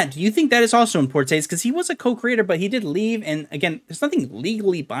 in that, do you think that is also in poor taste? Because he was a co-creator, but he did leave, and again, there's nothing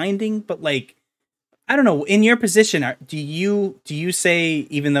legally binding, but like. I don't know. In your position, do you say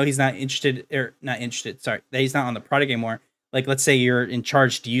even though he's not interested or not interested, sorry, that he's not on the product anymore? Like, let's say you're in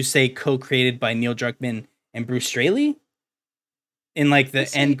charge. Do you say co-created by Neil Druckmann and Bruce Straley in like the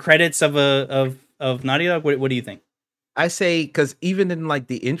end credits of Naughty Dog? What do you think? I say because even in like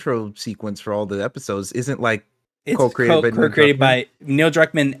the intro sequence for all the episodes, isn't like It's co-created by Neil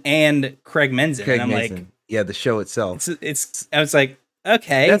Druckmann and Craig Mazin. And I'm like, yeah, the show itself. I was like.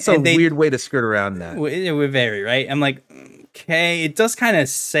 Okay, that's a weird way to skirt around that. It would vary, right? I'm like, okay, it does kind of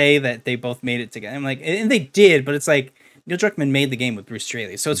say that they both made it together. I'm like, and they did, but it's like Neil Druckmann made the game with Bruce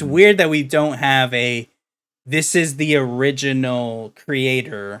Straley, so it's weird that we don't have a. This is the original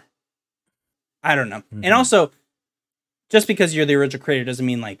creator. I don't know, and also, just because you're the original creator doesn't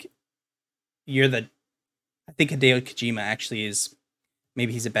mean like you're the. I think Hideo Kojima actually is.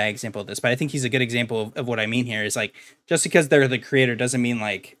 Maybe he's a bad example of this, but I think he's a good example of what I mean here is like, just because they're the creator doesn't mean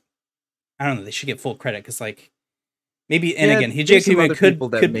like, I don't know, they should get full credit. Cause like maybe, and again, Hideo Kojima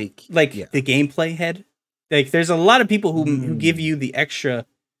could make the gameplay head. Like there's a lot of people who give you the extra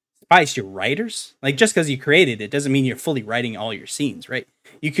spice, your writers. Like just cause you created it doesn't mean you're fully writing all your scenes, right?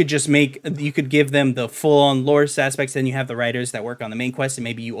 You could just you could give them the full on lore aspects. Then you have the writers that work on the main quest and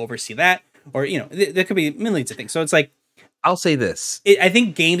maybe you oversee that, or, you know, there could be millions of things. So it's like, I'll say this. I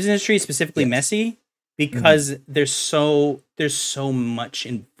think games industry is specifically messy because there's so much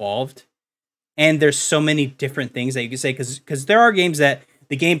involved and there's so many different things that you can say because there are games that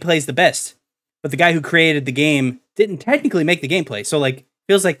the gameplay is the best, but the guy who created the game didn't technically make the gameplay. So like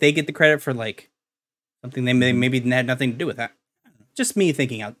feels like they get the credit for like something they maybe had nothing to do with that. Just me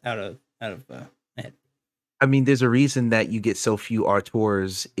thinking out of my head. I mean, there's a reason that you get so few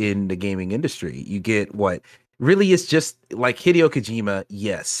auteurs in the gaming industry. You get what? Really, it's just like Hideo Kojima,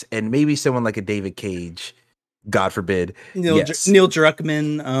 yes, and maybe someone like a David Cage, God forbid, Neil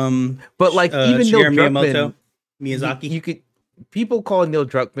Druckmann, but like even Neil Druckmann, Miyazaki. You could people call Neil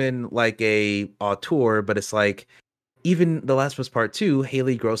Druckmann like a auteur, but it's like even The Last of Us Part 2,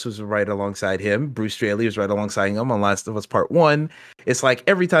 Haley Gross was right alongside him, Bruce Straley was right alongside him on Last of Us Part 1. It's like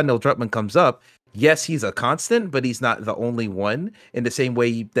every time Neil Druckmann comes up, yes, he's a constant, but he's not the only one. In the same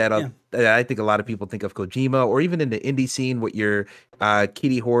way that I think a lot of people think of Kojima, or even in the indie scene with your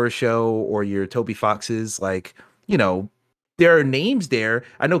Kitty Horror Show or your Toby Foxes, like, you know, there are names there.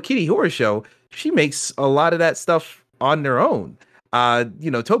 I know Kitty Horror Show, she makes a lot of that stuff on their own.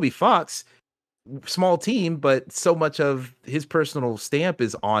 You know, Toby Fox, small team, but so much of his personal stamp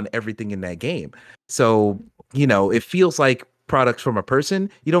is on everything in that game. So, you know, it feels like products from a person.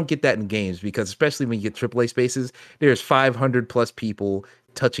 You don't get that in games because especially when you get AAA spaces, there's 500 plus people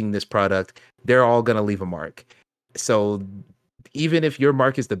touching this product. They're all going to leave a mark. So even if your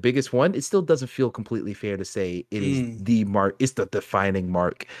mark is the biggest one, it still doesn't feel completely fair to say it is the mark. It's the defining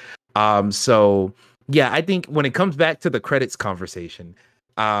mark. So yeah, I think when it comes back to the credits conversation,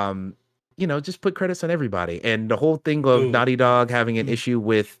 you know, just put credits on everybody. And the whole thing of Naughty Dog having an issue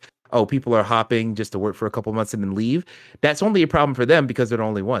with people are hopping just to work for a couple months and then leave. That's only a problem for them because they're the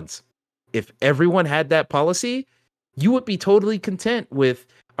only ones. If everyone had that policy, you would be totally content with,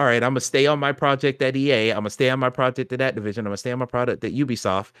 all right, I'm going to stay on my project at EA. I'm going to stay on my project at Activision. I'm going to stay on my product at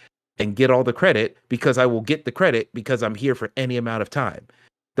Ubisoft and get all the credit because I will get the credit because I'm here for any amount of time.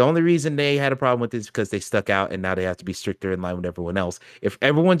 The only reason they had a problem with it is because they stuck out and now they have to be stricter in line with everyone else. If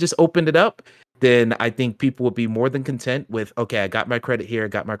everyone just opened it up, then I think people would be more than content with, okay, I got my credit here, I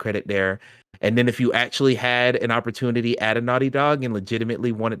got my credit there. And then if you actually had an opportunity at a Naughty Dog and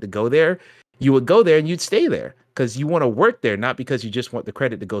legitimately wanted to go there, you would go there and you'd stay there because you want to work there, not because you just want the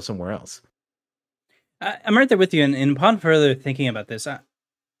credit to go somewhere else. I'm right there with you. And upon further thinking about this, I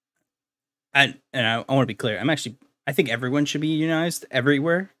want to be clear. I think everyone should be unionized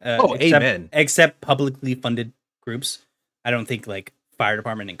everywhere. Amen. Except publicly funded groups. I don't think like fire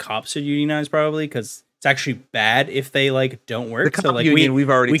department and cops should unionize probably because it's actually bad if they like don't work. The cop union we've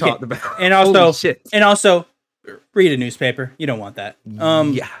already talked about. And also read a newspaper. You don't want that.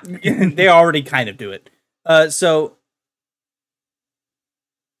 Yeah. They already kind of do it. So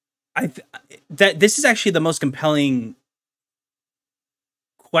this is actually the most compelling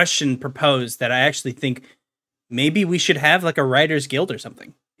question proposed that I actually think maybe we should have like a writers guild or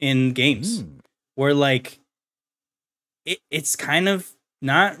something in games where like it's kind of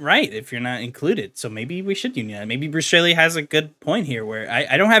not right if you're not included. So maybe we should unionize. Maybe Bruce Straley has a good point here where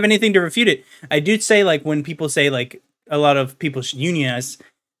I don't have anything to refute it. I do say, like, when people say, like, a lot of people should unionize,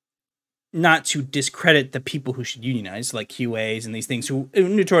 not to discredit the people who should unionize, like QAs and these things, who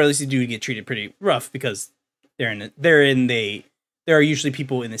notoriously do get treated pretty rough because there are usually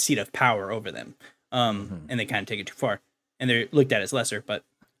people in the seat of power over them, and they kind of take it too far, and they're looked at as lesser, but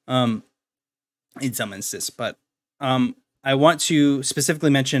in some instances. But I want to specifically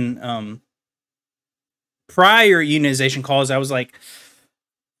mention prior unionization calls. I was like,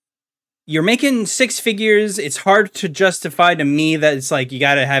 you're making six figures. It's hard to justify to me that it's like, you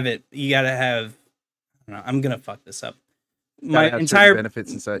gotta have, I don't know, I'm gonna fuck this up. My entire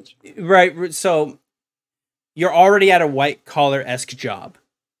benefits and such. Right. So you're already at a white collar-esque job.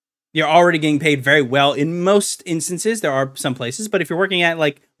 You're already getting paid very well in most instances. There are some places, but if you're working at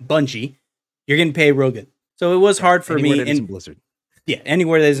like Bungie, you're getting paid real good. So it was hard for me. In Blizzard. Yeah,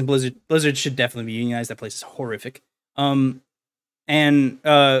 anywhere that isn't Blizzard. Blizzard should definitely be unionized. That place is horrific. And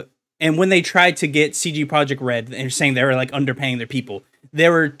when they tried to get CG Project Red, they're saying they were like underpaying their people. They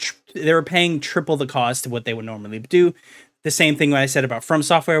were paying triple the cost of what they would normally do. The same thing I said about From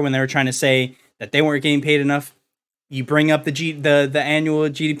Software when they were trying to say that they weren't getting paid enough. You bring up the annual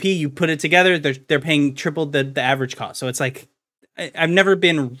GDP, you put it together, they're paying triple the average cost. So it's like, I've never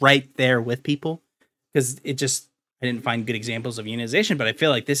been right there with people because I didn't find good examples of unionization, but I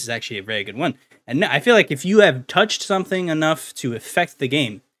feel like this is actually a very good one. And I feel like if you have touched something enough to affect the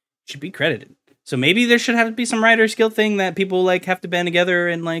game, it should be credited. So maybe there should have to be some writer's guild thing that people like have to band together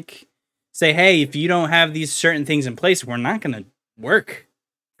and like say, hey, if you don't have these certain things in place, we're not going to work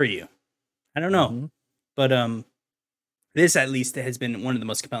for you. I don't know. But this at least has been one of the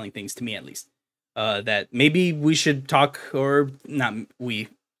most compelling things to me, at least. That maybe we should talk, or not we,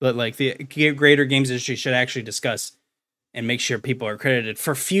 but like the greater games industry should actually discuss and make sure people are credited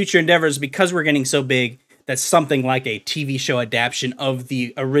for future endeavors, because we're getting so big that something like a TV show adaptation of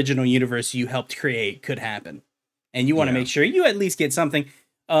the original universe you helped create could happen. And you want to make sure you at least get something.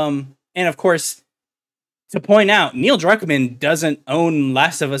 And of course, to point out, Neil Druckmann doesn't own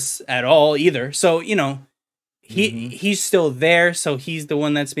Last of Us at all either. So, you know, he's still there. So he's the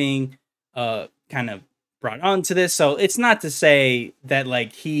one that's being kind of brought onto this. So it's not to say that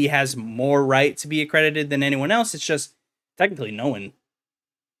like he has more right to be accredited than anyone else. It's just technically no one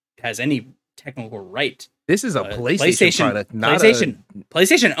has any technical right. This is a PlayStation product, not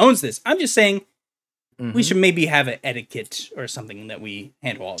PlayStation owns this. I'm just saying we should maybe have an etiquette or something that we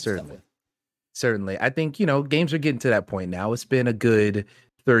handle all this stuff with. Certainly. I think, you know, games are getting to that point now. It's been a good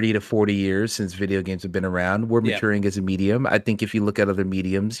 30 to 40 years since video games have been around. We're maturing as a medium. I think if you look at other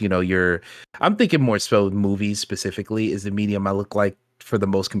mediums, you know, I'm thinking more so movies specifically is the medium I look like for the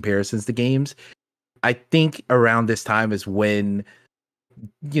most comparisons to games. I think around this time is when,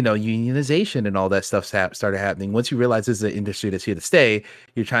 you know, unionization and all that stuff started happening. Once you realize this is an industry that's here to stay,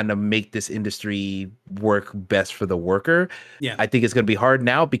 you're trying to make this industry work best for the worker. Yeah, I think it's going to be hard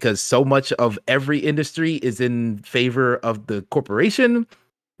now because so much of every industry is in favor of the corporation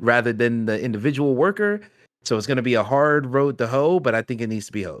rather than the individual worker. So it's going to be a hard road to hoe, but I think it needs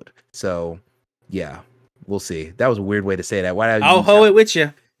to be hoed. So yeah, we'll see. That was a weird way to say that. I'll hoe it with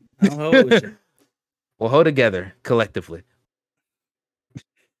you. I'll hoe it with you. We'll hoe together collectively.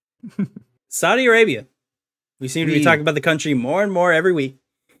 Saudi Arabia. We seem to be talking about the country more and more every week.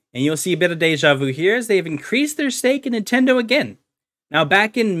 And you'll see a bit of deja vu here as they've increased their stake in Nintendo again. Now,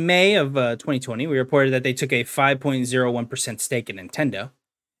 back in May of 2020, we reported that they took a 5.01% stake in Nintendo.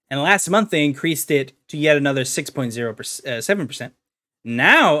 And last month, they increased it to yet another 6.07%.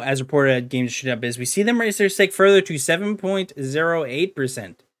 Now, as reported at GameStop, we see them raise their stake further to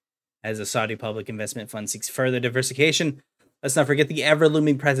 7.08% as the Saudi Public Investment Fund seeks further diversification. Let's not forget the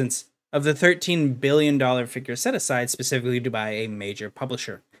ever-looming presence of the $13 billion figure set aside specifically to buy a major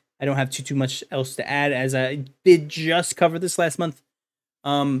publisher. I don't have too much else to add, as I did just cover this last month.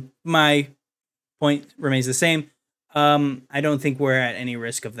 My point remains the same. I don't think we're at any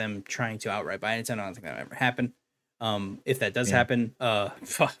risk of them trying to outright buy it. I don't think that will ever happen. If that does happen,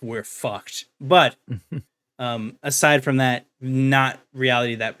 we're fucked. But aside from that, not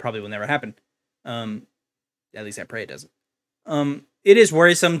reality, that probably will never happen. At least I pray it doesn't. It is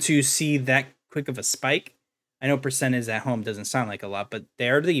worrisome to see that quick of a spike. I know percentage at home doesn't sound like a lot, but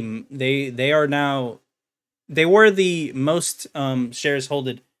they were the most shares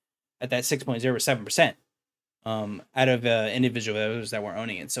holded at that 6.07% out of individuals that were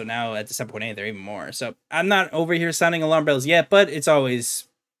owning it. So now at the 7.8, they're even more. So I'm not over here sounding alarm bells yet, but it's always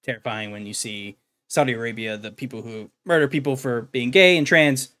terrifying when you see Saudi Arabia, the people who murder people for being gay and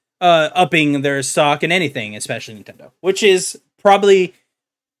trans, upping their stock in anything, especially Nintendo, which is probably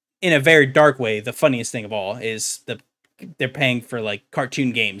in a very dark way the funniest thing of all is they're paying for like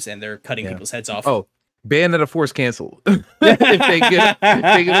cartoon games and they're cutting people's heads off. Oh, Bayonetta force canceled. if they get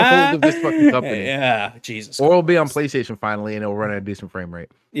a hold of this fucking company. Yeah, Jesus. Or it'll be on PlayStation finally and it'll run at a decent frame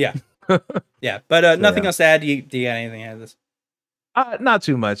rate. Yeah. Yeah. But nothing else to add. Do you got anything to add to this? Not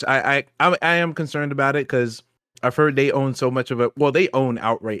too much. I am concerned about it because I've heard they own so much of it. Well, they own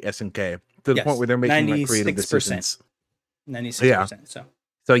outright SNK to the point where they're making like, creative decisions. 96%. Yeah.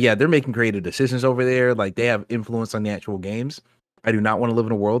 So yeah, they're making creative decisions over there. Like they have influence on the actual games. I do not want to live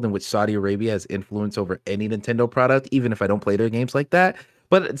in a world in which Saudi Arabia has influence over any Nintendo product, even if I don't play their games like that.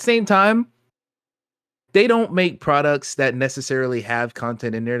 But at the same time, they don't make products that necessarily have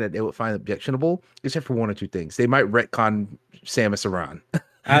content in there that they would find objectionable, except for one or two things. They might retcon Samus Aran.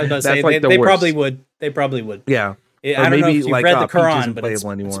 I was about to say, like they probably would. They probably would. Yeah. I don't know if you've read the Quran, but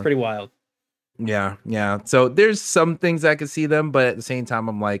it's pretty wild. Yeah. So there's some things I could see them, but at the same time,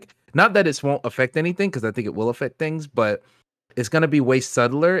 I'm like, not that it won't affect anything, because I think it will affect things, but it's going to be way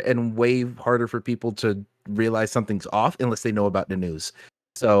subtler and way harder for people to realize something's off unless they know about the news.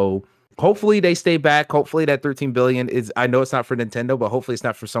 So hopefully they stay back. Hopefully that 13 billion is, I know it's not for Nintendo, but hopefully it's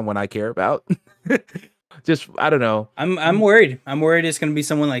not for someone I care about. Just, I don't know. I'm worried. I'm worried it's going to be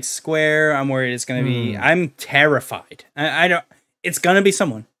someone like Square. I'm worried it's going to be, I'm terrified. I don't, it's going to be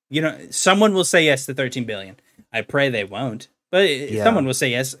someone, someone will say yes to 13 billion. I pray they won't, but someone will say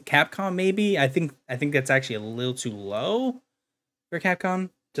yes. Capcom, maybe. I think that's actually a little too low for Capcom,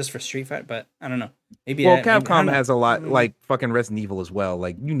 just for Street Fighter, but I don't know. Maybe. Well, Capcom has a lot, like fucking Resident Evil as well.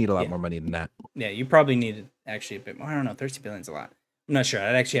 Like you need a lot more money than that. Yeah, you probably need actually a bit more. I don't know. 13 billion is a lot. I'm not sure.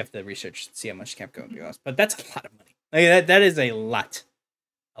 I'd actually have to research to see how much Capcom would cost, but that's a lot of money. Like that is a lot.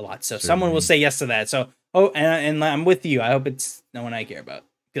 So someone will say yes to that. So and I'm with you. I hope it's no one I care about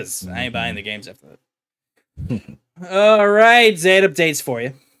because I ain't buying the games after that. All right, Zed updates for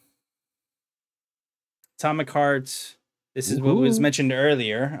you. Atomic Heart. This is what was mentioned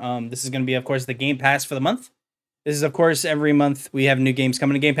earlier. This is going to be, of course, the Game Pass for the month. This is, of course, every month we have new games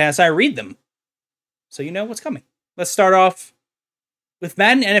coming to Game Pass. I read them, so you know what's coming. Let's start off with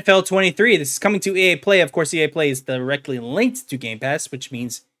Madden NFL 23. This is coming to EA Play. Of course, EA Play is directly linked to Game Pass, which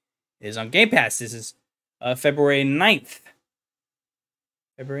means it is on Game Pass. This is February 9th.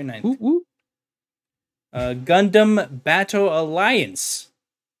 February 9th. Gundam Battle Alliance.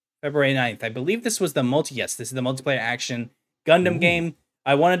 February 9th. I believe this was the this is the multiplayer action Gundam game.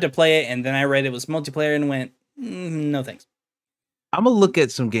 I wanted to play it, and then I read it was multiplayer and went, no thanks. I'm going to look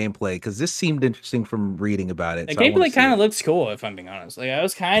at some gameplay, because this seemed interesting from reading about it. The gameplay kind of looks cool, if I'm being honest. Like, I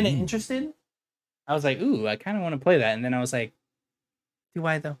was kind of interested. I was like, ooh, I kind of want to play that. And then I was like, do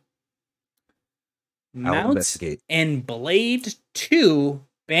I, though? Mount and Blade 2,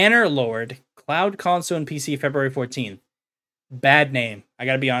 Banner Lord, Cloud Console and PC, February 14th. Bad name. I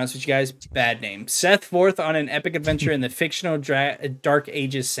gotta be honest with you guys. Bad name. Set forth on an epic adventure in the fictional Dark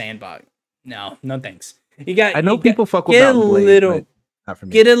Ages sandbox. No thanks. I know people fuck with Mount and Blade, but not for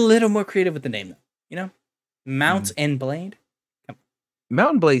me. Get a little more creative with the name, though. Mount and Blade. Come on.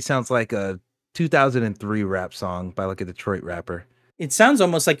 Mount and Blade sounds like a 2003 rap song by like a Detroit rapper. It sounds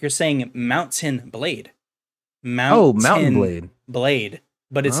almost like you're saying Mountain Blade. Mountain Blade.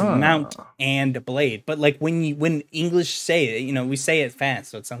 But it's Mount and Blade. But like when English say it, we say it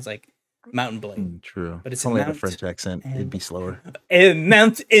fast, so it sounds like Mountain Blade. True. But it's only a French accent. It'd be slower.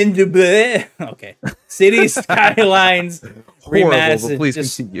 Mount and Blade. Okay. City Skylines remastered. Please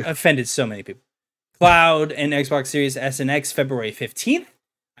just continue. Offended so many people. Cloud and Xbox Series S and X, February 15th.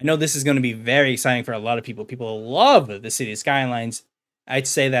 I know this is going to be very exciting for a lot of people. People love the City Skylines. I'd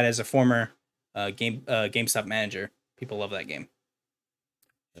say that as a former GameStop manager. People love that game.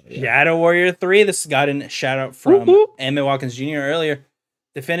 Shadow Warrior 3. This got a shout out from Emmett Watkins Jr. earlier.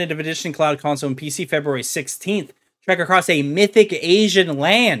 Definitive Edition, Cloud Console and PC, February 16th. Trek across a mythic Asian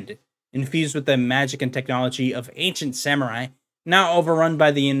land infused with the magic and technology of ancient samurai, now overrun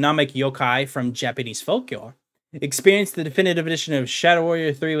by the anomic yokai from Japanese folklore. Experience the Definitive Edition of Shadow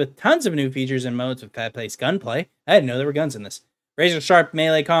Warrior 3 with tons of new features and modes with fast-paced gunplay. I didn't know there were guns in this. Razor-sharp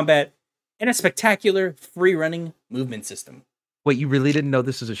melee combat, and a spectacular free-running movement system. Wait, you really didn't know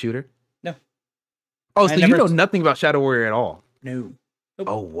this was a shooter? No. Oh, so you know nothing about Shadow Warrior at all? No. Nope.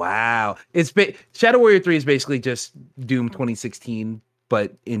 Oh, wow. Shadow Warrior 3 is basically just Doom 2016,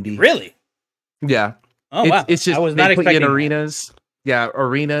 but indie. Really? Yeah. Oh, wow. It's just, I was not put you in expecting arenas. Yeah,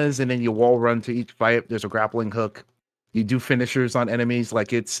 arenas, and then you wall run to each fight. There's a grappling hook. You do finishers on enemies.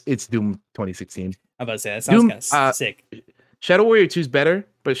 Like, it's Doom 2016. I'm about to say, that sounds kind of sick. Shadow Warrior 2 is better,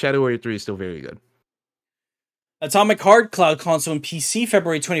 but Shadow Warrior 3 is still very good. Atomic Heart, Cloud Console and PC,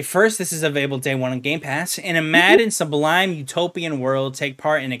 February 21st. This is available day one on Game Pass. In a mad and sublime utopian world, take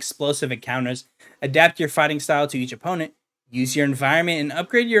part in explosive encounters, adapt your fighting style to each opponent, use your environment, and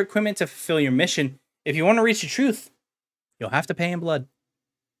upgrade your equipment to fulfill your mission. If you want to reach the truth, you'll have to pay in blood.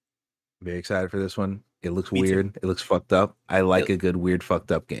 Very excited for this one. It looks weird. It looks fucked up. I like a good weird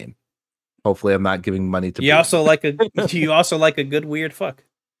fucked up game. Hopefully, I'm not giving money to. You also like a good weird fuck.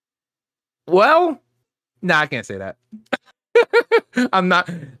 Well, no, I can't say that. I'm not.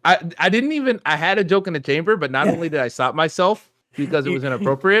 I didn't even. I had a joke in the chamber, but not only did I stop myself because it was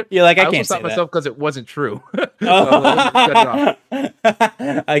inappropriate. You're like, I also can't stopped say myself because it wasn't true. I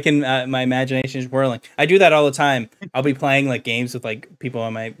can. My imagination is whirling. I do that all the time. I'll be playing like games with like people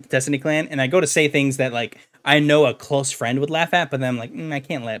on my Destiny clan, and I go to say things that like I know a close friend would laugh at, but then I'm like, I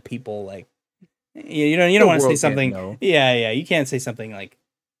can't let people like. You don't want to say something. Yeah. You can't say something like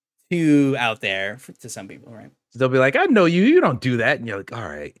too out there to some people, right? They'll be like, I know you. You don't do that. And you're like, all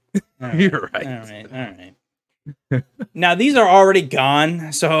right. You're right. All right. Now, these are already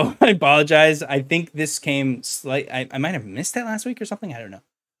gone, so I apologize. I think this came I might have missed that last week or something. I don't know.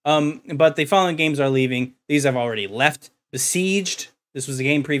 But the following games are leaving. These have already left. Besieged. This was a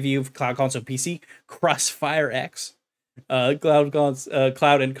game preview for Cloud Console PC. Crossfire X. Cloud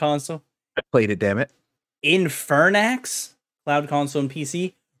and Console. I played it, damn it. Infernax. Cloud Console and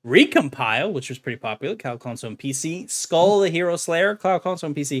PC. Recompile, which was pretty popular, Cloud Console and PC. Skull the Hero Slayer, Cloud Console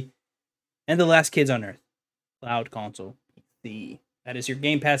and PC. And The Last Kids on Earth, Cloud Console PC. That is your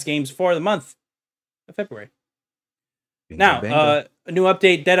Game Pass games for the month of February. Now, a new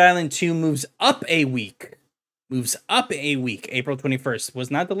update, Dead Island 2 moves up a week. April 21st.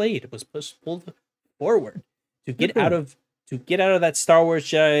 Was not delayed. It was pulled forward to get out of that Star Wars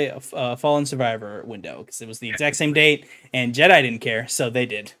Jedi Fallen Survivor window, because it was the exact same date, and Jedi didn't care, so they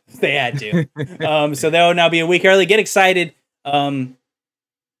did. They had to. So they'll now be a week early. Get excited.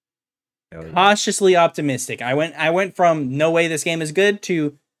 Cautiously optimistic. I went from no way this game is good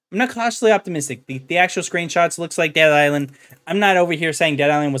to I'm not cautiously optimistic. The actual screenshots looks like Dead Island. I'm not over here saying Dead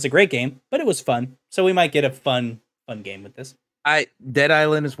Island was a great game, but it was fun. So we might get a fun game with this. Dead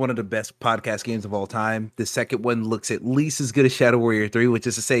Island is one of the best podcast games of all time. The second one looks at least as good as Shadow Warrior 3, which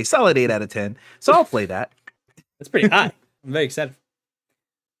is to say solid 8 out of 10. So I'll play that. That's pretty high. I'm very excited.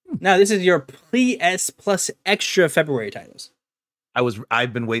 Now, this is your PS Plus Extra February titles.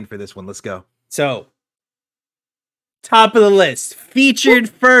 I've been waiting for this one. Let's go. So, top of the list, featured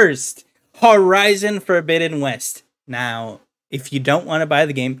first, Horizon Forbidden West. Now, if you don't want to buy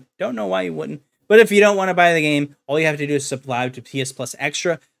the game, don't know why you wouldn't. But if you don't want to buy the game, all you have to do is subscribe to PS Plus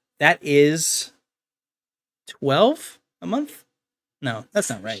Extra. That is $12 a month? No, that's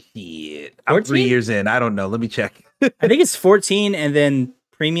not right. Yeah, I'm 3 years in. I don't know. Let me check. I think it's 14 and then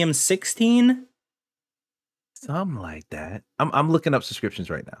premium 16. Something like that. I'm looking up subscriptions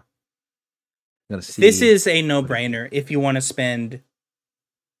right now. I'm gonna see. This is a no-brainer if you want to spend,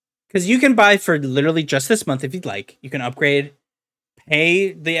 because you can buy for literally just this month if you'd like. You can upgrade,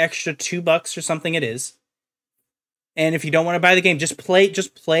 pay the extra $2 or something it is. And if you don't want to buy the game, just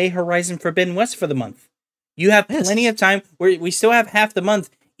play Horizon Forbidden West for the month. You have plenty of time. We still have half the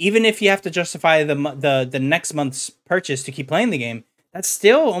month. Even if you have to justify the next month's purchase to keep playing the game, that's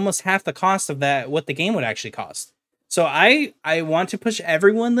still almost half the cost of what the game would actually cost. So I want to push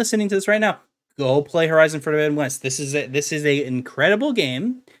everyone listening to this right now. Go play Horizon Forbidden West. This is a incredible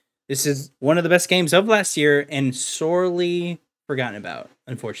game. This is one of the best games of last year and sorely forgotten about.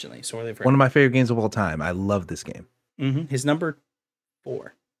 Unfortunately, sorely forgotten. One of my favorite games of all time. I love this game. Mm-hmm. His number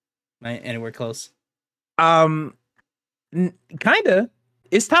 4. Anywhere close? Kinda.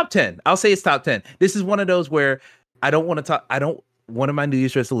 It's top 10. I'll say it's top 10. This is one of those where I don't want to talk. One of my New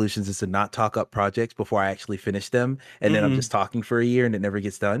Year's resolutions is to not talk up projects before I actually finish them, and then I'm just talking for a year and it never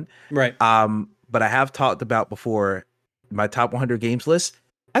gets done. Right. But I have talked about before my top 100 games list.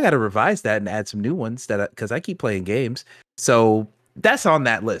 I got to revise that and add some new ones because I keep playing games. So that's on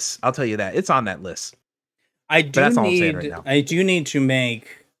that list. I'll tell you that it's on that list. I do need to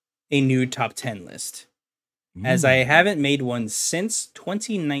make a new top 10 list, as I haven't made one since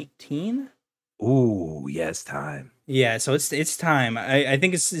 2019. Ooh, yes, time. Yeah, so it's time. I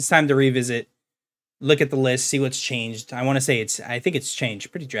think it's time to revisit, look at the list, see what's changed. I think it's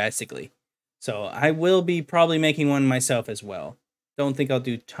changed pretty drastically. So I will be probably making one myself as well. Don't think I'll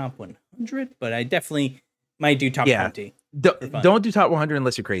do top 100, but I definitely might do top 20. Don't do top 100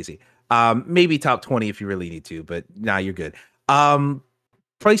 unless you're crazy. Maybe top 20 if you really need to, but nah, you're good.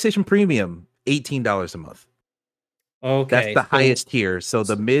 PlayStation Premium, $18 a month. Okay. That's the highest tier. So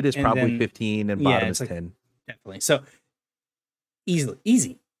the mid is probably 15 and bottom is 10. Definitely. So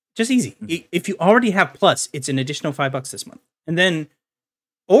easy. Just easy. If you already have Plus, it's an additional $5 this month. And then,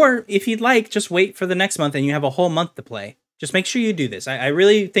 or if you'd like, just wait for the next month and you have a whole month to play. Just make sure you do this. I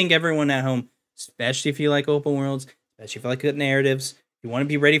really think everyone at home, especially if you like open worlds, especially if you like good narratives, you want to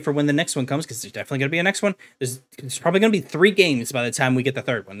be ready for when the next one comes, because there's definitely going to be a next one. There's probably going to be 3 games by the time we get the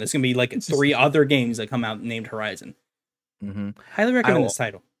third one. There's going to be like 3 other games that come out named Horizon. Highly recommend this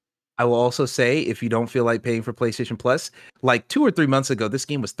title. I will also say, if you don't feel like paying for PlayStation Plus, like 2 or 3 months ago, this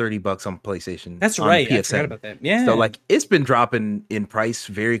game was $30 on PlayStation. That's right. PSN. I forgot about that. Yeah. So like it's been dropping in price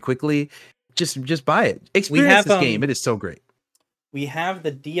very quickly. Just buy it. Experience this game. It is so great. We have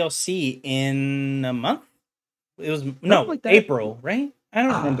the DLC in a month. It was like April, right? I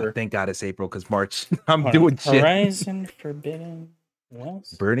don't remember. Thank God it's April, because March I'm doing shit. Horizon Forbidden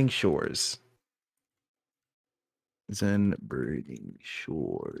West? Burning Shores. Burning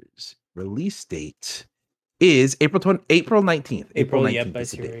Shores. Release date is April 19th. April 19th. Yep, I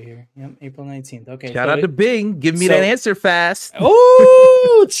see right here. Yep, April 19th. Okay. Shout out to Bing. Give me that answer fast.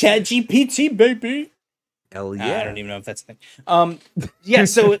 Oh, ChatGPT, baby. Hell yeah. I don't even know if that's a thing. Yeah,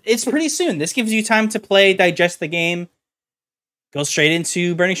 so it's pretty soon. This gives you time to play, digest the game, go straight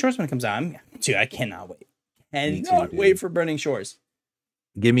into Burning Shores when it comes out. Dude, I cannot wait. Cannot wait for Burning Shores.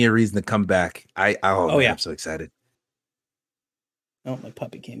 Give me a reason to come back. I'm so excited. Oh, my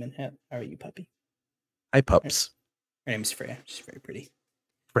puppy came in. How are you, puppy? Hi, pups. Her name's Freya. She's very pretty.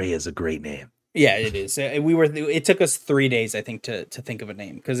 Freya's a great name. Yeah, it is. It took us 3 days, I think, to think of a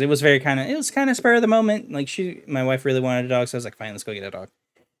name, because it was kind of spur of the moment. Like my wife really wanted a dog, so I was like, fine, let's go get a dog.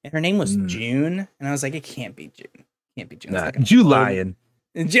 And her name was June, and I was like, it can't be June. Can't be June. Nah, Julian.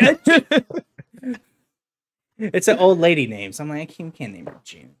 It's an old lady name, so I'm like, I can't name her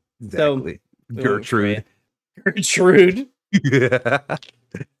June. Exactly. So, Gertrude. Gertrude.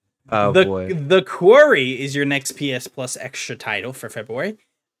 Boy. The Quarry is your next PS Plus extra title for February.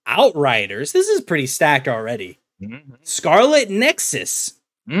 Outriders. This is pretty stacked already. Scarlet Nexus.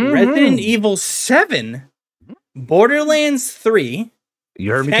 Resident Evil 7. Borderlands 3.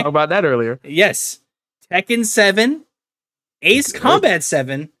 You heard me talk about that earlier. Yes. Tekken 7. Ace Combat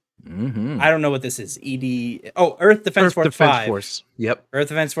 7. I don't know what this is. Earth Defense Force 5. Force. Yep. Earth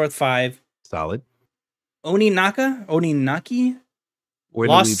Defense Force 5. Solid. Oninaki? Where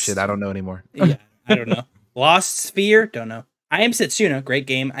do we leave shit? I don't know anymore. Yeah, I don't know. Lost Sphere? Don't know. I Am Setsuna, great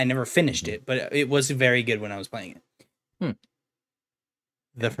game. I never finished it, but it was very good when I was playing it.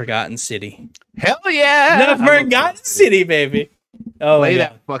 The Forgotten City. Hell yeah! The Forgotten City, baby. Oh, play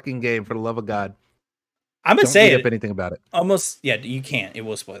that fucking game, for the love of God. I'm gonna say it. Anything about it? Almost, yeah. You can't. It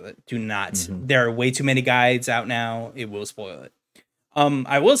will spoil it. Do not. There are way too many guides out now. It will spoil it.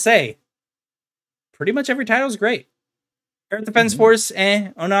 I will say, pretty much every title is great. Earth Defense Force,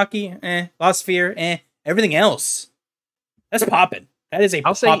 Onaki, Lost Sphere, everything else. That's popping. That is a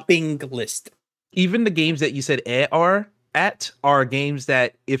popping list. Even the games that you said are games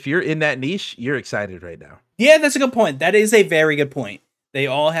that, if you're in that niche, you're excited right now. Yeah, that's a good point. That is a very good point. They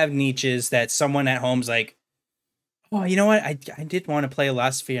all have niches that someone at home's like, oh, you know what? I did want to play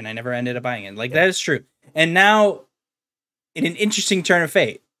Lost Sphere and I never ended up buying it. Like, that is true. And now, in an interesting turn of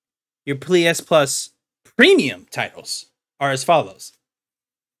fate, your PS Plus premium titles are as follows.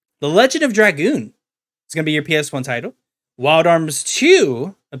 The Legend of Dragoon is going to be your PS1 title. Wild Arms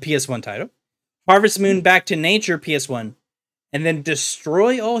 2, a PS1 title. Harvest Moon Back to Nature, PS1. And then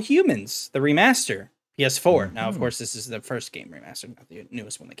Destroy All Humans, the remaster, PS4. Now, of course, this is the first game remastered, not the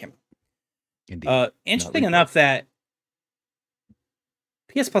newest one that came out. Indeed. Interesting enough that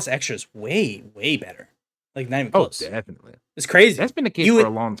PS Plus Extra is way, way better. Like, not even close. Oh, definitely. It's crazy. That's been the case for a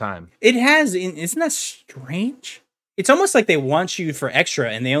long time. It has. Isn't that strange? It's almost like they want you for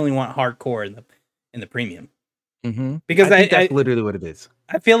extra and they only want hardcore in the premium. Because I think that's literally what it is.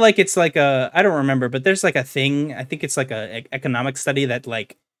 I feel like it's like I don't remember, but there's like a thing. I think it's like a economic study that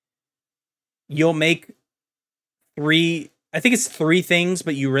like you'll make I think it's 3 things,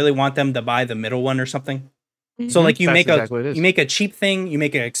 but you really want them to buy the middle one or something. So like you make a cheap thing, you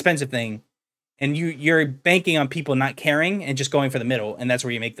make an expensive thing, and you're banking on people not caring and just going for the middle, and that's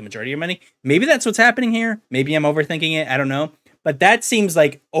where you make the majority of your money. Maybe that's what's happening here. Maybe I'm overthinking it. I don't know. But that seems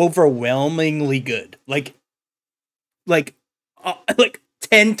like overwhelmingly good. Like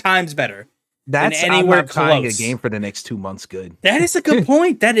 10 times better. That's anywhere close. Buying a game for the next 2 months. Good. That is a good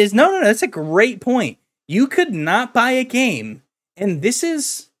point. That is no. That's a great point. You could not buy a game, and this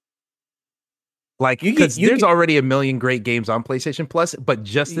is like because there's already a million great games on PlayStation Plus, but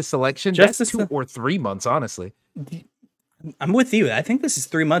just this selection, that's 2 or 3 months, honestly. I'm with you. I think this is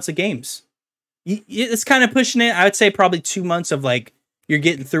 3 months of games. It's kind of pushing it. I would say probably 2 months of like you're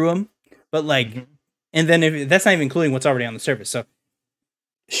getting through them, but like, and then if that's not even including what's already on the surface. So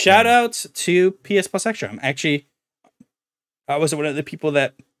Shout out to PS Plus Extra. I was one of the people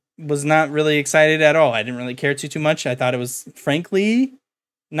that was not really excited at all. I didn't really care too much. I thought it was frankly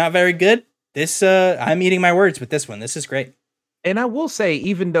not very good. This I'm eating my words with this one. This is great. And I will say,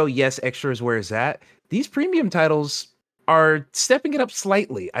 even though yes, Extra is where it's at, these premium titles are stepping it up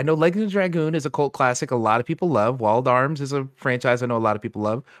slightly. I know Legend of Dragoon is a cult classic a lot of people love. Wild Arms is a franchise I know a lot of people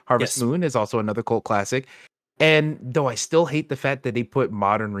love. Harvest Moon is also another cult classic. And though I still hate the fact that they put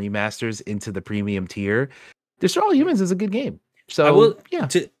modern remasters into the premium tier, Destroy All Humans is a good game. So I will, yeah.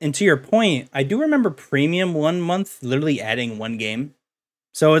 To your point, I do remember premium 1 month literally adding one game.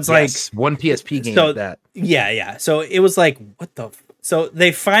 So it's like one PSP game like that. Yeah. So it was like, what the? So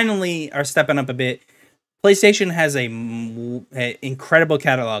they finally are stepping up a bit. PlayStation has a incredible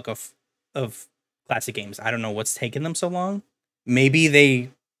catalog of classic games. I don't know what's taken them so long. Maybe they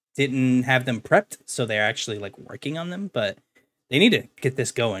didn't have them prepped, so they're actually like working on them. But they need to get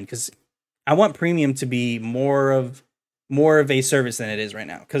this going because I want premium to be more of a service than it is right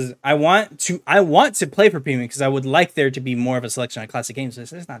now. Because I want to play for premium because I would like there to be more of a selection of classic games.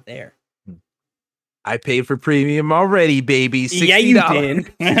 It's not there. I paid for premium already, baby. $60 yeah, you did.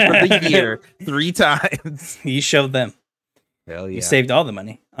 for the year 3 times. You showed them. Hell yeah. You saved all the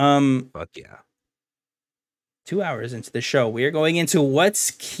money. Fuck yeah. 2 hours into the show, we are going into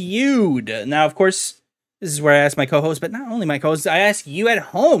what's queued. Now, of course, this is where I ask my co-host, but not only my co-host, I ask you at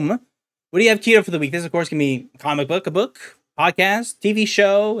home, what do you have queued up for the week? This, of course, can be a comic book, a book, podcast, TV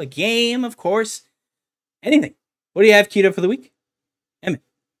show, a game, of course, anything. What do you have queued up for the week? Emmett.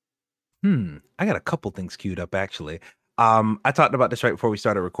 I got a couple things queued up, actually. I talked about this right before we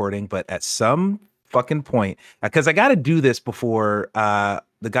started recording, but at some fucking point, because I got to do this before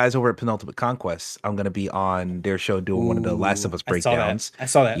the guys over at Penultimate Conquest, I'm going to be on their show doing one of the Last of Us breakdowns. I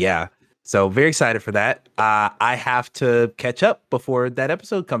saw that. Yeah. So very excited for that. I have to catch up before that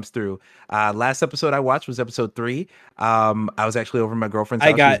episode comes through. Last episode I watched was episode 3. I was actually over at my girlfriend's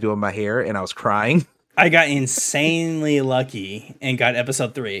house. She was doing my hair and I was crying. I got insanely lucky and got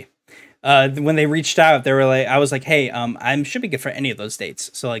episode 3. When they reached out, they were like, I was like, hey, I should be good for any of those dates.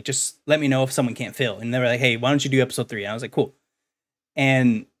 So like, just let me know if someone can't fill. And they were like, hey, why don't you do episode 3? And I was like, cool.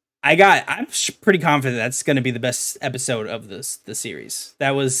 And I'm pretty confident that's going to be the best episode of the series.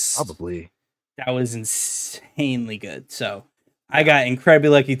 That was insanely good. So I got incredibly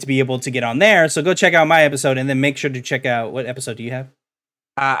lucky to be able to get on there. So go check out my episode and then make sure to check out, what episode do you have?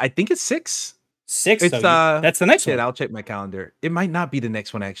 I think it's 6. 6. It's, that's the next one. I'll check my calendar. It might not be the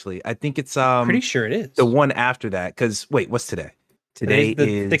next one, actually. I think it's pretty sure it is the one after that. Because wait, what's today? Today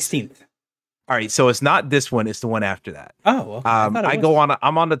is 16th. All right, so it's not this one; it's the one after that. Oh, well,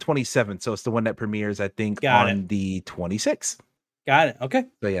 I'm on the 27th, so it's the one that premieres, I think, on the 26th. Got it. Okay.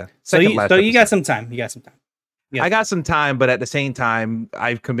 So yeah. So you got some time. I got some time, but at the same time,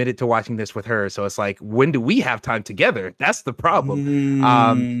 I've committed to watching this with her. So it's like, when do we have time together? That's the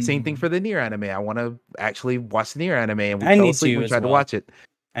problem. Same thing for the Nier anime. I want to actually watch the Nier anime, and we fell asleep and tried to watch it.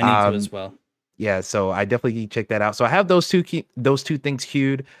 I need to as well. Yeah, so I definitely check that out. So I have those two things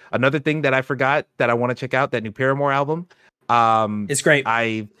queued. Another thing that I forgot that I want to check out, that new Paramore album. It's great.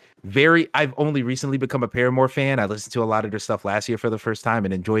 I've only recently become a Paramore fan. I listened to a lot of their stuff last year for the first time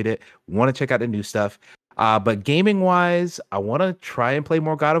and enjoyed it. Want to check out the new stuff. But gaming wise, I want to try and play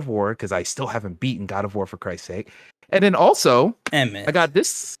more God of War because I still haven't beaten God of War, for Christ's sake. And then also, Emmett. I got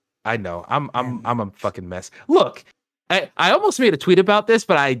this. I know I'm a fucking mess. Look. I almost made a tweet about this,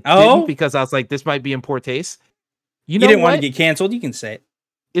 but I didn't because I was like, this might be in poor taste. You didn't want to get canceled? You can say it.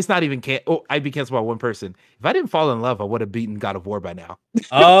 It's not even I'd be canceled by one person. If I didn't fall in love, I would have beaten God of War by now.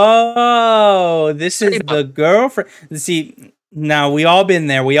 Oh, this is the girlfriend. See, now we all been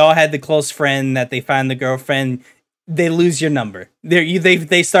there. We all had the close friend that they find the girlfriend. They lose your number.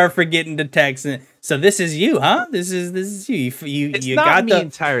 They start forgetting to text. And so this is you, huh? This is you. You got me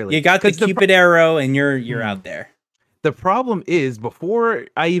entirely. You got the Cupid arrow, and you're out there. The problem is, before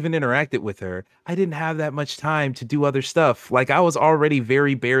I even interacted with her, I didn't have that much time to do other stuff. Like, I was already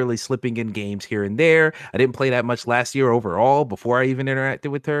very barely slipping in games here and there. I didn't play that much last year overall before I even interacted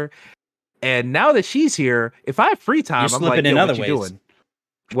with her. And now that she's here, if I have free time, I'm like, yo, what you doing?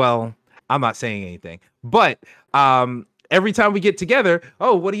 Well, I'm not saying anything. But every time we get together,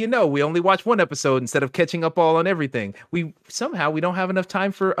 oh, what do you know? We only watch one episode instead of catching up all on everything. We don't have enough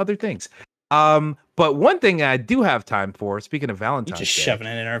time for other things. But one thing I do have time for, speaking of Valentine's Day, just shoving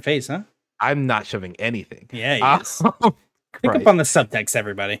it in our face, huh? I'm not shoving anything. Yeah, yes. Pick up on the subtext,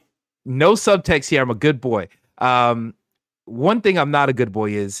 everybody. No subtext here. I'm a good boy. One thing I'm not a good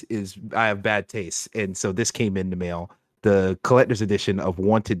boy is I have bad taste, and so this came in the mail, the collector's edition of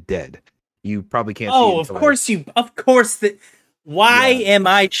Wanted Dead. You probably can't. Oh, of course Why am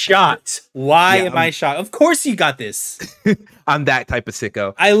I shocked? Why am I shocked? Of course you got this. I'm that type of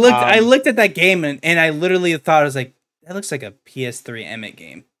sicko. I looked at that game and I literally thought, I was like, that looks like a PS3 Emmett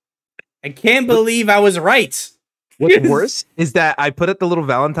game. I can't believe I was right. What's worse is that I put up the little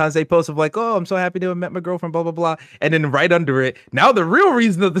Valentine's Day post of like, oh, I'm so happy to have met my girlfriend, blah, blah, blah. And then right under it, now the real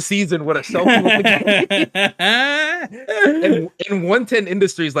reason of the season, what a selfie with the game. and 110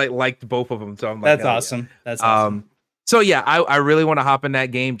 Industries liked both of them. So I'm like, that's awesome. Yeah. That's awesome. So yeah, I really want to hop in that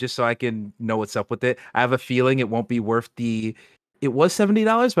game just so I can know what's up with it. I have a feeling it won't be worth it was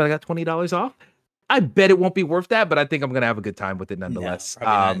 $70, but I got $20 off. I bet it won't be worth that, but I think I'm going to have a good time with it nonetheless.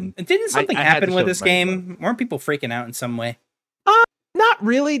 No, didn't something happen with this game? Weren't people freaking out in some way? Not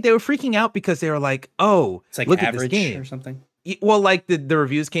really. They were freaking out because they were like, oh, it's like look average at this game or something. Well, like the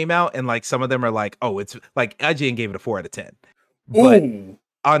reviews came out and like some of them are like, oh, it's like IGN gave it a 4 out of 10. But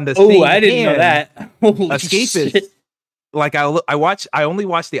on the same I didn't know that. Escapist, shit. Like I only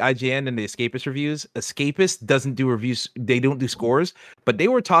watched the IGN and the Escapist reviews. Escapist doesn't do reviews. They don't do scores, but they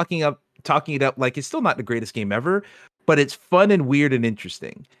were talking it up like it's still not the greatest game ever, but it's fun and weird and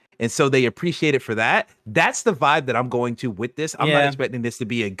interesting. And so they appreciate it for that. That's the vibe that I'm going to with this. I'm not expecting this to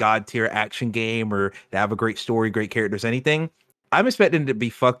be a god tier action game or to have a great story, great characters, anything. I'm expecting it to be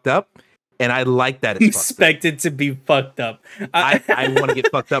fucked up. And I like that it's expected to be fucked up. I want to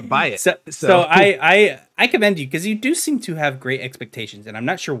get fucked up by it. So I commend you because you do seem to have great expectations, and I'm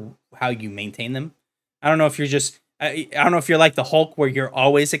not sure how you maintain them. I don't know if you're just I don't know if you're like the Hulk where you're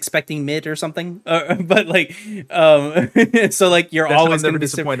always expecting mid or something, but like, so like you're always never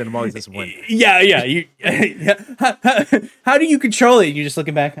disappointed. I'm always disappointed. Yeah. How do you control it? You're just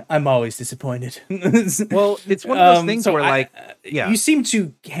looking back. I'm always disappointed. Well, it's one of those things where you seem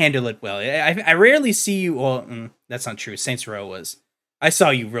to handle it well. I rarely see you. Well, that's not true. Saints Row was. I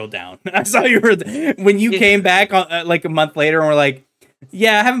saw you real down. I saw you when you came back like a month later and were like,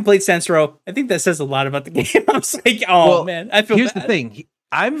 yeah, I haven't played Saints Row. I think that says a lot about the game. I was like, man, I feel here's bad. The thing.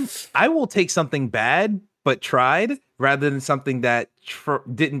 I will take something bad but tried rather than something that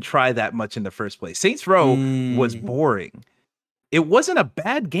didn't try that much in the first place. Saints Row was boring. It wasn't a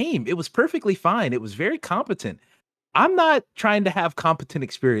bad game. It was perfectly fine. It was very competent. I'm not trying to have competent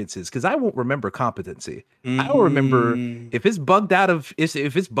experiences because I won't remember competency. I will remember if it's bugged if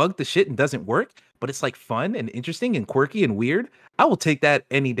it's bugged to shit and doesn't work, but it's like fun and interesting and quirky and weird. I will take that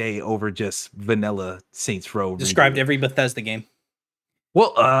any day over just vanilla Saints Row. Described every Bethesda game.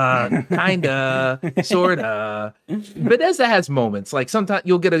 Well, kinda, sorta. Bethesda has moments. Like sometimes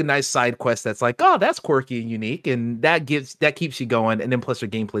you'll get a nice side quest that's like, oh, that's quirky and unique, and that keeps you going. And then plus their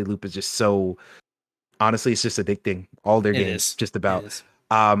gameplay loop is just so. Honestly, it's just addicting. All their games, just about.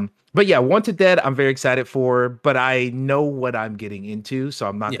 But yeah, Wanted Dead, I'm very excited for, but I know what I'm getting into, so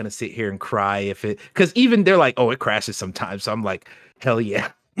I'm not gonna sit here and cry because even they're like, oh, it crashes sometimes. So I'm like, hell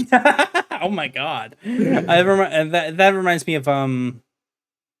yeah. Oh my god. That reminds me of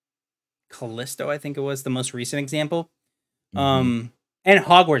Callisto, I think it was the most recent example. And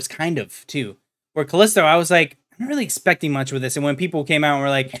Hogwarts kind of too. Where Callisto, I was like, I'm not really expecting much with this. And when people came out and were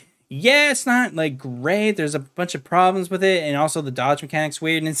like, yeah, it's not like great. There's a bunch of problems with it, and also the dodge mechanic's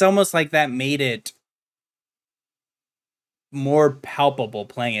weird. And it's almost like that made it more palpable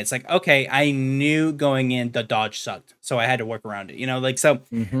playing it. It's like, okay, I knew going in the dodge sucked, so I had to work around it. You know, like so.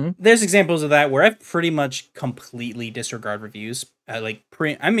 There's examples of that where I've pretty much completely disregard reviews. I'm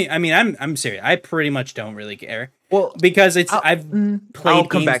serious. I pretty much don't really care. Well, because I've played. I'll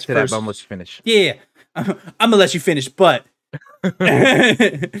come back to that, but I'm gonna let you finish. Yeah, I'm gonna let you finish, but.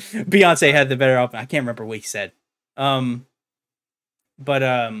 Beyonce had the better album. I can't remember what he said. I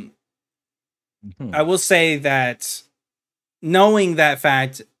will say that knowing that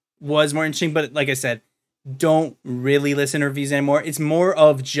fact was more interesting, but like I said, don't really listen to reviews anymore. It's more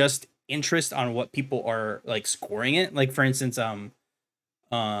of just interest on what people are like scoring it. Like for instance, Dead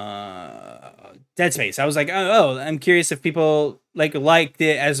Space. I was like, oh, I'm curious if people liked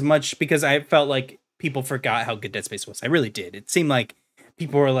it as much because I felt like people forgot how good Dead Space was. I really did. It seemed like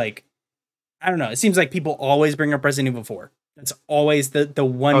people were like, I don't know. It seems like people always bring up Resident Evil 4. That's always the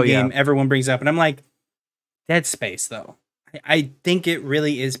one game everyone brings up. And I'm like, Dead Space, though. I think it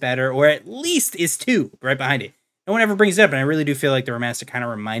really is better, or at least is 2 right behind it. No one ever brings it up. And I really do feel like the remaster kind of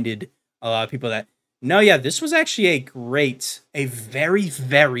reminded a lot of people that, no, yeah, this was actually a very,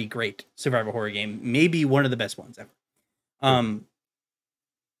 very great survival horror game. Maybe one of the best ones ever.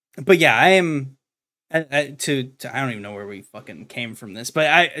 But yeah, I am... I don't even know where we fucking came from this, but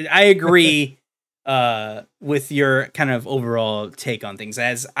I agree with your kind of overall take on things,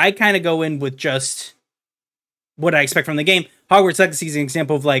 as I kind of go in with just what I expect from the game. Hogwarts Legacy is an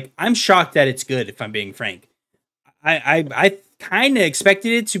example of like, I'm shocked that it's good, if I'm being frank. I kind of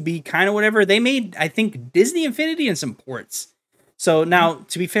expected it to be kind of whatever. They made, I think, Disney Infinity and some ports. So now,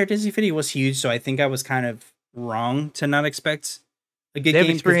 to be fair, Disney Infinity was huge, so I think I was kind of wrong to not expect a good game. They have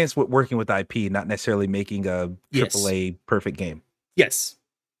experience with working with IP, not necessarily making a AAA perfect game. Yes.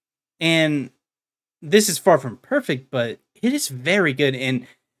 And this is far from perfect, but it is very good. And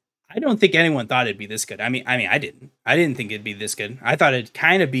I don't think anyone thought it'd be this good. I mean, I didn't. I didn't think it'd be this good. I thought it'd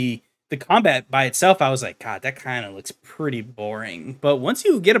kind of be the combat by itself. I was like, God, that kind of looks pretty boring. But once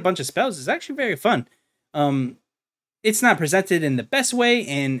you get a bunch of spells, it's actually very fun. It's not presented in the best way,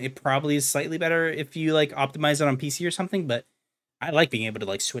 and it probably is slightly better if you like optimize it on PC or something. But I like being able to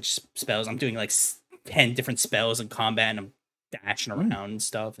like switch spells. I'm doing like 10 different spells in combat, and I'm dashing around and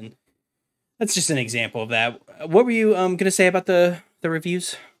stuff. And that's just an example of that. What were you gonna say about the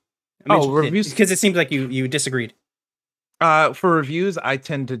reviews? Reviews, because it seems like you disagreed. For reviews, I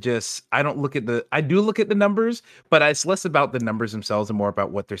tend to I do look at the numbers, but it's less about the numbers themselves and more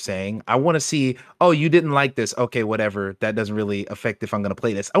about what they're saying. I want to see, oh, you didn't like this. Okay, whatever. That doesn't really affect if I'm going to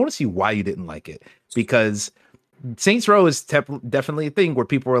play this. I want to see why you didn't like it, because Saints Row is definitely a thing where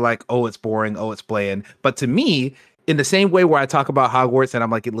people are like, oh, it's boring. Oh, it's bland. But to me, in the same way where I talk about Hogwarts and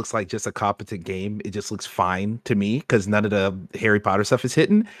I'm like, it looks like just a competent game. It just looks fine to me because none of the Harry Potter stuff is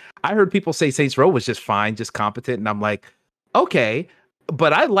hitting. I heard people say Saints Row was just fine, just competent. And I'm like, okay,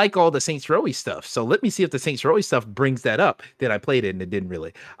 but I like all the Saints Row-y stuff. So let me see if the Saints Row-y stuff brings that up. Then I played it and it didn't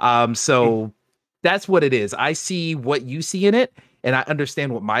really. So that's what it is. I see what you see in it, and I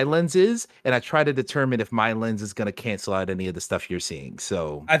understand what my lens is, and I try to determine if my lens is going to cancel out any of the stuff you're seeing.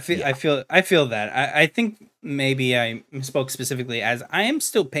 So I feel that. I think maybe I spoke specifically as I am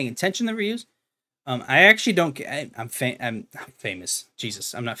still paying attention to the reviews. I actually don't. I'm famous.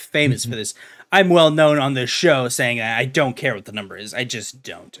 Jesus, I'm not famous for this. I'm well known on this show saying that I don't care what the number is. I just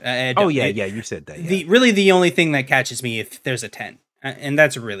don't. I don't. Yeah, you said that. Yeah. The only thing that catches me if there's a 10, and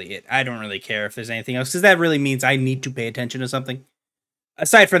that's really it. I don't really care if there's anything else because that really means I need to pay attention to something.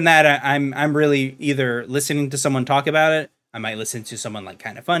 Aside from that, I'm really either listening to someone talk about it. I might listen to someone like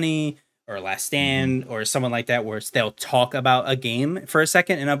Kind of Funny or Last Stand or someone like that, where they'll talk about a game for a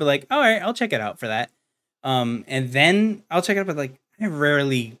second, and I'll be like, all right, I'll check it out for that. And then I'll check it out, but like I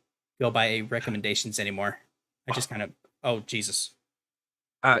rarely go by recommendations anymore. I just kind of, oh Jesus.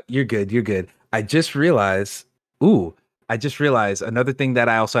 You're good. I just realized another thing that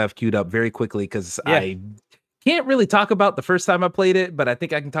I also have queued up very quickly because I can't really talk about the first time I played it, but I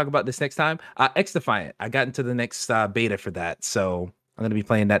think I can talk about this next time. X-Defiant. I got into the next beta for that, so I'm going to be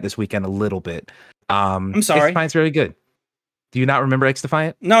playing that this weekend a little bit. I'm sorry. X-Defiant's very good. Do you not remember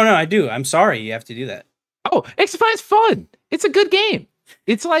X-Defiant? No, I do. I'm sorry you have to do that. Oh, X-Defiant's fun. It's a good game.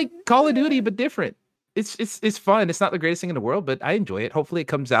 It's like Call of Duty, but different. It's fun. It's not the greatest thing in the world, but I enjoy it. Hopefully it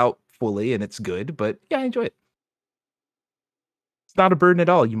comes out fully and it's good, but yeah, I enjoy it. It's not a burden at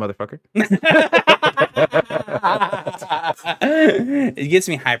all, you motherfucker. It gives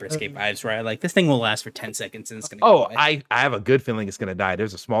me Hyperscape vibes, right? Like this thing will last for 10 seconds and it's gonna go away. I have a good feeling it's gonna die.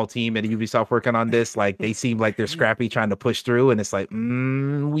 There's a small team at Ubisoft working on this. Like they seem like they're scrappy trying to push through, and it's like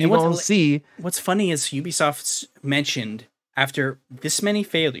we won't see. What's funny is Ubisoft's mentioned after this many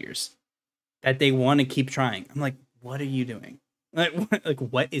failures that they want to keep trying. I'm like, what are you doing? Like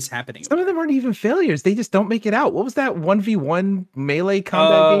what is happening? Some of them aren't even failures. They just don't make it out. What was that 1v1 melee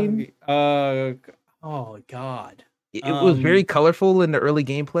combat game? Oh God. It was very colorful in the early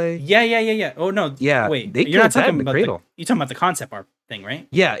gameplay. Yeah. Oh no. Yeah. Wait, you're not talking about Cradle. You're talking about the concept art thing, right?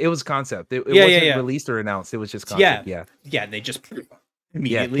 Yeah, it was concept. It wasn't released or announced. It was just concept. Yeah. They just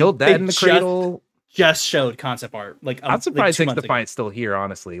immediately killed that in the Cradle. Just showed concept art. Like I'm surprised X-Defiant's still here,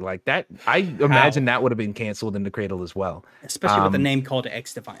 honestly. Like that, I imagine that would have been canceled in the Cradle as well. Especially with the name called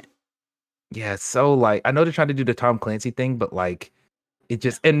X-Defiant. Yeah, so like I know they're trying to do the Tom Clancy thing, but like it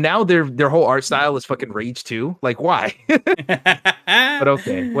just, and now their whole art style is fucking Rage 2. Like why? But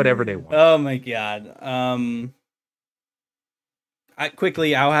okay, whatever they want. Oh my God. I'll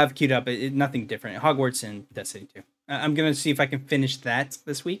have queued up nothing different. Hogwarts and Destiny 2. I'm gonna see if I can finish that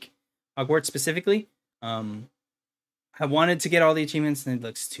this week. Hogwarts specifically. I wanted to get all the achievements, and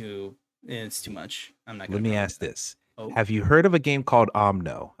it's too much. I'm not gonna. Let me ask this. Have you heard of a game called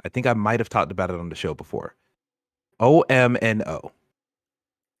Omno? I think I might have talked about it on the show before. OMNO.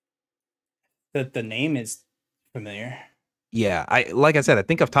 The name is familiar. Yeah, like I said, I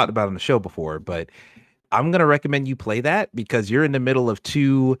think I've talked about it on the show before, but I'm going to recommend you play that because you're in the middle of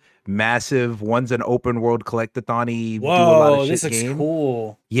two massive, one's an open world collectathon-y, do a lot of shit this looks game.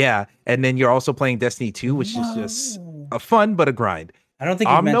 Cool. Yeah, and then you're also playing Destiny 2, which is just a fun but a grind. I don't think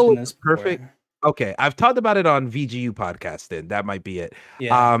you mentioned this before. Perfect. Okay, I've talked about it on VGU podcast. Then that might be it.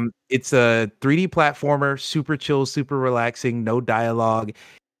 Yeah. It's a 3D platformer, super chill, super relaxing, no dialogue.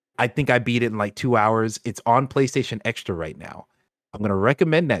 I think I beat it in like 2 hours. It's on PlayStation Extra right now. I'm going to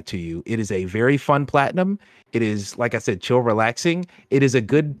recommend that to you. It is a very fun platinum. It is, like I said, chill, relaxing. It is a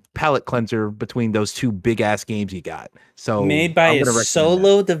good palate cleanser between those two big ass games you got. So Made by I'm a going to recommend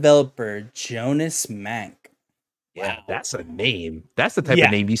solo developer, Jonas Mank. Yeah, Wow. that's a name. That's the type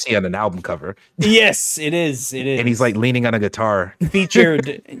of name you see on an album cover. Yes, it is. It is. And he's like leaning on a guitar.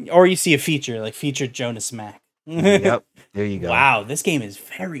 Featured, or you see a feature like featured Jonas Mac. Yep, there you go. Wow, this game is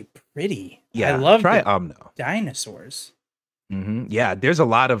very pretty. Yeah, I love try the dinosaurs. Yeah, there's a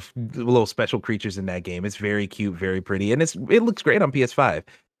lot of little special creatures in that game. It's very cute, very pretty, and it looks great on PS5.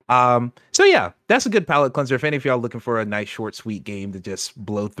 So yeah, that's a good palate cleanser. If any of y'all looking for a nice, short, sweet game to just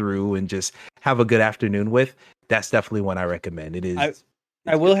blow through and just have a good afternoon with, that's definitely one I recommend. It is.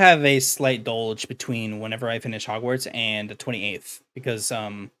 I will have a slight dulge between whenever I finish Hogwarts and the 28th because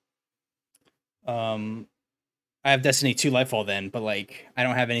I have Destiny 2 Lightfall then, but like I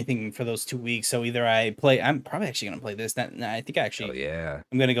don't have anything for those 2 weeks. So either I'm probably actually gonna play this. I think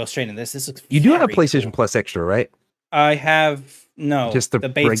I'm gonna go straight into this. This looks. You do have PlayStation Plus Extra, right? I have just the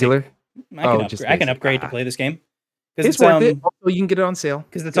basic. Regular. I can upgrade to play this game. It's worth it. Also, you can get it on sale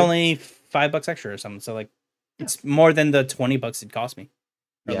because it's only $5 extra or something. So like, it's more than the $20 it cost me.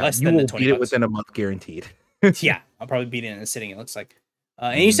 Or less than the $20. Beat it within a month, guaranteed. Yeah, I'll probably beat it in a sitting. It looks like.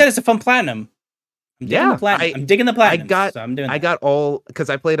 And you said it's a fun platinum. I'm digging the platinum. I got all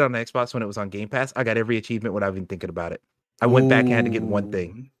because I played it on Xbox when it was on Game Pass. I got every achievement without even thinking about it. I went back and had to get one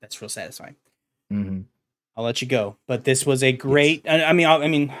thing. That's real satisfying. Mm-hmm. I'll let you go, but this was a great. I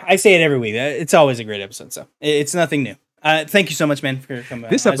mean, I say it every week. It's always a great episode, so it's nothing new. Thank you so much, man, for coming.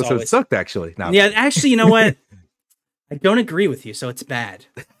 This episode sucked, actually. No. Yeah, actually, you know what? I don't agree with you, so it's bad.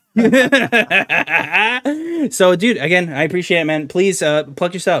 So, dude, again, I appreciate it, man. Please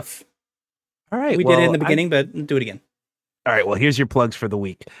plug yourself. All right. We did it in the beginning, but do it again. All right. Well, here's your plugs for the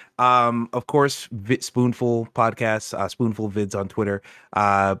week. Of course, Spoonful podcasts, Spoonful vids on Twitter.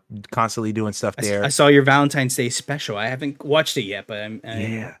 Constantly doing stuff there. I saw your Valentine's Day special. I haven't watched it yet, but I'm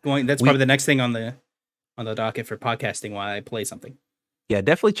going. That's probably the next thing on the docket for podcasting while I play something. Yeah,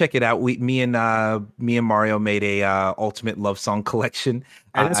 definitely check it out. Me and Mario made a ultimate love song collection.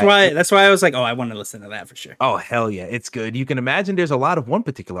 That's why I was like, oh, I want to listen to that for sure. Oh, hell yeah, it's good. You can imagine there's a lot of one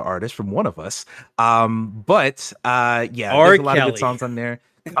particular artist from one of us. But yeah, there's a lot of good songs on there.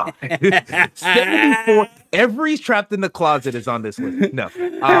 74. Every Trapped in the Closet is on this list. No,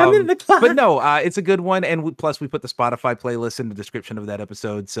 I'm in the closet. But no, it's a good one. And plus, we put the Spotify playlist in the description of that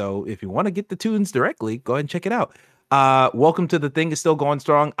episode. So if you want to get the tunes directly, go ahead and check it out. Welcome to the Thing is still going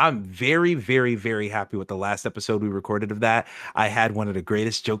strong. I'm very, very, very happy with the last episode we recorded of that. I had one of the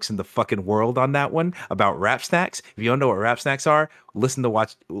greatest jokes in the fucking world on that one about rap snacks. If you don't know what rap snacks are, listen to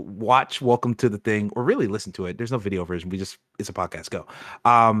watch Welcome to the Thing, or really listen to it. There's no video version. It's a podcast. Go.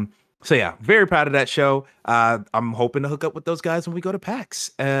 So yeah, very proud of that show. I'm hoping to hook up with those guys when we go to PAX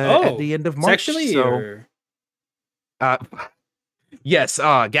at the end of March. Sexually, yes.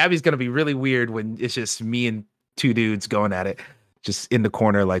 Gabby's gonna be really weird when it's just me and two dudes going at it, just in the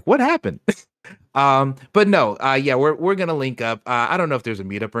corner, like, what happened? But no, yeah, we're gonna link up. I don't know if there's a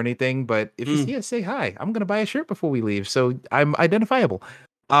meetup or anything, but if you see us, say hi. I'm gonna buy a shirt before we leave, so I'm identifiable.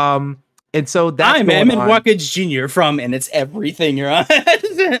 And so that's I'm Emmett Watkins Jr. from, and it's everything you're on.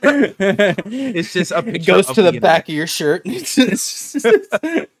 It's just a picture. It goes to the back of your shirt.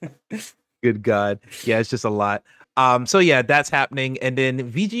 Good God. Yeah, it's just a lot. So yeah, that's happening. And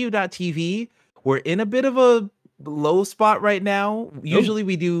then VGU.TV, we're in a bit of a low spot right now. Usually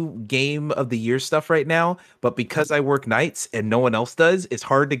we do game of the year stuff right now, but because I work nights and no one else does, it's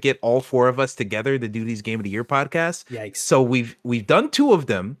hard to get all four of us together to do these game of the year podcasts. Yikes. So we've done two of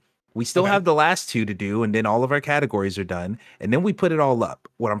them. We still have the last two to do, and then all of our categories are done, and then we put it all up.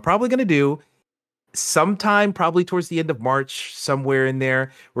 What I'm probably going to do sometime, probably towards the end of March, somewhere in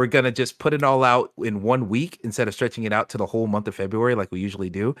there, we're going to just put it all out in 1 week instead of stretching it out to the whole month of February like we usually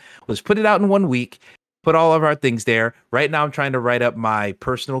do. We'll just put it out in 1 week, put all of our things there. Right now, I'm trying to write up my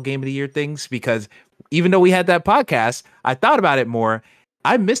personal game of the year things, because even though we had that podcast, I thought about it more.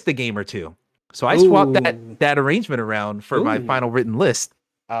 I missed a game or two. So I swapped that arrangement around for my final written list.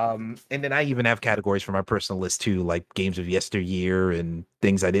 And then I even have categories for my personal list too, like games of yesteryear and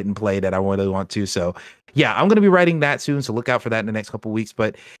things I didn't play that I really want to. So yeah, I'm going to be writing that soon. So look out for that in the next couple of weeks.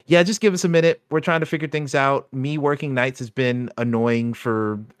 But yeah, just give us a minute. We're trying to figure things out. Me working nights has been annoying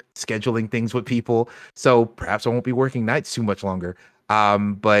for scheduling things with people. So perhaps I won't be working nights too much longer.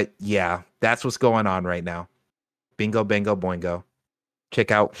 But yeah, that's what's going on right now. Bingo, bango, boingo.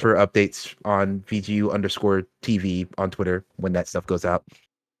 check out for updates on VGU_TV on Twitter when that stuff goes out.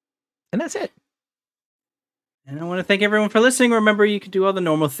 And that's it. And I want to thank everyone for listening. Remember, you can do all the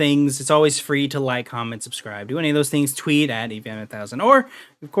normal things. It's always free to like, comment, subscribe. Do any of those things. Tweet at EVM1000. Or,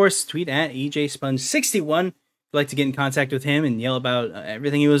 of course, tweet at EJSponge61. If you'd like to get in contact with him and yell about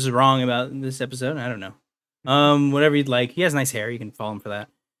everything he was wrong about in this episode, I don't know. Whatever you'd like. He has nice hair. You can follow him for that.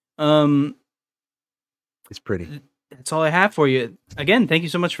 It's pretty. That's all I have for you. Again, thank you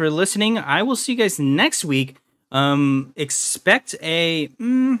so much for listening. I will see you guys next week. Expect I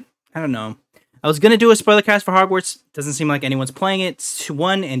don't know. I was going to do a spoiler cast for Hogwarts. Doesn't seem like anyone's playing it.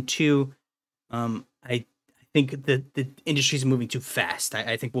 1 and 2. I think the industry's moving too fast.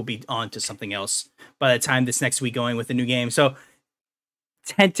 I think we'll be on to something else by the time this next week going with the new game. So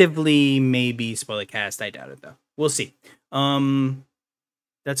tentatively, maybe spoiler cast. I doubt it though. We'll see.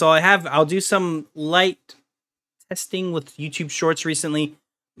 That's all I have. I'll do some light testing with YouTube Shorts recently.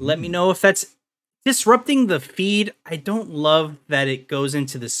 Let me know if that's disrupting the feed. I don't love that it goes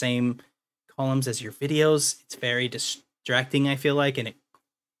into the same columns as your videos. It's very distracting, I feel like, and it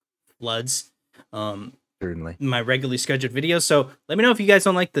floods Certainly my regularly scheduled videos. So let me know if you guys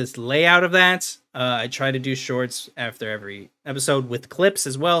don't like this layout of that. I try to do shorts after every episode with clips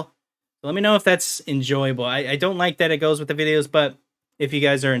as well. So let me know if that's enjoyable. I don't like that it goes with the videos, but if you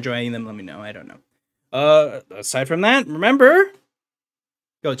guys are enjoying them, let me know. I don't know. Aside from that, remember,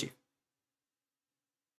 go Chief.